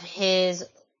heard of his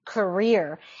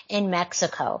career in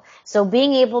Mexico. So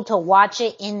being able to watch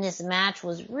it in this match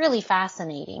was really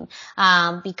fascinating,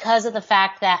 because of the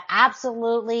fact that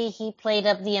absolutely he played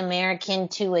up the American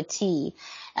to a T.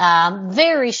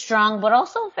 Very strong, but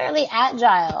also fairly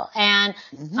agile. And,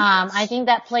 I think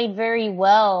that played very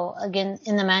well again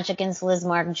in the match against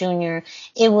Lismark Jr.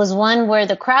 It was one where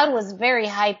the crowd was very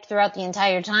hyped throughout the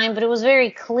entire time, but it was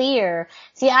very clear.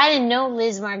 See, I didn't know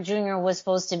Lismark Jr. was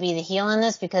supposed to be the heel in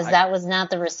this because that was not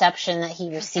the reception that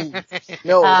he received.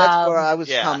 No, that's where I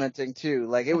was commenting too.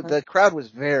 Like the crowd was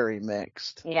very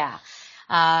mixed. Yeah.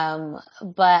 But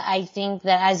I think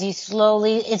that as you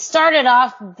slowly, it started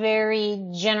off very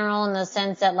general in the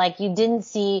sense that like you didn't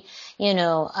see,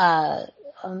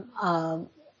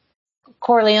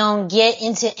 Corleone get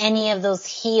into any of those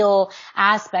heel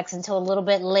aspects until a little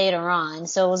bit later on.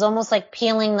 So it was almost like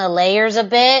peeling the layers a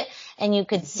bit, and you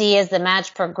could see as the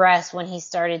match progressed when he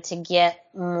started to get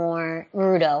more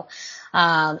rudo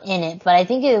in it. But I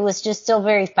think it was just still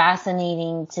very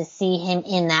fascinating to see him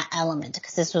in that element,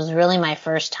 because this was really my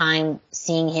first time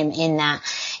seeing him in that.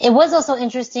 It was also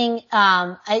interesting,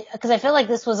 because I feel like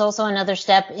this was also another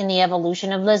step in the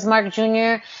evolution of Lismark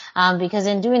Jr., because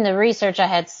in doing the research, I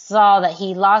had saw that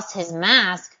he lost his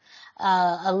mask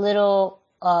a little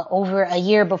over a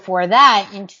year before that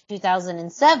in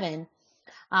 2007.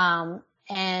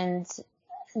 And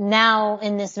now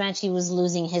in this match he was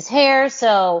losing his hair.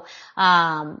 So,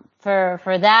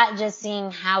 for that, just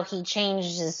seeing how he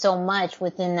changes so much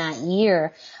within that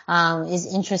year, is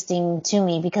interesting to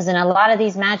me, because in a lot of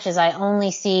these matches I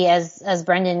only see, as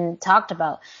Brendan talked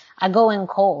about, I go in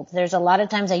cold. There's a lot of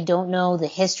times I don't know the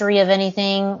history of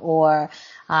anything or,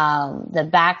 the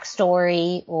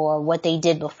backstory or what they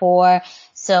did before.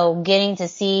 So getting to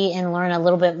see and learn a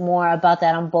little bit more about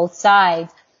that on both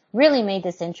sides really made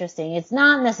this interesting. It's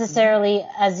not necessarily,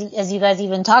 as you guys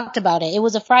even talked about it, it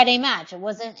was a Friday match. It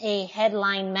wasn't a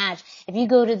headline match. If you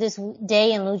go to this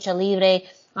day in Lucha Libre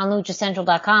on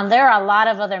luchacentral.com, there are a lot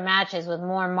of other matches with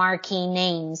more marquee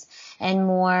names and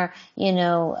more,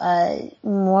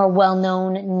 more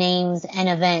well-known names and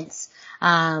events.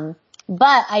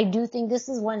 But I do think this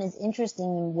is one is interesting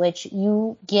in which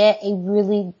you get a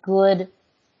really good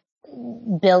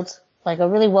built, like a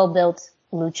really well-built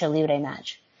Lucha Libre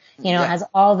match. It has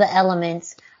all the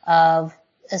elements of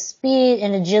a speed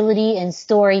and agility and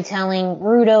storytelling,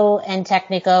 rudo and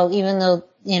technico, even though,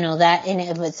 that in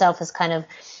and of itself is kind of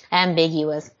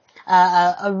ambiguous.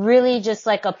 A really just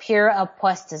like a pure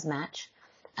apuestas match.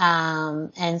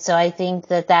 And so I think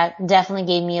that definitely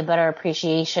gave me a better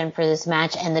appreciation for this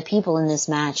match and the people in this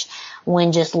match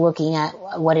when just looking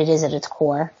at what it is at its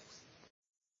core.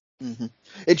 Mm-hmm.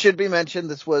 It should be mentioned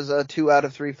this was a 2 out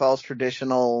of 3 falls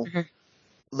traditional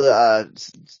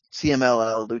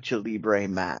CMLL Lucha Libre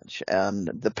match, and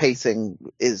the pacing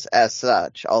is as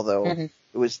such, although it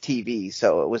was TV,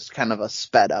 so it was kind of a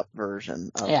sped up version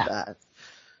of that.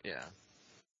 Yeah.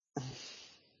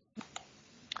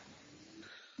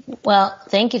 Well,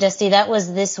 thank you, Dusty. That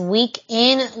was this week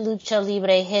in Lucha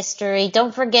Libre history.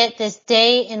 Don't forget this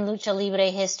day in Lucha Libre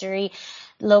history,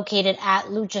 located at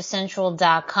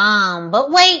luchacentral.com. But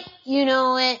wait, you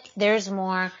know it. There's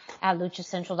more at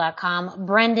luchacentral.com.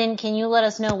 Brendan, can you let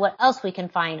us know what else we can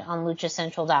find on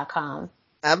luchacentral.com?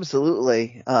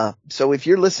 Absolutely. So if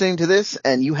you're listening to this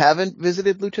and you haven't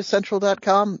visited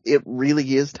luchacentral.com, it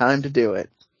really is time to do it.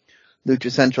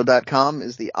 LuchaCentral.com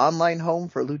is the online home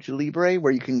for Lucha Libre,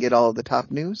 where you can get all of the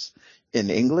top news in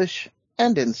English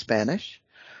and in Spanish.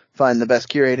 Find the best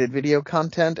curated video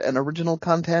content and original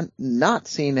content not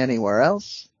seen anywhere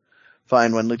else.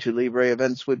 Find when Lucha Libre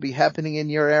events would be happening in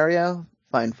your area.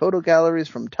 Find photo galleries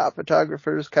from top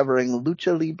photographers covering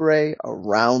Lucha Libre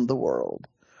around the world.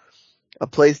 A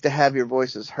place to have your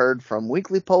voices heard, from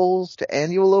weekly polls to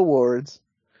annual awards,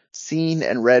 seen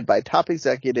and read by top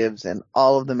executives in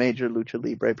all of the major Lucha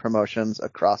Libre promotions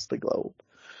across the globe.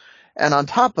 And on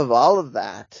top of all of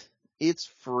that, it's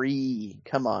free.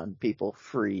 Come on, people,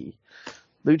 free.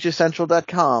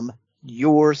 LuchaCentral.com,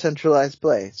 your centralized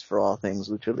place for all things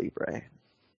Lucha Libre.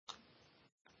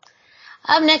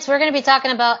 Up next, we're going to be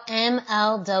talking about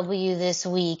MLW this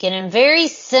week. And in very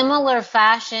similar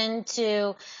fashion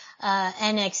to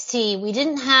NXT, we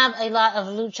didn't have a lot of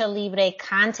Lucha Libre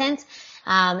content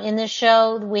in the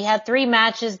show. We had 3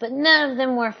 matches, but none of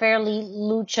them were fairly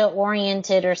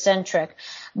lucha-oriented or centric.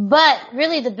 But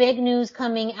really the big news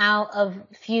coming out of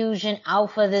Fusion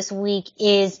Alpha this week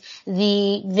is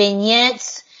the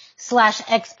vignettes /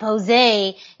 expose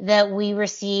that we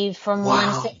received from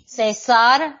one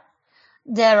Cesar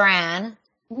Duran,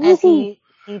 as he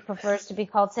prefers to be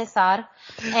called Cesar.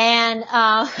 And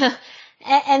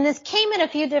And this came in a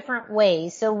few different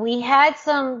ways. So we had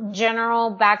some general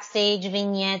backstage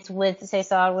vignettes with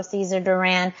Cesar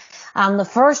Duran. The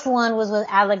first one was with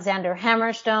Alexander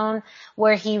Hammerstone,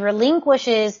 where he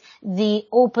relinquishes the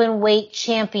open weight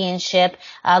championship.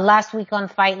 Last week on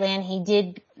Fightland, he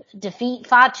did defeat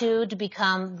Fatu to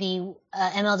become the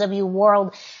MLW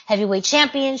World Heavyweight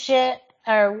Championship,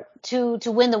 or to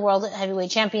win the World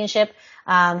Heavyweight Championship.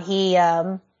 He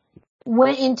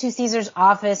went into Caesar's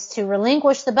office to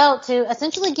relinquish the belt to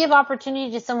essentially give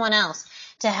opportunity to someone else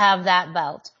to have that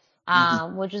belt,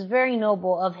 which was very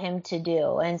noble of him to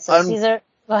do. And so Caesar,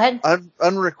 go ahead.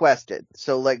 Unrequested.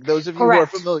 So like those of you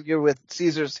Correct. who are familiar with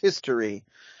Caesar's history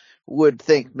would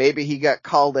think maybe he got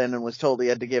called in and was told he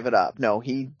had to give it up. No,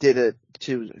 he did it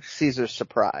to Caesar's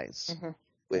surprise,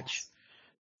 which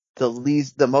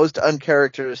the most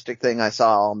uncharacteristic thing I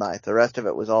saw all night. The rest of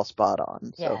it was all spot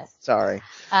on. So sorry.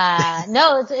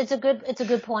 No, it's a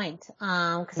good point.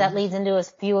 'Cause that leads into a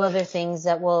few other things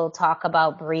that we'll talk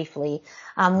about briefly.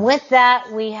 With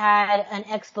that, we had an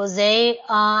expose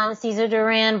on Cesar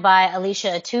Duran by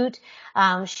Alicia Atut.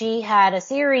 She had a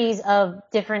series of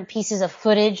different pieces of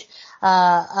footage,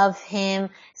 of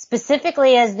him,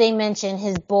 specifically as they mentioned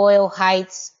his Boyle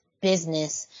Heights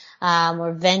business,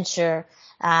 or venture.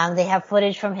 They have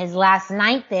footage from his last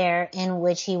night there in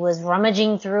which he was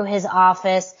rummaging through his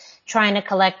office, trying to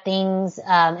collect things,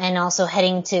 and also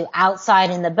heading to outside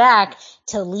in the back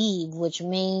to leave, which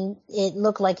made it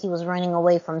look like he was running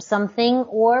away from something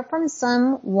or from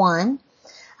someone.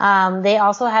 They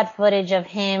also had footage of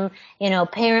him,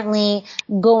 apparently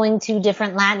going to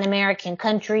different Latin American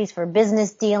countries for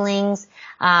business dealings.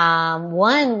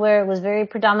 One where it was very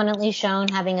predominantly shown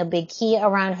having a big key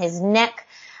around his neck.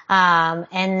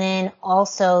 And then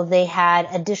also they had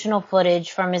additional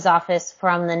footage from his office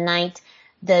from the night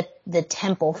the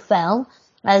temple fell,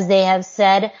 as they have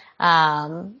said.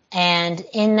 And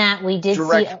in that we did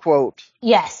direct quote.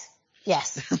 Yes.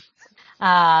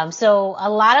 So a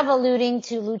lot of alluding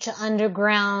to Lucha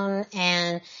Underground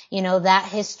and, that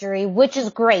history, which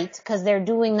is great because they're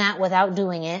doing that without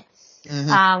doing it.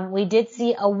 We did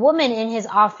see a woman in his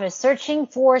office searching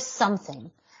for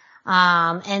something.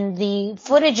 And the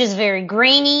footage is very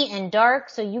grainy and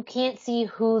dark, so you can't see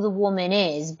who the woman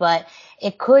is, but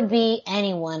it could be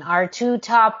anyone. Our two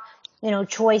top,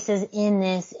 choices in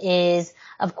this is,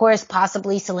 of course,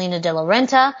 possibly Zelina de la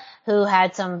Renta, who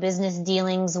had some business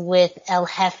dealings with El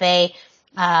Jefe,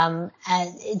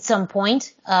 at some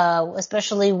point,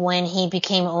 especially when he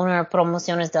became owner of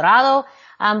Promociones Dorado.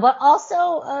 But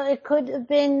also, it could have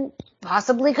been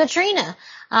possibly Katrina,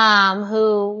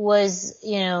 who was,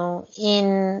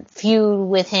 in feud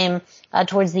with him,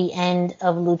 towards the end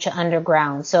of Lucha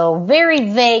Underground. So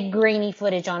very vague, grainy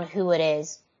footage on who it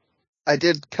is. I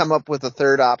did come up with a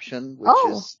third option, which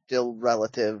is still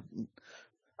relative.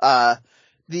 The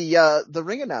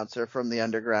ring announcer from the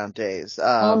Underground days.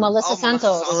 Melissa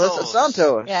Santos. Melissa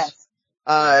Santos. Yes.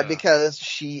 Because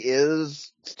she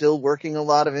is still working a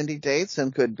lot of indie dates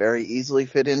and could very easily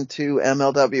fit into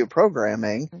MLW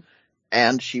programming.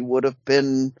 And she would have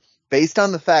been, based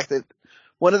on the fact that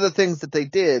one of the things that they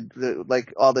did,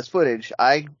 like all this footage,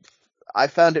 I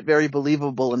found it very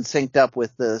believable and synced up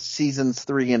with the seasons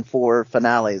 3 and 4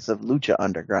 finales of Lucha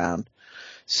Underground.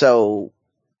 So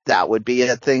that would be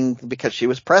a thing, because she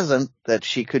was present, that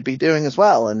she could be doing as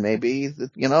well. And maybe,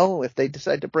 if they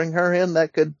decide to bring her in,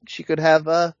 she could have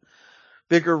a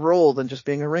bigger role than just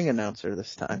being a ring announcer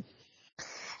this time.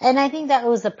 And I think that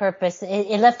was the purpose.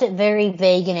 It left it very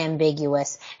vague and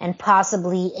ambiguous, and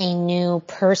possibly a new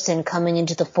person coming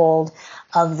into the fold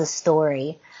of the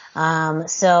story.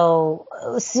 So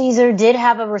Caesar did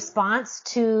have a response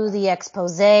to the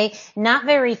expose, not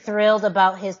very thrilled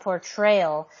about his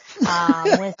portrayal,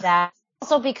 with that.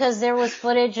 Also because there was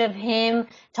footage of him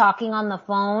talking on the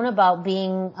phone about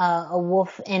being a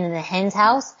wolf in the hen's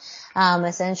house,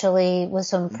 essentially with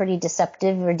some pretty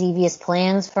deceptive or devious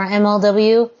plans for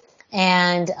MLW.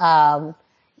 And,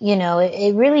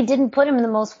 it really didn't put him in the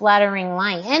most flattering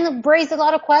light, and raised a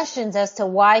lot of questions as to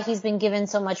why he's been given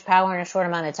so much power in a short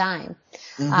amount of time.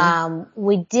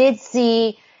 We did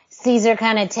see Caesar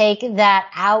kind of take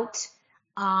that out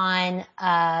on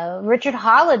Richard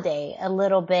Holiday a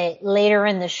little bit later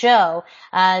in the show.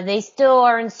 They still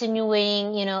are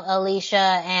insinuating,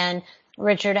 Alicia and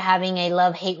Richard having a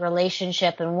love-hate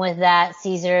relationship, and with that,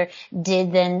 Caesar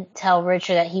did then tell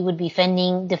Richard that he would be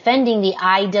defending the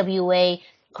IWA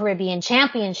Caribbean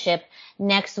Championship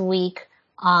next week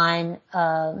on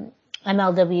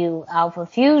MLW Alpha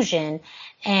Fusion,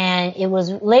 and it was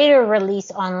later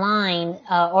released online,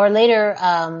 or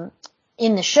later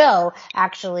in the show,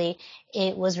 actually,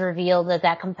 it was revealed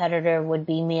that competitor would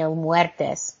be Mil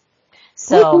Muertes.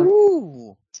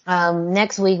 So,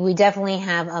 next week we definitely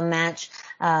have a match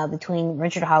between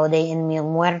Richard Holiday and Mil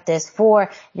Muertes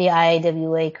for the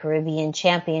IWA Caribbean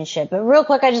Championship. But real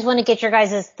quick, I just want to get your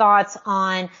guys' thoughts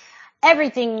on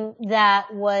everything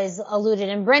that was alluded.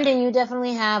 And Brendan, you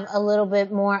definitely have a little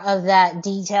bit more of that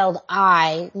detailed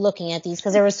eye looking at these,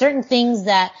 because there were certain things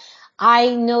that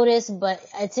I noticed, but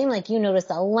it seemed like you noticed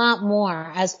a lot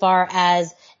more as far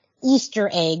as Easter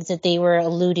eggs that they were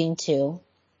alluding to.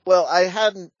 Well, I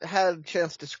hadn't had a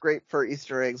chance to scrape for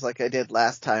Easter eggs like I did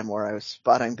last time where I was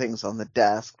spotting things on the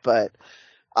desk, but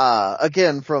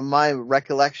again, from my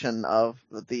recollection of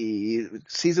the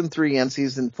season 3 and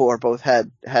season 4 both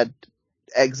had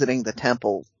exiting the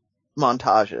temple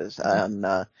montages,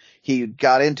 and he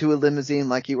got into a limousine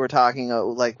like you were talking,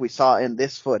 like we saw in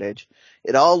this footage.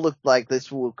 It all looked like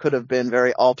this could have been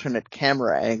very alternate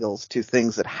camera angles to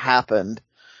things that happened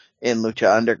in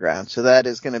Lucha Underground. So that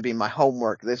is going to be my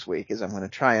homework this week, is I'm going to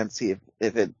try and see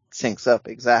if it syncs up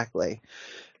exactly.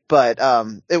 But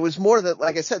it was more that,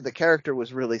 like I said, the character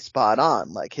was really spot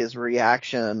on. Like his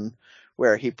reaction,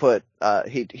 where he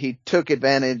took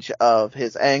advantage of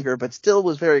his anger, but still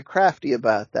was very crafty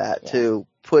about that to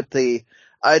put the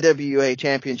IWA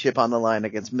Championship on the line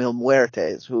against Mil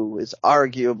Muertes, who is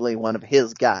arguably one of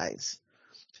his guys,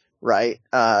 right?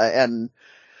 And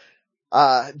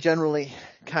generally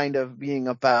kind of being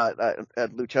about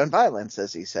lucha and violence,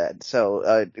 as he said.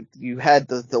 So you had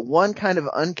the one kind of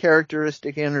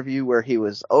uncharacteristic interview where he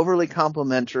was overly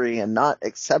complimentary and not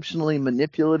exceptionally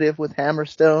manipulative with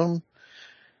Hammerstone,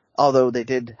 although they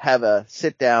did have a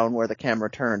sit down where the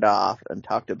camera turned off and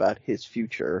talked about his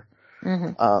future.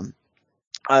 Mm-hmm.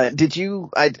 Did you,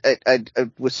 I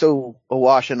was so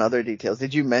awash in other details.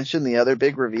 Did you mention the other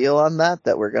big reveal on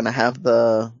that we're going to have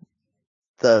the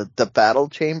battle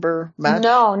chamber match?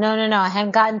 No. I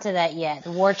haven't gotten to that yet.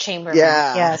 The war chamber match.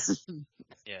 Yes.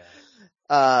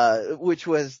 Yeah. Which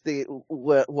was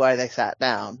why they sat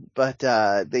down. But,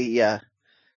 so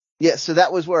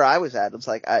that was where I was at. It was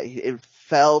like, it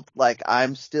felt like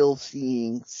I'm still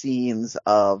seeing scenes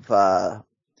of,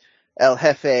 El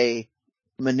Jefe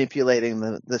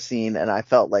manipulating the scene, and I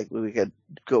felt like we could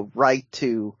go right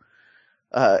to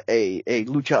a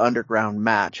Lucha Underground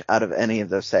match out of any of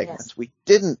those segments. Yes. We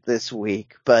didn't this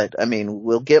week, but I mean,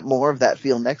 we'll get more of that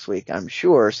feel next week, I'm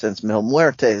sure, since Mil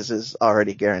Muertes is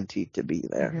already guaranteed to be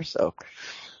there. Mm-hmm. So.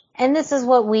 And this is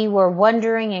what we were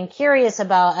wondering and curious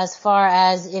about, as far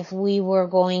as if we were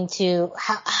going to,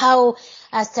 how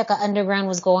Azteca Underground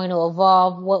was going to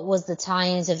evolve, what was the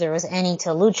tie-ins, if there was any, to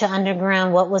Lucha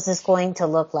Underground, what was this going to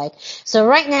look like. So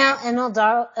right now,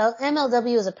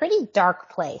 MLW is a pretty dark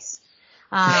place.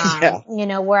 You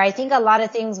know, where I think a lot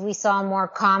of things we saw more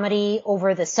comedy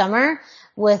over the summer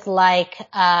with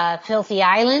Filthy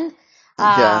Island.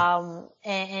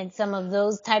 And some of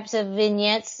those types of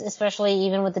vignettes, especially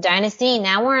even with the Dynasty.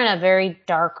 Now we're in a very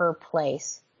darker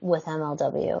place with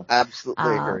MLW.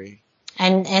 Absolutely agree.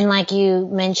 And like you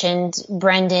mentioned,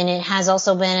 Brendan, it has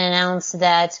also been announced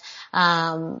that,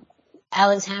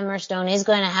 Alex Hammerstone is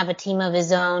going to have a team of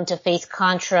his own to face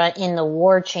Contra in the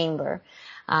War Chamber,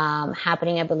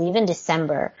 happening, I believe, in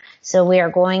December. So we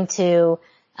are going to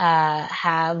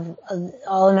have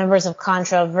all the members of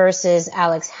Contra versus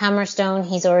Alex Hammerstone.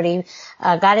 He's already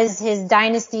got his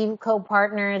Dynasty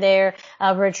co-partner there,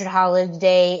 Richard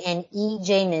Holiday, and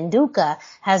EJ Nenduka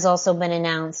has also been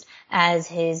announced as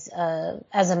his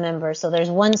as a member. So there's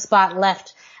one spot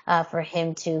left for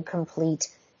him to complete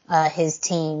his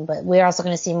team, but we're also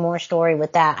going to see more story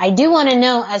with that. I do want to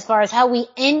know, as far as how we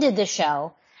ended the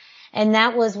show, and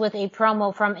that was with a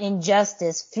promo from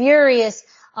Injustice, furious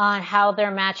on how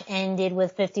their match ended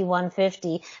with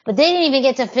 5150. But they didn't even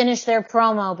get to finish their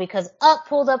promo because up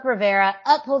pulled up Rivera,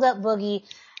 up pulled up Boogie,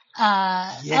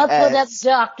 up pulled up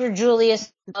Dr.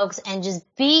 Julius Stokes, and just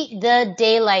beat the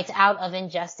daylights out of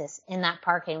Injustice in that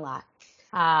parking lot.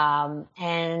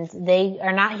 And they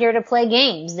are not here to play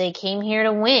games. They came here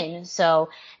to win. So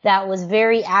that was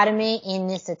very adamant in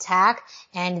this attack,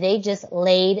 and they just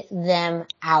laid them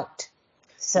out.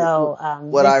 So,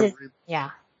 what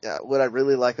I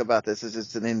really like about this is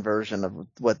it's an inversion of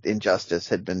what Injustice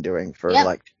had been doing for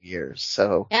like 2 years.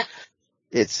 So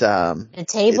it's, the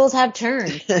tables have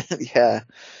turned. Yeah.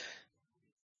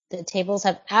 The tables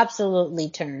have absolutely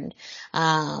turned.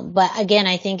 But again,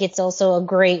 I think it's also a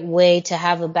great way to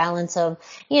have a balance of,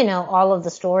 you know, all of the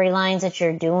storylines that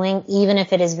you're doing, even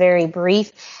if it is very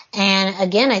brief. And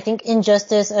again, I think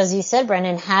Injustice, as you said,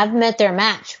 Brendan, have met their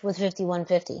match with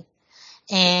 5150.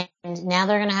 And now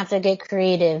they're going to have to get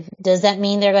creative. Does that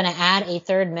mean they're going to add a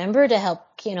third member to help,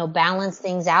 balance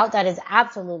things out? That is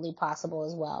absolutely possible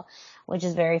as well, which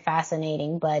is very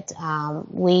fascinating. But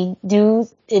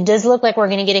it does look like we're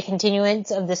going to get a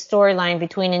continuance of the storyline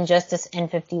between Injustice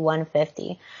and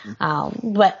 5150.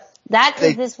 But that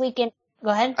is this weekend. Go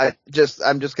ahead.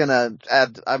 I'm just gonna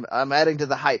add, I'm adding to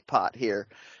the hype pot here.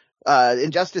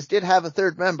 Injustice did have a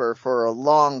third member for a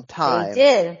long time. They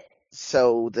did.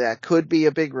 So that could be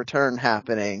a big return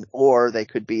happening, or they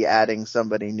could be adding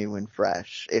somebody new and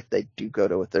fresh if they do go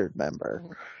to a third member.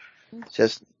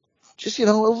 Just a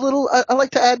little, I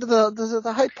like to add to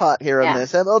the hype pot here on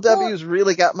this. MLW's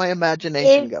really got my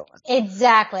imagination going.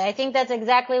 Exactly. I think that's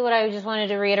exactly what I just wanted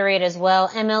to reiterate as well.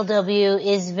 MLW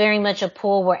is very much a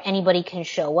pool where anybody can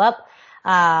show up.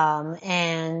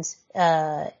 And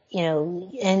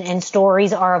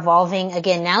stories are evolving.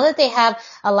 Again, now that they have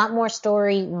a lot more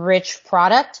story-rich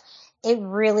product, it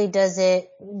really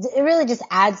just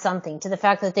adds something to the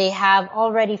fact that they have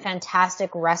already fantastic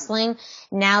wrestling.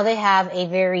 Now they have a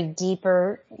very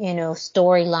deeper,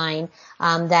 storyline,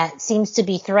 that seems to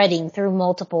be threading through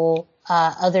multiple,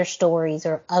 other stories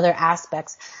or other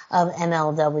aspects of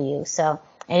MLW. So,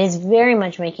 it is very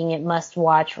much making it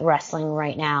must-watch wrestling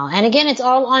right now. And again, it's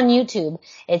all on YouTube.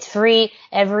 It's free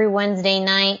every Wednesday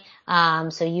night,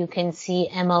 so you can see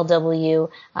MLW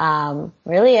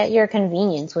really at your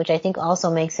convenience, which I think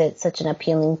also makes it such an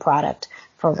appealing product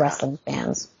for wrestling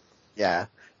fans. Yeah.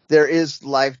 There is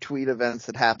live tweet events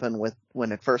that happen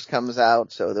when it first comes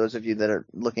out, so those of you that are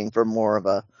looking for more of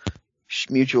a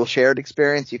mutual shared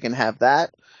experience, you can have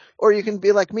that. Or you can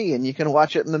be like me and you can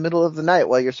watch it in the middle of the night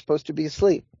while you're supposed to be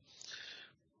asleep.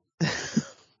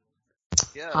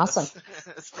 Yeah, awesome.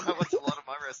 That's when I watch a lot of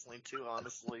my wrestling too,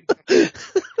 honestly.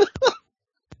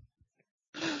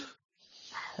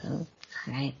 All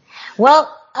right.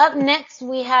 Well, up next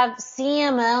we have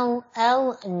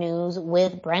CMLL news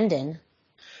with Brendan.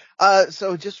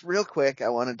 So just real quick, I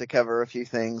wanted to cover a few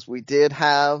things. We did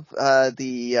have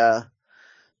the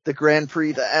Grand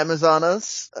Prix de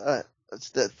Amazonas.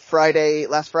 It's last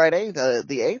Friday, the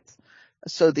 8th.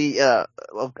 So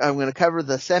I'm going to cover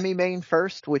the semi-main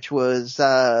first, which was,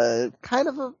 kind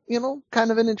of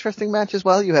an interesting match as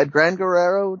well. You had Gran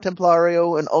Guerrero,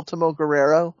 Templario, and Ultimo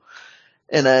Guerrero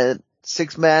in a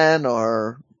 6-man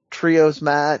or trios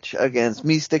match against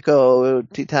Místico,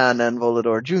 Titan, and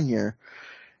Volador Jr.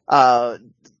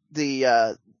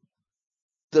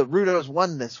 The Rudos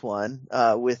won this one,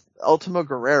 with Ultimo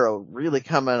Guerrero really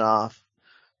coming off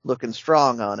looking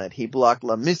strong on it. He blocked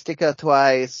La Mystica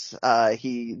twice.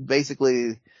 He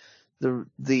basically, the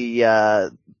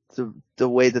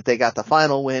way that they got the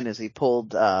final win is he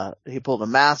pulled a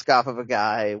mask off of a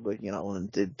guy,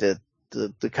 and did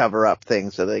the cover up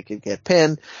thing so they could get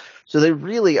pinned. So they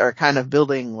really are kind of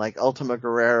building like Ultima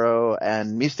Guerrero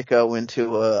and Mystico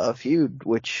into a feud,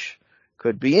 which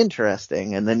could be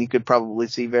interesting. And then you could probably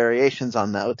see variations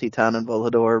on that with Titan and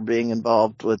Volador being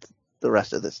involved with the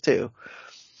rest of this too.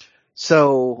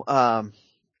 So,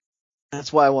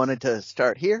 that's why I wanted to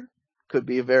start here. Could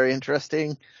be a very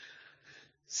interesting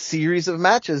series of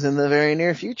matches in the very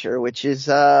near future, which is,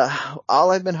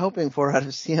 all I've been hoping for out of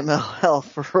CMLL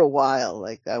for a while.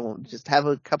 Like, I won't just have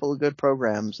a couple of good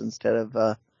programs instead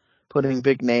of, putting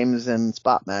big names in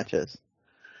spot matches.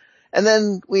 And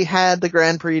then we had the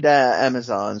Grand Prix de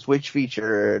Amazons, which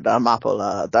featured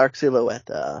Amapola, Dark Silhouette,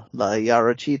 La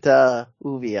Yarochita,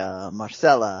 Uvia,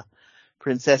 Marcela,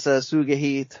 Princesa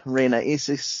Sugahit, Reina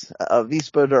Isis,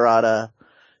 Avispa Dorada,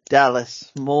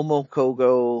 Dallas, Momo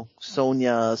Kogo,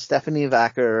 Sonia, Stephanie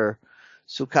Vacker,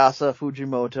 Tsukasa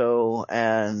Fujimoto,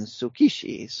 and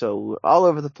Tsukishi. So all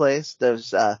over the place.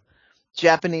 There's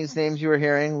Japanese names you were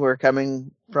hearing were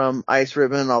coming from Ice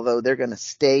Ribbon, although they're going to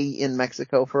stay in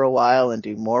Mexico for a while and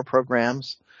do more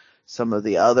programs. Some of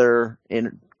the other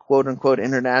quote-unquote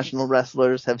international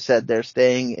wrestlers have said they're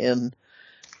staying in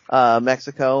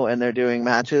Mexico and they're doing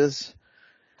matches.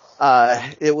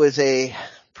 It was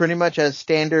pretty much a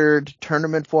standard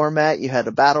tournament format. You had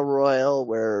a battle royal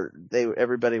where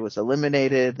everybody was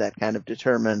eliminated. That kind of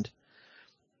determined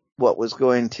what was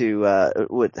going to,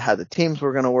 how the teams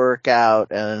were going to work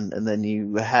out. And then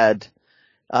you had,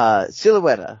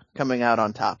 Silhouette coming out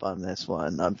on top on this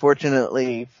one.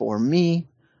 Unfortunately for me,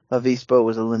 Avispa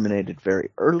was eliminated very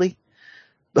early,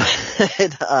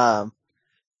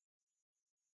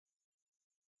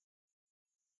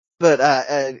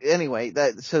 anyway,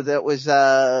 that was,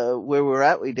 where we're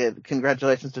at. We did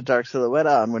congratulations to Dark Silhouette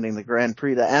on winning the Grand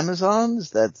Prix de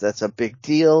Amazons. That's a big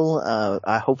deal.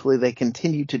 Hopefully they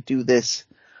continue to do this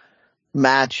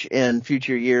match in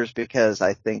future years because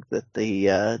I think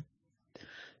that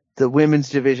the women's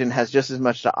division has just as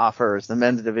much to offer as the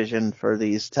men's division for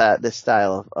this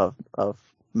style of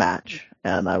match.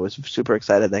 And I was super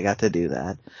excited they got to do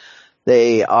that.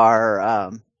 They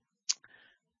are,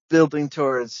 building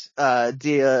towards,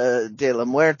 Dia de la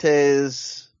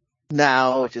Muertes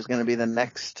now, which is going to be the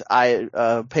next,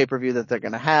 pay-per-view that they're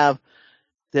going to have.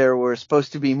 There were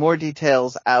supposed to be more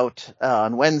details out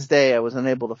on Wednesday. I was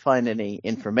unable to find any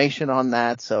information on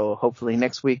that, so hopefully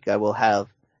next week I will have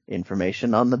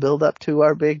information on the build up to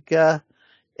our big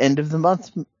end of the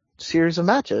month series of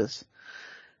matches.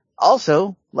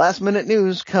 Also, last minute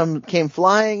news came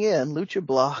flying in. Lucha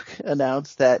Block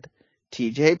announced that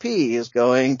TJP is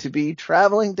going to be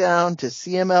traveling down to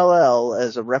CMLL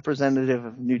as a representative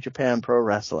of New Japan Pro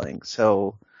Wrestling.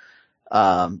 So,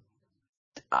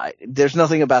 there's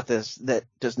nothing about this that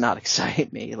does not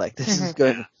excite me. Like, this is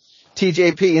good.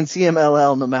 TJP and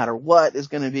CMLL, no matter what, is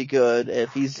going to be good.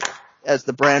 If he's as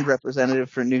the brand representative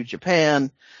for New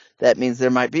Japan, that means there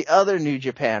might be other New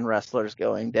Japan wrestlers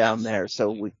going down there.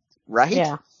 So right?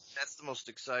 Yeah. That's the most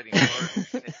exciting part.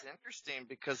 And it's interesting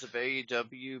because of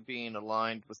AEW being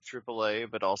aligned with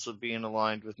AAA, but also being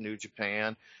aligned with New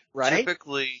Japan. Right.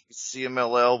 Typically,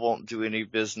 CMLL won't do any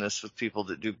business with people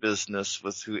that do business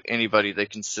with anybody they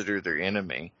consider their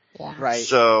enemy. Yeah. Right.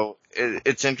 So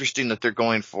it's interesting that they're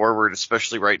going forward,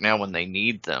 especially right now when they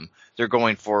need them. They're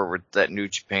going forward that New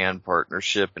Japan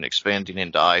partnership and expanding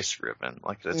into Ice Ribbon.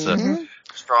 Like, that's a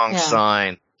strong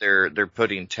sign. They're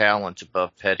putting talent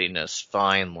above pettiness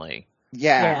finally.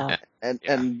 Yeah.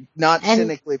 And not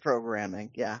cynically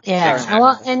programming. Yeah. Yeah. Exactly.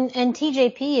 Well, and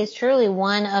TJP is truly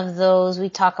one of those, we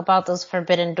talk about those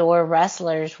Forbidden Door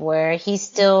wrestlers where he's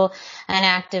still an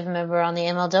active member on the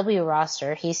MLW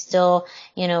roster. He's still,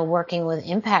 working with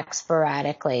Impact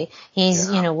sporadically. He's,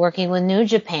 working with New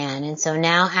Japan. And so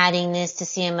now adding this to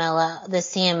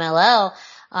CMLL,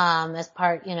 as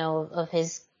part, of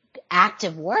his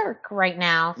active work right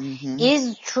now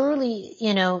is truly,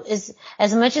 is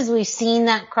as much as we've seen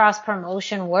that cross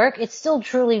promotion work, it's still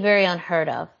truly very unheard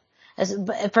of.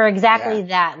 For exactly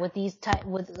that, with these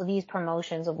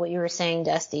promotions of what you were saying,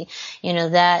 Dusty,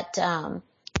 that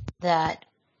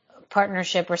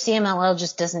partnership where CMLL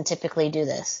just doesn't typically do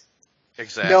this.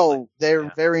 Exactly. No,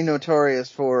 they're very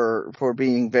notorious for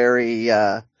being very,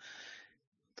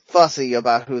 fussy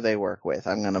about who they work with.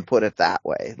 I'm going to put it that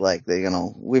way. Like,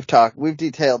 we've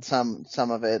detailed some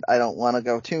of it. I don't want to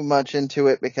go too much into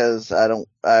it because I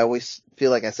always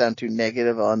feel like I sound too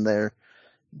negative on their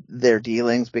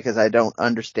dealings because I don't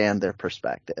understand their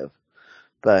perspective.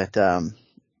 But,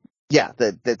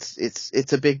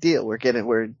 it's a big deal.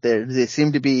 They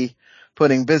seem to be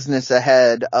putting business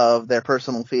ahead of their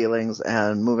personal feelings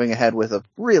and moving ahead with a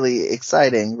really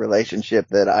exciting relationship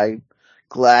that I'm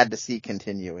glad to see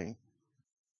continuing.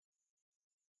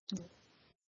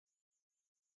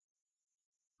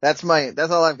 That's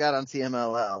all I've got on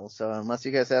CMLL. So unless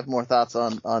you guys have more thoughts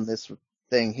on this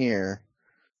thing here.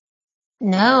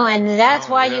 No, and that's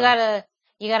why you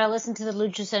gotta listen to the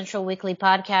Lucha Central Weekly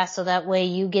podcast so that way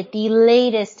you get the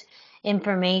latest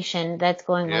information that's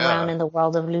going around in the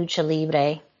world of Lucha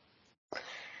Libre.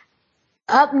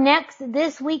 Up next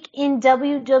this week in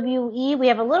WWE, we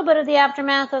have a little bit of the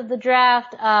aftermath of the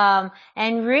draft,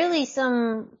 and really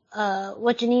some,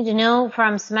 what you need to know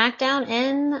from SmackDown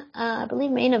and, I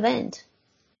believe Main Event.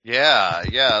 Yeah,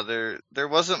 there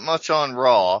wasn't much on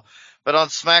Raw, but on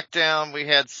SmackDown we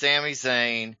had Sami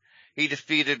Zayn. He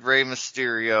defeated Rey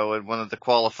Mysterio in one of the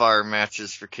qualifier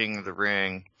matches for King of the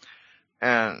Ring.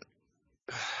 And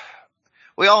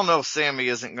we all know Sami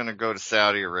isn't going to go to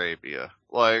Saudi Arabia.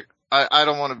 Like, I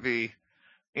don't want to be,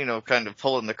 kind of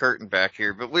pulling the curtain back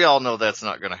here, but we all know that's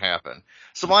not going to happen.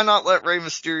 So why not let Rey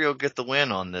Mysterio get the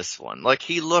win on this one? Like,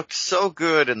 he looked so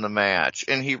good in the match,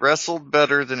 and he wrestled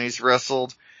better than he's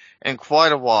wrestled in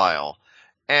quite a while.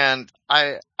 And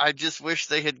I just wish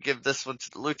they had give this one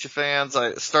to the Lucha fans.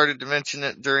 I started to mention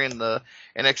it during the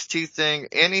NXT thing.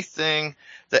 Anything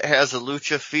that has a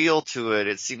Lucha feel to it,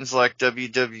 it seems like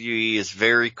WWE is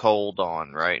very cold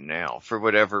on right now for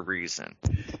whatever reason.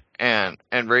 And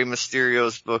Rey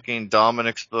Mysterio's booking,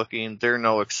 Dominic's booking, they're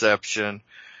no exception.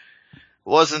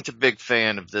 Wasn't a big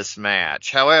fan of this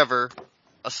match. However,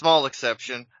 a small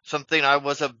exception, something I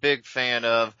was a big fan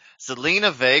of,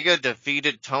 Zelina Vega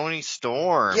defeated Toni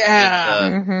Storm.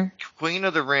 Yeah. Queen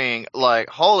of the Ring. Like,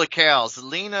 holy cow,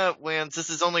 Zelina wins.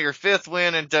 This is only her 5th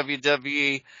win in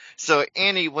WWE, so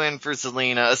any win for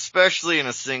Zelina, especially in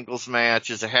a singles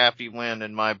match, is a happy win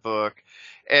in my book.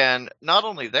 And not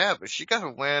only that, but she got a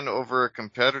win over a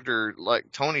competitor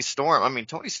like Toni Storm. I mean,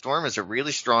 Toni Storm is a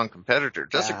really strong competitor,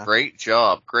 does a great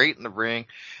job, great in the ring.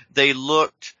 They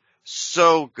looked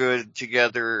so good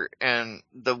together, and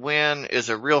the win is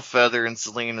a real feather in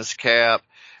Zelina's cap.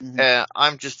 Mhm.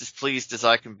 I'm just as pleased as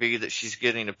I can be that she's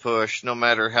getting a push, no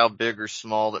matter how big or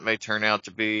small that may turn out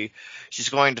to be. She's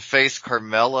going to face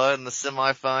Carmella in the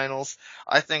semifinals.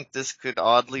 I think this could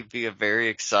oddly be a very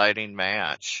exciting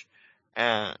match.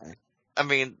 And I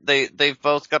mean, they've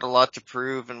both got a lot to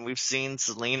prove, and we've seen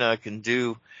Zelina can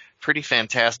do pretty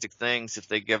fantastic things if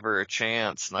they give her a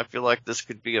chance. And I feel like this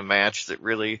could be a match that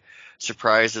really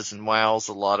surprises and wows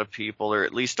a lot of people, or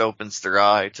at least opens their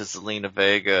eye to Zelina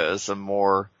Vega as a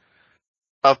more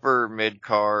upper mid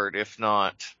card, if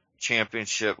not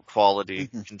championship quality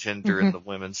Mhm. contender in the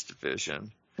women's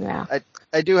division. Yeah.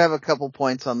 I do have a couple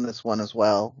points on this one as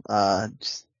well. I'm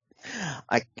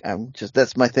just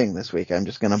that's my thing this week. I'm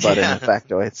just gonna butt in with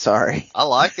factoids. Sorry. I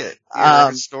like it. You're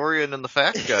a historian and the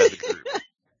fact guy of the group.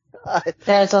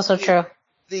 That is also true.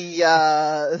 The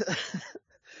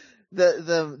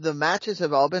matches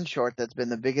have all been short. That's been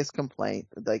the biggest complaint.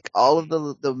 Like, all of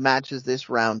the matches this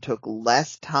round took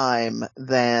less time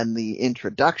than the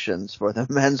introductions for the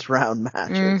men's round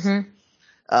matches.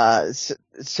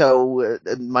 So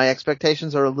my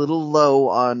expectations are a little low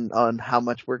on how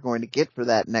much we're going to get for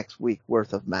that next week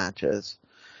worth of matches.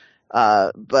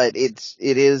 But it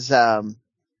is, and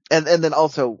then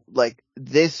also, like,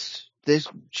 this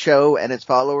show and its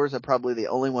followers are probably the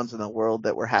only ones in the world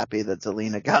that were happy that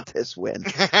Zelina got this win.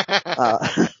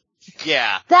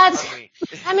 Yeah.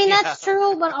 I mean, that's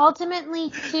true, but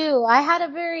ultimately too, I had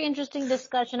a very interesting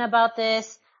discussion about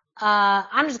this.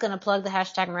 I'm just going to plug the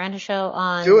hashtag Miranda Show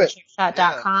on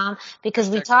chairshot.com because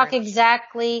we talk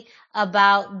exactly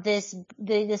about this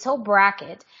whole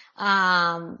bracket,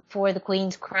 for the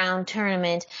Queen's Crown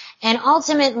tournament. And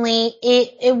ultimately,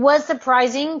 it was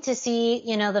surprising to see,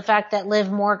 you know, the fact that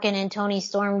Liv Morgan and Toni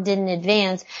Storm didn't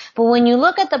advance. But when you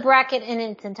look at the bracket in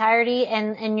its entirety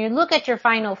and you look at your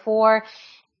final four,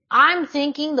 I'm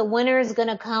thinking the winner is going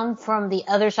to come from the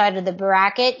other side of the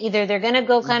bracket. Either they're going to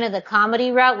go kind of the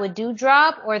comedy route with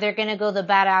Doudrop, or they're going to go the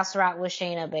badass route with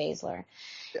Shayna Baszler.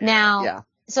 Now,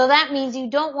 so that means you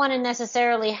don't want to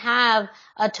necessarily have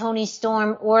a Toni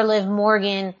Storm or Liv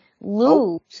Morgan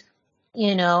lose,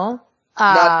 you know.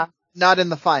 Not in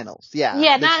the finals. Yeah,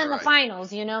 not in the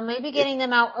finals, you know, maybe getting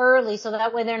them out early so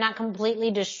that way they're not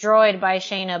completely destroyed by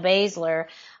Shayna Baszler.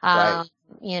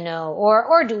 You know,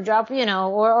 or Doudrop, you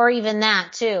know, or even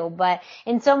that too. But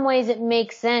in some ways it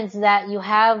makes sense that you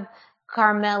have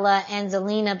Carmella and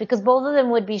Zelina because both of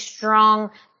them would be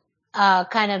strong,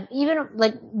 kind of even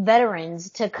like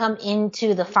veterans to come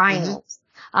into the finals.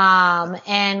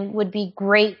 And would be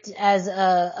great as,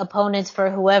 opponents for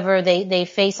whoever they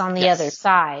face on the other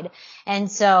side.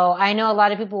 And so I know a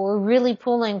lot of people were really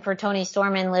pulling for Toni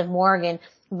Storm and Liv Morgan.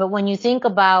 But when you think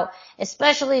about,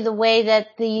 especially the way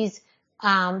that these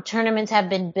tournaments have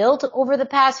been built over the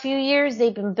past few years,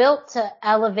 they've been built to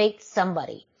elevate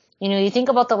somebody. You know, you think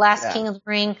about the last King of the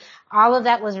Ring, all of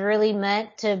that was really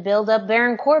meant to build up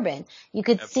Baron Corbin. You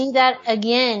could see that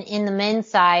again in the men's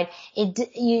side.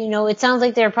 You know, it sounds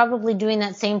like they're probably doing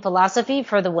that same philosophy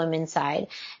for the women's side.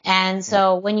 And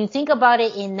so when you think about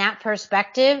it in that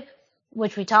perspective,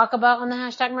 which we talk about on the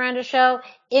hashtag Miranda Show,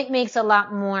 it makes a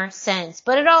lot more sense.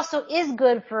 But it also is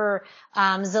good for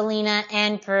Zelina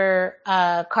and for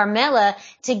Carmella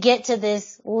to get to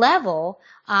this level,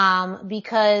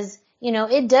 because, you know,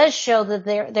 it does show that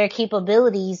their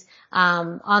capabilities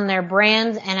on their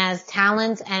brands and as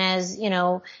talents and as, you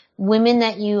know, women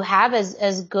that you have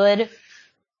as good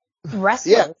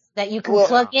wrestlers that you can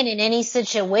plug in any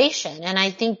situation. And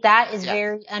I think that is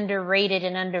very underrated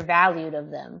and undervalued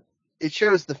of them. It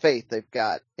shows the faith they've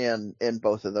got in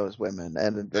both of those women,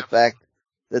 and the fact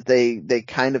that they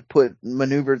kind of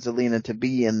maneuvered Zelina to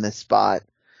be in this spot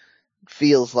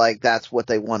feels like that's what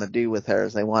they want to do with her,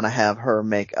 is they want to have her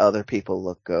make other people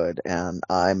look good, and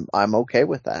I'm okay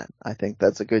with that. I think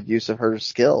that's a good use of her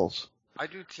skills. I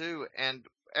do too, and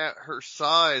at her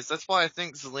size, that's why I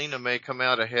think Zelina may come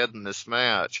out ahead in this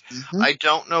match. I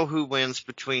don't know who wins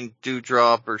between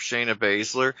Doudrop or Shayna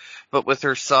Baszler, but with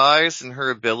her size and her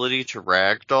ability to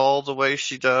ragdoll the way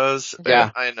she does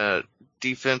in a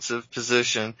defensive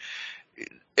position,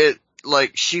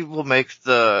 she will make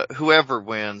whoever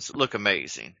wins look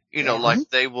amazing. You know, like,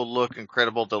 they will look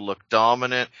incredible. They'll look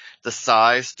dominant. The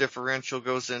size differential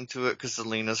goes into it because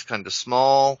Zelina's kind of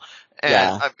small.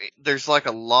 And, I mean, there's like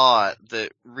a lot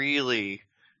that really,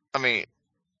 I mean.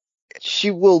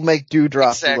 She will make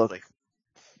Doudrop look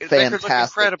make her look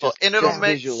fantastic. incredible. And it'll just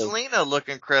make visually. Zelina look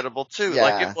incredible too. Yeah.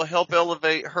 Like, it will help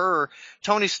elevate her.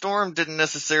 Toni Storm didn't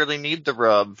necessarily need the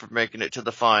rub for making it to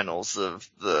the finals of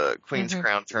the Queen's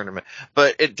Crown tournament,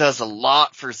 but it does a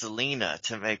lot for Zelina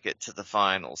to make it to the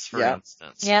finals, for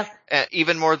instance. Yep. And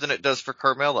even more than it does for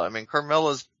Carmella. I mean,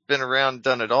 Carmella's been around,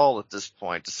 done it all at this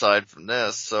point, aside from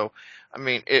this. So, I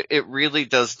mean, it really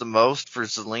does the most for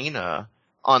Zelina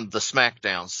on the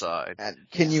SmackDown side. And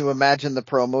can you imagine the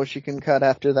promo she can cut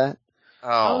after that?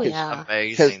 Oh, It's yeah.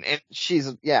 amazing. And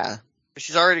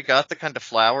She's already got the kind of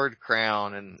flowered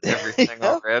crown and everything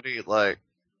already. Like,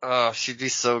 oh, she'd be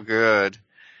so good.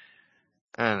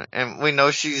 And we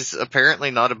know she's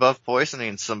apparently not above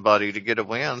poisoning somebody to get a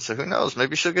win, so who knows?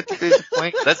 Maybe she'll get to be the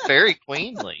queen. That's very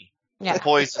queenly. Yeah.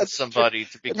 Poison somebody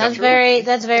to become That's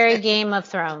very Game of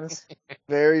Thrones.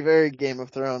 very, very Game of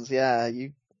Thrones. Yeah,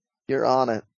 you're on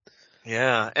it.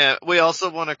 Yeah, and we also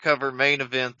want to cover main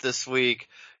event this week.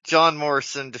 John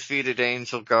Morrison defeated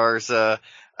Angel Garza.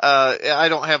 I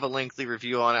don't have a lengthy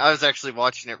review on it. I was actually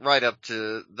watching it right up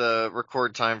to the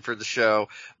record time for the show,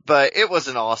 but it was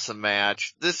an awesome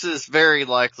match. This is very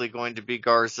likely going to be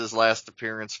Garza's last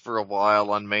appearance for a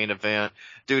while on main event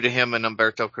due to him and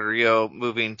Humberto Carrillo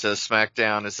moving to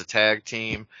SmackDown as a tag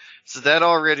team. So that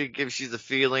already gives you the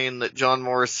feeling that John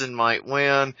Morrison might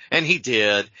win, and he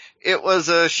did. It was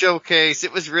a showcase.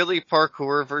 It was really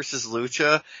parkour versus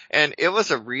lucha, and it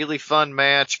was a really fun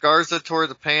match. Garza tore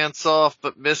the pants off,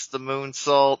 but missed the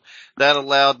moonsault. That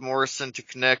allowed Morrison to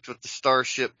connect with the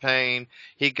Starship Pain.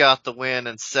 He got the win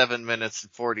in 7 minutes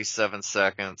and 47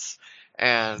 seconds.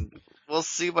 And we'll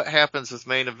see what happens with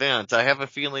main event. I have a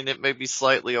feeling it may be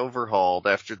slightly overhauled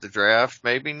after the draft.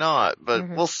 Maybe not, but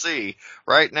we'll see.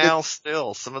 Right now,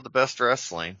 still some of the best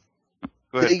wrestling.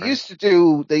 Go ahead, They used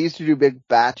to do big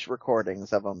batch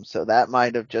recordings of them, so that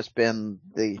might have just been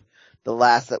the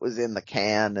last that was in the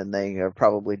can, and they are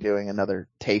probably doing another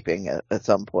taping at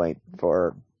some point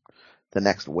for the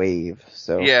next wave.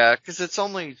 So yeah, because it's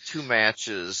only 2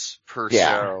 matches per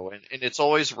show, and it's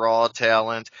always Raw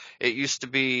talent. It used to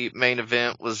be main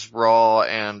event was Raw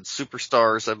and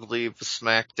Superstars, I believe, was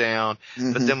SmackDown.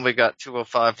 But then we got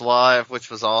 205 Live, which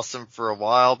was awesome for a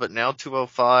while, but now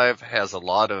 205 has a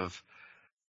lot of,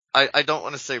 I don't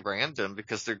want to say random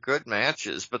because they're good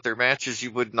matches, but they're matches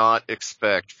you would not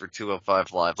expect for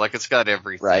 205 Live. Like, it's got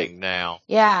everything now.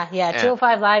 Yeah.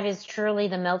 205 Live is truly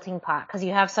the melting pot because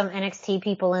you have some NXT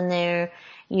people in there.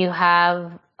 You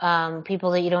have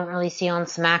people that you don't really see on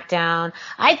SmackDown.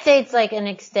 I'd say it's like an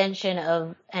extension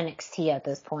of NXT at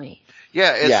this point.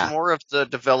 Yeah, it's more of the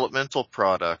developmental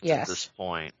product at this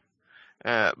point.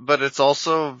 But it's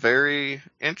also very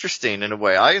interesting in a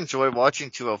way. I enjoy watching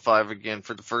 205 again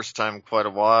for the first time in quite a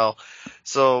while.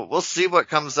 So we'll see what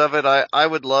comes of it. I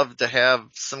would love to have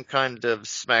some kind of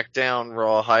SmackDown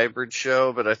Raw hybrid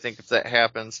show, but I think if that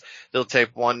happens, they'll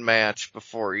tape 1 match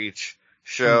before each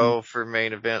show for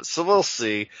main event. So we'll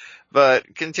see.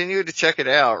 But continue to check it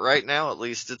out. Right now, at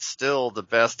least, it's still the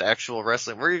best actual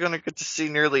wrestling. Where are you going to get to see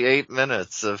nearly 8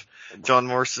 minutes of John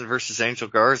Morrison versus Angel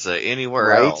Garza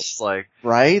anywhere else? Like,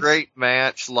 great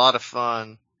match, a lot of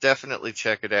fun. Definitely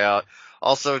check it out.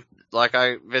 Also, like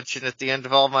I mentioned at the end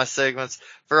of all my segments,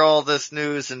 for all this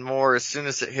news and more, as soon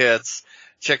as it hits,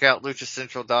 check out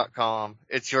luchacentral.com.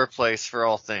 It's your place for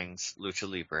all things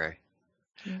Lucha Libre.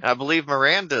 I believe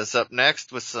Miranda's up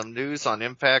next with some news on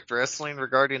Impact Wrestling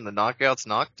regarding the Knockouts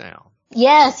Knockdown.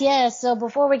 Yes. So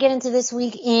before we get into this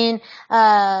week in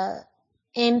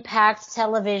Impact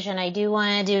Television, I do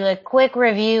want to do a quick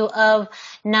review of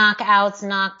Knockouts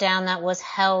Knockdown that was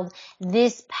held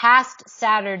this past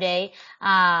Saturday.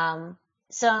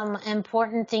 Some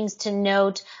important things to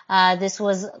note. This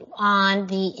was on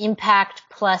the Impact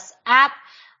Plus app.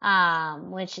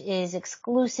 Which is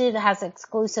exclusive, has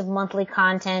exclusive monthly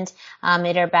content.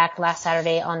 It aired back last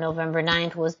Saturday on November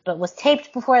 9th, but was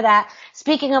taped before that.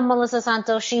 Speaking of Melissa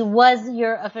Santos, she was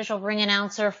your official ring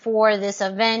announcer for this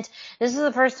event. This is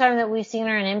the first time that we've seen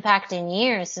her in Impact in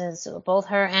years since both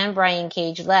her and Brian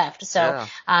Cage left. So,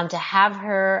 to have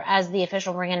her as the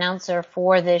official ring announcer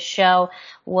for this show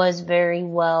was very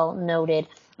well noted.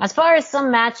 As far as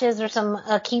some matches or some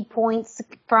key points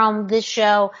from this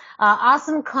show,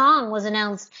 Awesome Kong was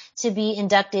announced to be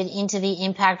inducted into the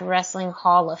Impact Wrestling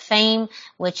Hall of Fame,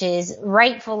 which is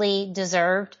rightfully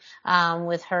deserved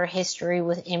with her history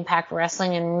with Impact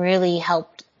Wrestling and really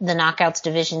helped the Knockouts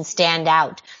division stand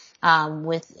out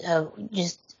with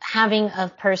just having a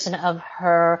person of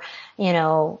her,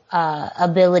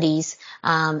 abilities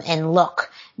and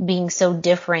look being so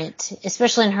different,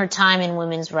 especially in her time in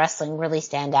women's wrestling, really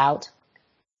stand out.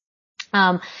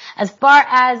 As far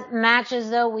as matches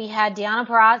though, we had Deonna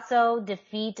Purrazzo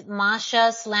defeat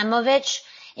Masha Slamovich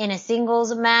in a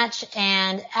singles match,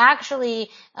 and actually,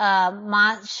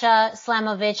 Masha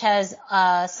Slamovich has,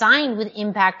 signed with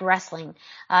Impact Wrestling,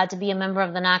 to be a member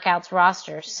of the Knockouts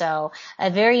roster. So a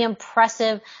very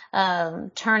impressive,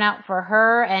 turnout for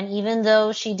her. And even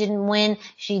though she didn't win,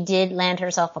 she did land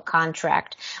herself a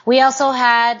contract. We also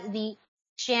had the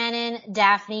Shannon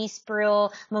Daphne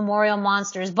Spril Memorial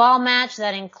Monsters Ball match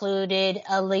that included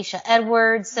Alicia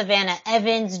Edwards, Savannah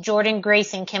Evans, Jordan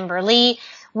Grace, and Kimberly,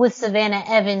 with Savannah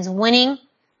Evans winning.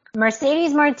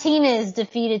 Mercedes Martinez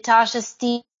defeated Tasha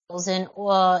Steelz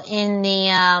in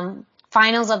the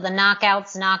finals of the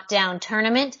Knockouts Knockdown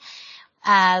tournament.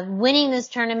 Winning this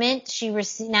tournament, she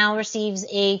now receives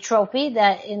a trophy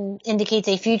that indicates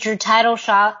a future title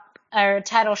shot at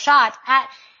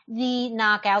the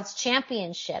Knockouts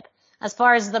Championship. As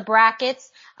far as the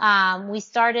brackets, we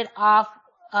started off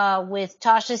with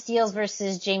Tasha Steelz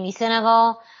versus Jamie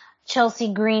Senegal,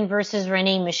 Chelsea Green versus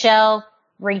Renee Michelle,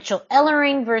 Rachel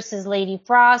Ellering versus Lady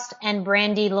Frost, and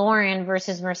Brandy Lauren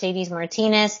versus Mercedes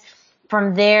Martinez.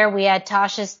 From there, we had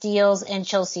Tasha Steelz and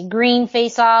Chelsea Green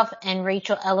face off, and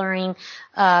Rachel Ellering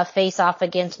face off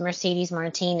against Mercedes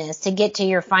Martinez to get to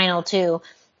your final two,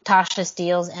 Tasha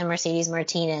Steelz and Mercedes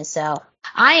Martinez. So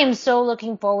I am so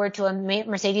looking forward to a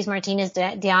Mercedes Martinez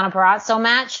Deonna Purrazzo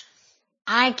match.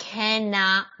 I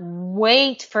cannot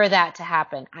wait for that to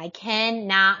happen. I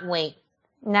cannot wait.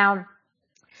 Now,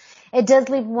 it does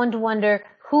leave one to wonder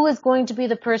who is going to be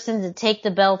the person to take the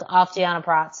belt off Deonna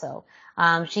Purrazzo.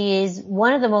 She is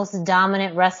one of the most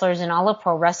dominant wrestlers in all of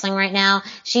pro wrestling right now.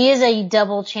 She is a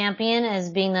double champion, as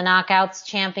being the Knockouts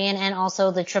champion and also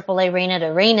the AAA Reina de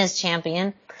Reinas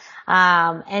champion.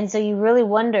 And so you really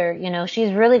wonder,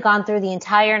 she's really gone through the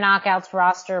entire Knockouts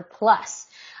roster plus.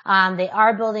 They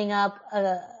are building up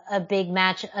a big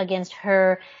match against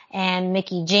her and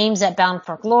Mickie James at Bound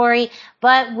for Glory.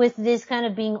 But with this kind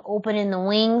of being open in the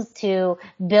wings to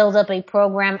build up a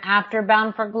program after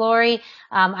Bound for Glory,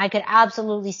 I could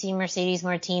absolutely see Mercedes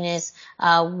Martinez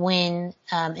win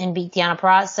and beat Deonna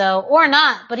Purrazzo, or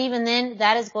not. But even then,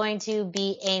 that is going to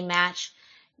be a match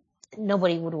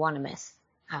nobody would want to miss.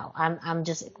 I'm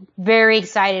just very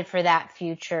excited for that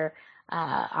future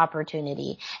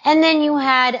opportunity. And then you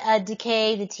had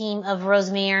Decay, the team of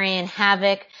Rosemary and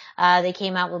Havoc. They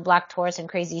came out with Black Taurus and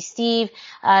Crazy Steve,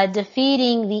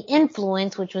 defeating the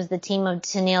Influence, which was the team of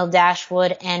Tennille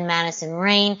Dashwood and Madison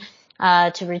Rain,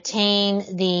 to retain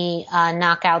the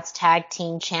Knockouts Tag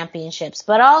Team Championships.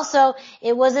 But also,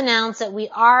 it was announced that we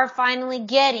are finally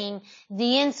getting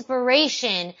the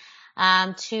Inspiration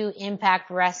to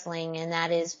Impact Wrestling, and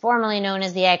that is formerly known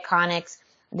as the Iconics.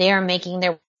 They are making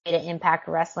their way to Impact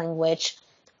Wrestling, which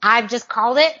I've just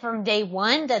called it from day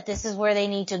one that this is where they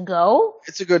need to go.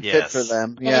 It's a good fit for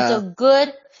them. Yeah. And it's a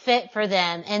good fit for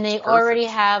them. And they already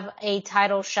have a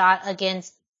title shot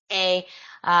against at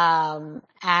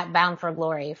Bound for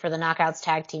Glory for the Knockouts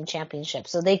Tag Team Championship.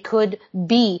 So they could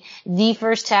be the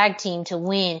first tag team to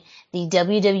win the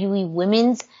WWE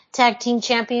Women's Tag Team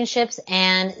Championships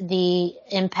and the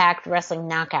Impact Wrestling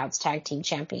Knockouts Tag Team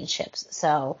Championships.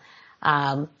 So,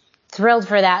 thrilled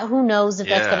for that. Who knows if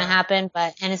that's going to happen,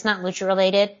 and it's not Lucha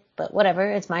related, but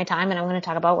whatever. It's my time and I'm going to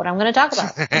talk about what I'm going to talk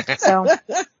about. So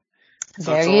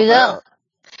there you go.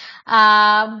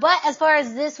 But as far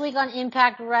as this week on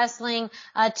Impact Wrestling,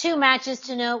 two matches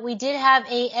to note. We did have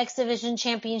a X Division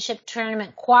Championship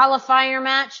Tournament qualifier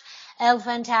match. El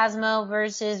Phantasmo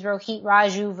versus Rohit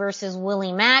Raju versus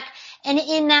Willie Mack. And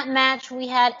in that match, we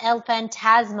had El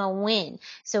Phantasmo win.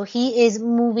 So he is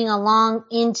moving along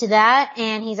into that,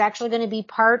 and he's actually going to be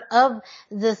part of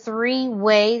the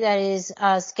three-way that is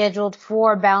scheduled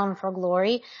for Bound for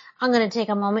Glory. I'm going to take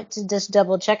a moment to just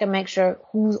double check and make sure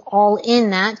who's all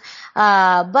in that.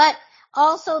 But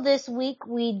also this week,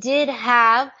 we did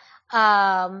have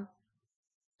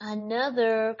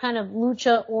another kind of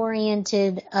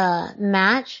lucha-oriented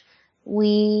match.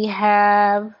 We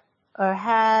had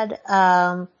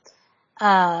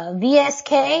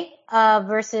VSK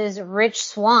versus Rich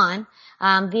Swann.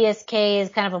 VSK is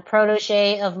kind of a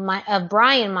protege of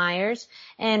Brian Myers,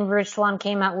 and Rich Swann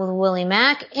came out with Willie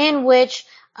Mack, in which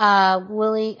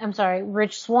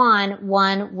Rich Swann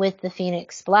won with the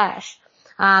Phoenix Splash.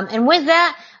 And with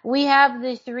that, we have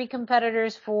the three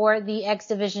competitors for the X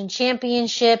Division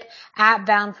Championship at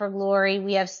Bound for Glory.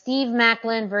 We have Steve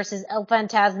Macklin versus El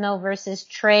Phantasmo versus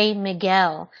Trey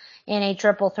Miguel in a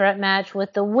triple threat match,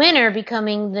 with the winner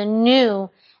becoming the new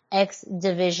X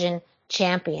Division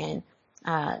champion.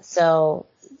 So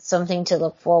something to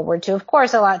look forward to. Of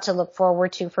course, a lot to look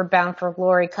forward to for Bound for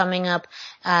Glory coming up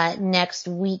next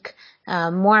week.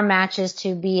 more matches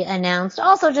to be announced.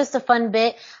 Also, just a fun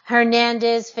bit,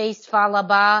 Hernandez faced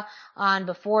Falaba on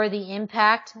Before the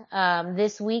Impact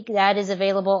this week. That is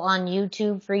available on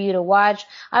YouTube for you to watch.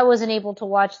 I wasn't able to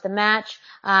watch the match,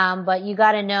 but you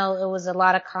got to know it was a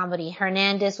lot of comedy.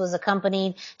 Hernandez was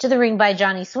accompanied to the ring by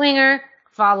Johnny Swinger.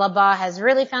 Falaba has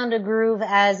really found a groove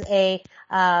as a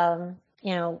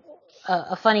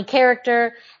funny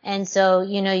character, and so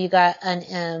you got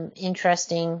an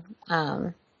interesting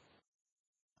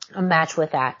a match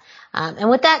with that. And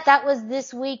with that was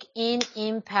this week in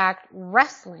Impact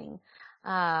Wrestling.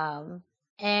 And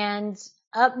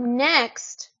up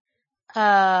next,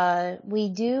 we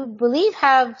do believe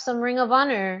have some Ring of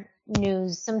Honor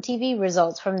news, some TV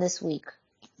results from this week.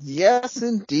 Yes,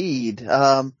 indeed.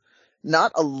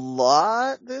 Not a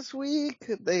lot this week.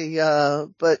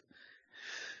 But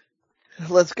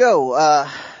let's go.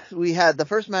 We had the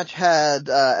first match had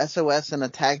SOS in a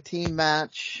tag team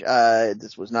match.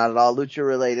 This was not at all Lucha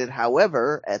related.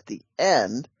 However, at the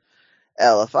end,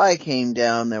 LFI came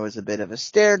down. There was a bit of a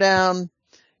stare down,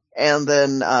 and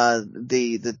then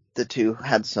the two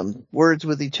had some words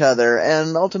with each other,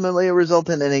 and ultimately it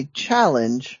resulted in a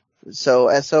challenge. So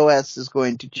SOS is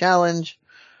going to challenge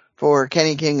for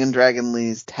Kenny King and Dragon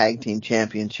Lee's tag team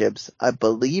championships. I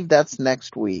believe that's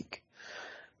next week.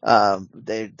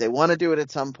 They want to do it at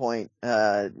some point.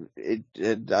 I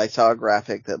saw a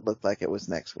graphic that looked like it was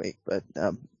next week, but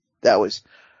that was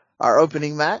our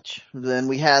opening match. Then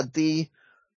we had the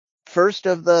first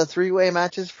of the three-way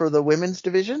matches for the women's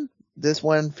division. This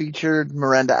one featured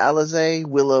Miranda Alizé,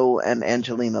 Willow, and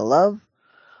Angelina Love.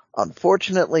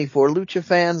 Unfortunately for Lucha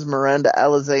fans, Miranda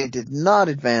Alizé did not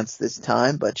advance this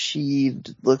time, but she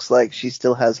looks like she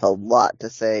still has a lot to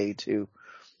say to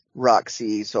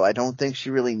Roxy, so I don't think she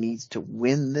really needs to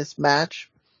win this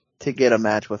match to get a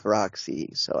match with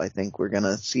Roxy. So I think we're going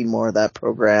to see more of that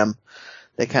program.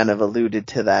 They kind of alluded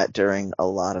to that during a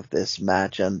lot of this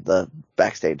match and the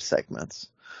backstage segments.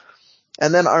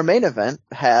 And then our main event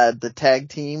had the tag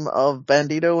team of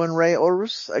Bandito and Rey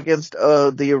Horus against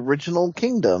the original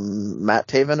Kingdom, Matt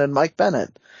Taven and Mike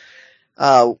Bennett.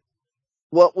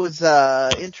 What was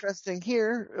interesting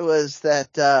here was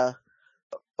that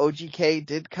OGK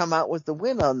did come out with the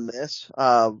win on this.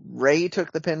 Ray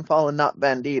took the pinfall and not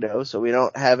Bandito, so we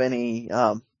don't have any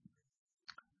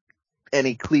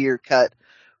clear-cut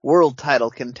world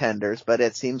title contenders, but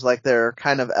it seems like they're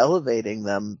kind of elevating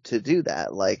them to do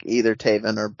that. Like either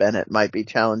Taven or Bennett might be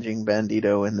challenging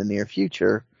Bandito in the near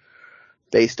future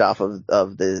based off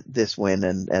of this win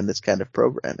and this kind of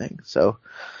programming. So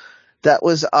that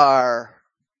was our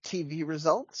TV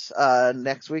results.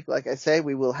 Next week, like I say,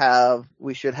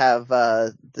 we should have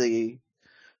the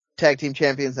tag team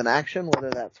champions in action, whether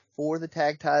that's for the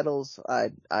tag titles.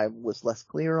 I was less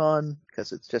clear on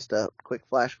because it's just a quick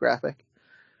flash graphic.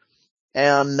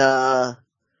 And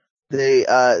they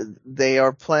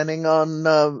are planning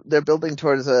on they're building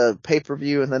towards a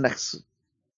pay-per-view in the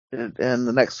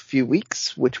next few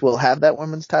weeks, which will have that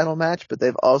women's title match, but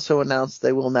they've also announced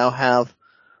they will now have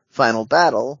Final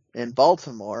Battle in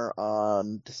Baltimore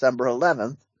on December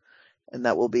 11th, and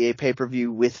that will be a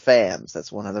pay-per-view with fans. That's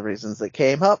one of the reasons that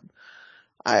came up.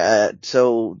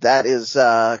 So that is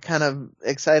kind of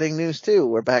exciting news too.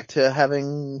 We're back to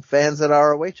having fans at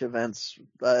ROH events,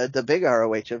 the big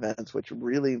ROH events, which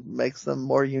really makes them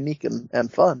more unique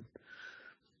and fun.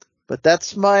 But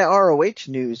that's my ROH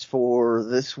news for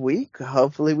this week.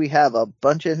 Hopefully we have a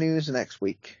bunch of news next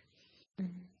week.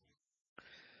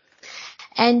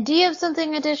 And do you have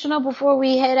something additional before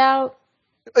we head out?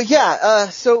 Yeah,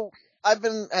 so I've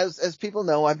been, as people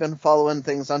know, I've been following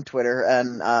things on Twitter,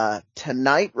 and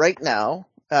tonight, right now,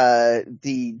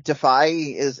 the Defy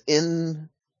is in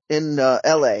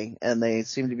LA, and they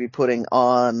seem to be putting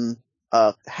on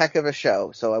a heck of a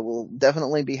show. So I will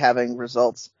definitely be having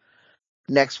results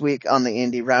next week on the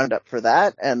Indie Roundup for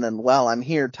that. And then while I'm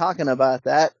here talking about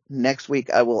that, next week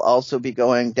I will also be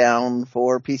going down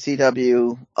for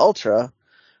PCW Ultra,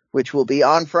 which will be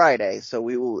on Friday. So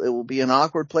it will be an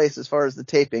awkward place as far as the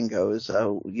taping goes.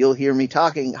 So you'll hear me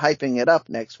hyping it up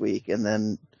next week, and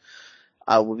then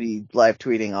I will be live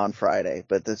tweeting on Friday.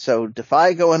 So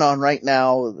Defy going on right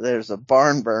now. There's a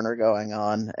barn burner going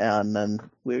on, and then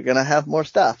we're going to have more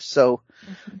stuff. So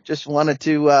just wanted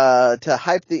to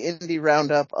hype the Indie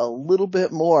Roundup a little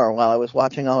bit more while I was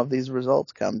watching all of these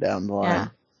results come down the line. Yeah.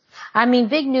 I mean,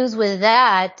 big news with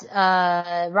that.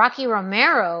 Rocky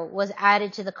Romero was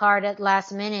added to the card at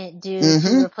last minute due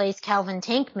to replace Calvin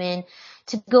Tankman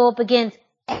to go up against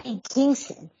Eddie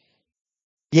Kingston.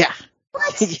 Yeah.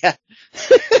 What? Yeah.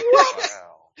 What?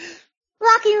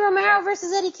 Rocky Romero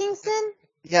versus Eddie Kingston?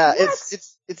 Yeah,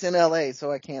 what? It's in LA,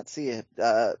 so I can't see it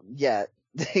yet.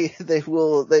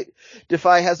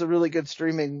 Defy has a really good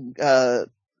streaming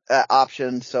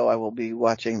option, so I will be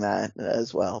watching that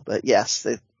as well. But yes,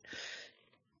 that's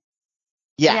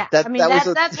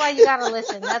why you gotta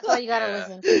listen. That's why you gotta Yeah.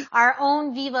 listen. Our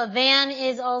own Viva Van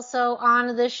is also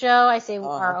on the show. I say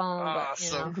our own, but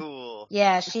so cool.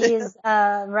 Yeah, she is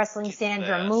wrestling She's Sandra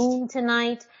the best. Moon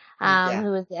tonight,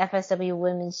 who is the FSW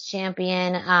Women's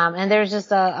Champion. And there's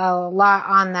just a lot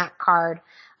on that card.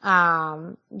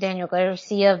 Daniel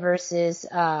Garcia versus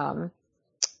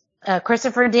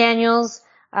Christopher Daniels.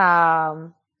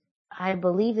 I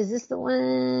believe, is this the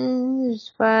one?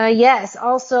 Yes.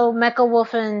 Also, Mecha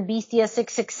Wolf and Bestia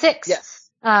 666. Yes.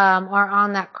 Are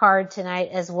on that card tonight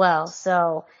as well.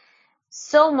 So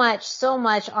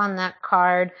much on that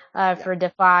card, for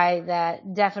Defy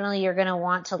that definitely you're going to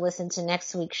want to listen to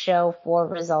next week's show for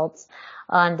results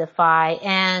on Defy.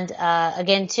 And,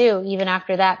 again too, even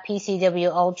after that,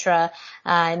 PCW Ultra,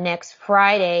 next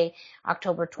Friday,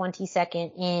 October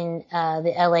 22nd in,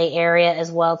 the LA area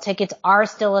as well. Tickets are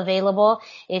still available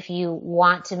if you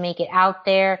want to make it out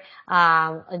there.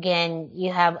 Again,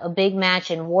 you have a big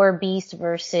match in War Beast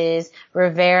versus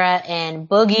Rivera and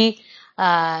Boogie.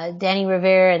 Danny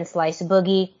Rivera and Slice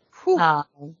Boogie.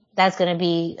 That's going to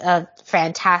be a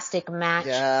fantastic match.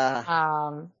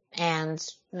 Yeah. And,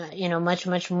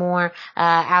 much more.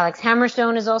 Alex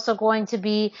Hammerstone is also going to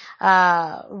be,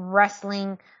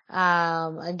 wrestling,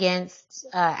 against,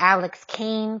 Alex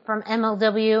Kane from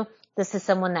MLW. This is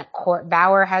someone that Court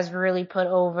Bauer has really put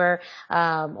over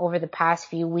the past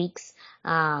few weeks.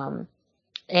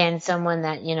 And someone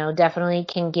that, definitely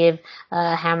can give,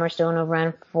 Hammerstone a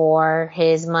run for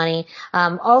his money.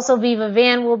 Also Viva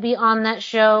Van will be on that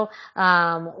show,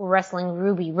 wrestling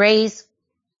Ruby Reyes,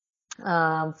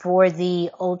 for the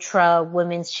Ultra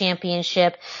Women's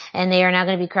Championship. And they are now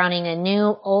going to be crowning a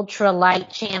new Ultra Light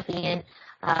Champion,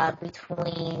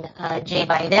 between, Jay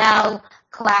Vidal,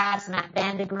 Class, Matt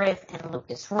Vandegrift, and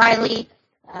Lucas Riley.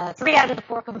 3 out of the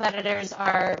 4 competitors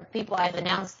are people I've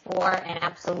announced for and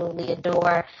absolutely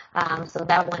adore. So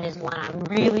that one is one I'm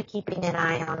really keeping an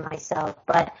eye on myself.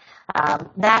 But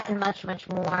that and much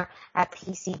more at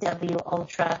PCW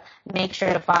Ultra. Make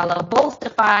sure to follow both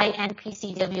Defy and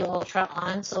PCW Ultra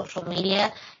on social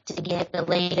media to get the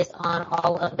latest on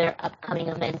all of their upcoming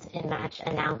events and match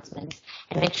announcements.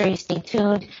 And make sure you stay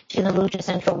tuned to the Lucha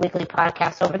Central Weekly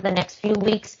Podcast over the next few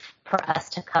weeks for us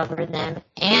to cover them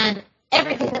and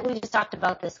everything that we just talked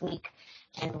about this week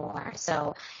and more.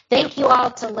 So thank you all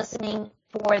to listening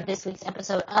for this week's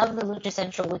episode of the Lucha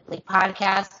Central Weekly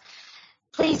Podcast.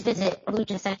 Please visit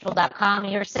luchacentral.com,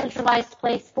 your centralized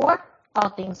place for all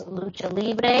things Lucha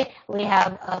Libre. We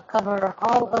have covered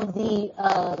all of the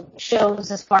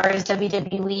shows as far as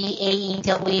WWE,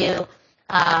 AEW,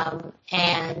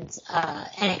 and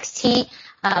NXT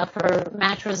for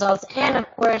match results. And, of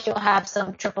course, you'll have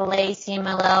some AAA,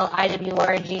 CMLL,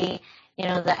 IWRG,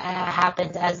 that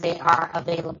happens as they are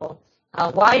available.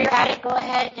 While you're at it, go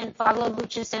ahead and follow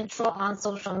Lucha Central on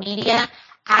social media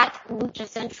at Lucha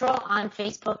Central on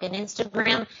Facebook and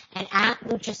Instagram, and at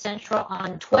Lucha Central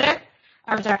on Twitter.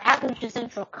 At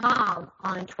LuchaCentral.com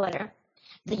on Twitter.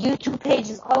 The YouTube page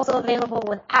is also available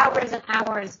with hours and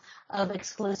hours of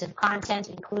exclusive content,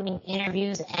 including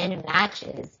interviews and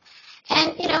matches.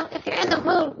 And, if you're in the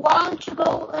mood, why don't you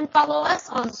go and follow us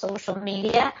on social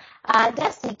media?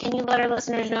 Dusty, can you let our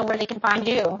listeners know where they can find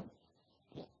you?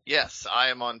 Yes, I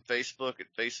am on Facebook at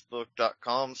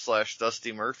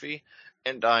facebook.com/Dusty Murphy,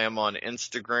 and I am on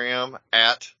Instagram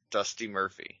at Dusty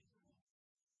Murphy.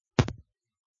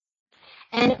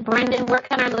 And Brendan, where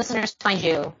can our listeners find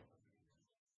you?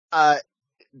 I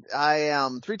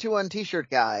am 321 T-shirt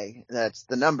guy. That's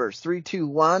the numbers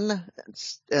 321,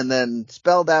 and then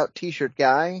spelled out T-shirt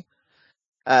guy.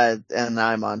 And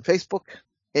I'm on Facebook,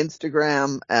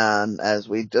 Instagram, and as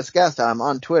we discussed, I'm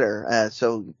on Twitter.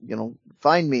 So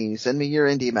find me, send me your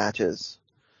indie matches.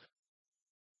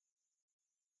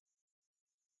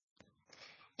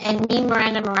 And me,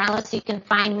 Miranda Morales, you can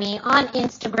find me on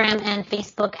Instagram and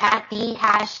Facebook at the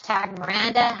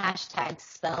 #Miranda,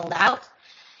 spelled out.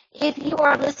 If you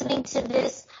are listening to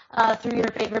this through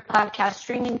your favorite podcast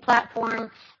streaming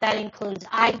platform, that includes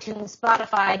iTunes,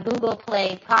 Spotify, Google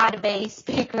Play, Podbase,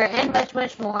 Speaker, and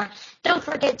much more, don't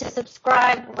forget to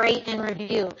subscribe, rate, and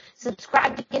review.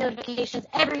 Subscribe to get notifications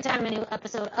every time a new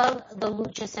episode of the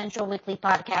Lucha Central Weekly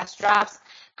Podcast drops.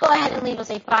 Go ahead and leave us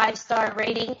a 5-star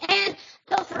rating, and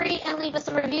feel free and leave us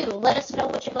a review. Let us know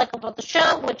what you like about the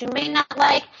show, what you may not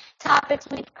like, topics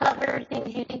we've covered,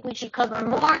 things you think we should cover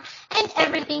more, and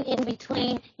everything in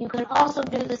between. You can also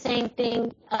do the same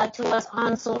thing to us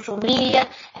on social media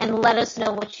and let us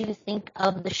know what you think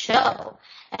of the show.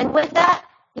 And with that,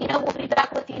 we'll be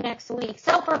back with you next week.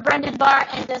 So for Brendan Barr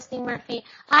and Dusty Murphy,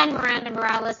 I'm Miranda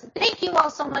Morales. Thank you all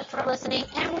so much for listening,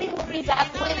 and we will be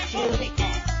back with you next week.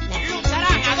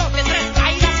 Lucharán a 2 que 3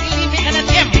 caídas sin límite de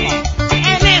tiempo.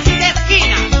 En esta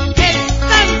esquina, el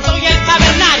santo y el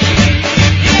tabernal.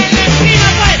 Y en la esquina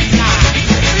opuesta,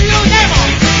 Ludemos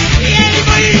y el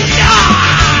Lucha.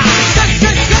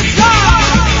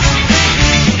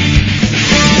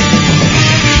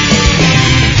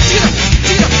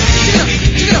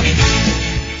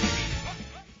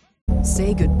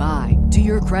 Say goodbye to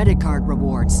your credit card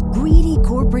rewards. Greedy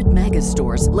corporate mega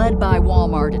stores, led by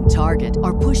Walmart and Target,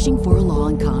 are pushing for a law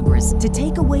in Congress to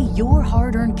take away your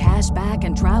hard-earned cash back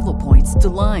and travel points to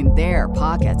line their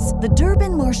pockets. The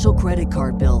Durbin-Marshall credit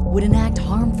card bill would enact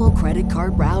harmful credit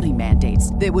card routing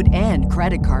mandates that would end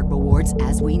credit card rewards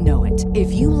as we know it.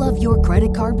 If you love your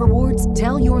credit card rewards,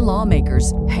 tell your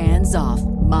lawmakers, hands off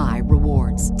my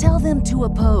rewards. Tell them to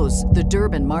oppose the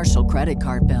Durbin-Marshall credit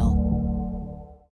card bill.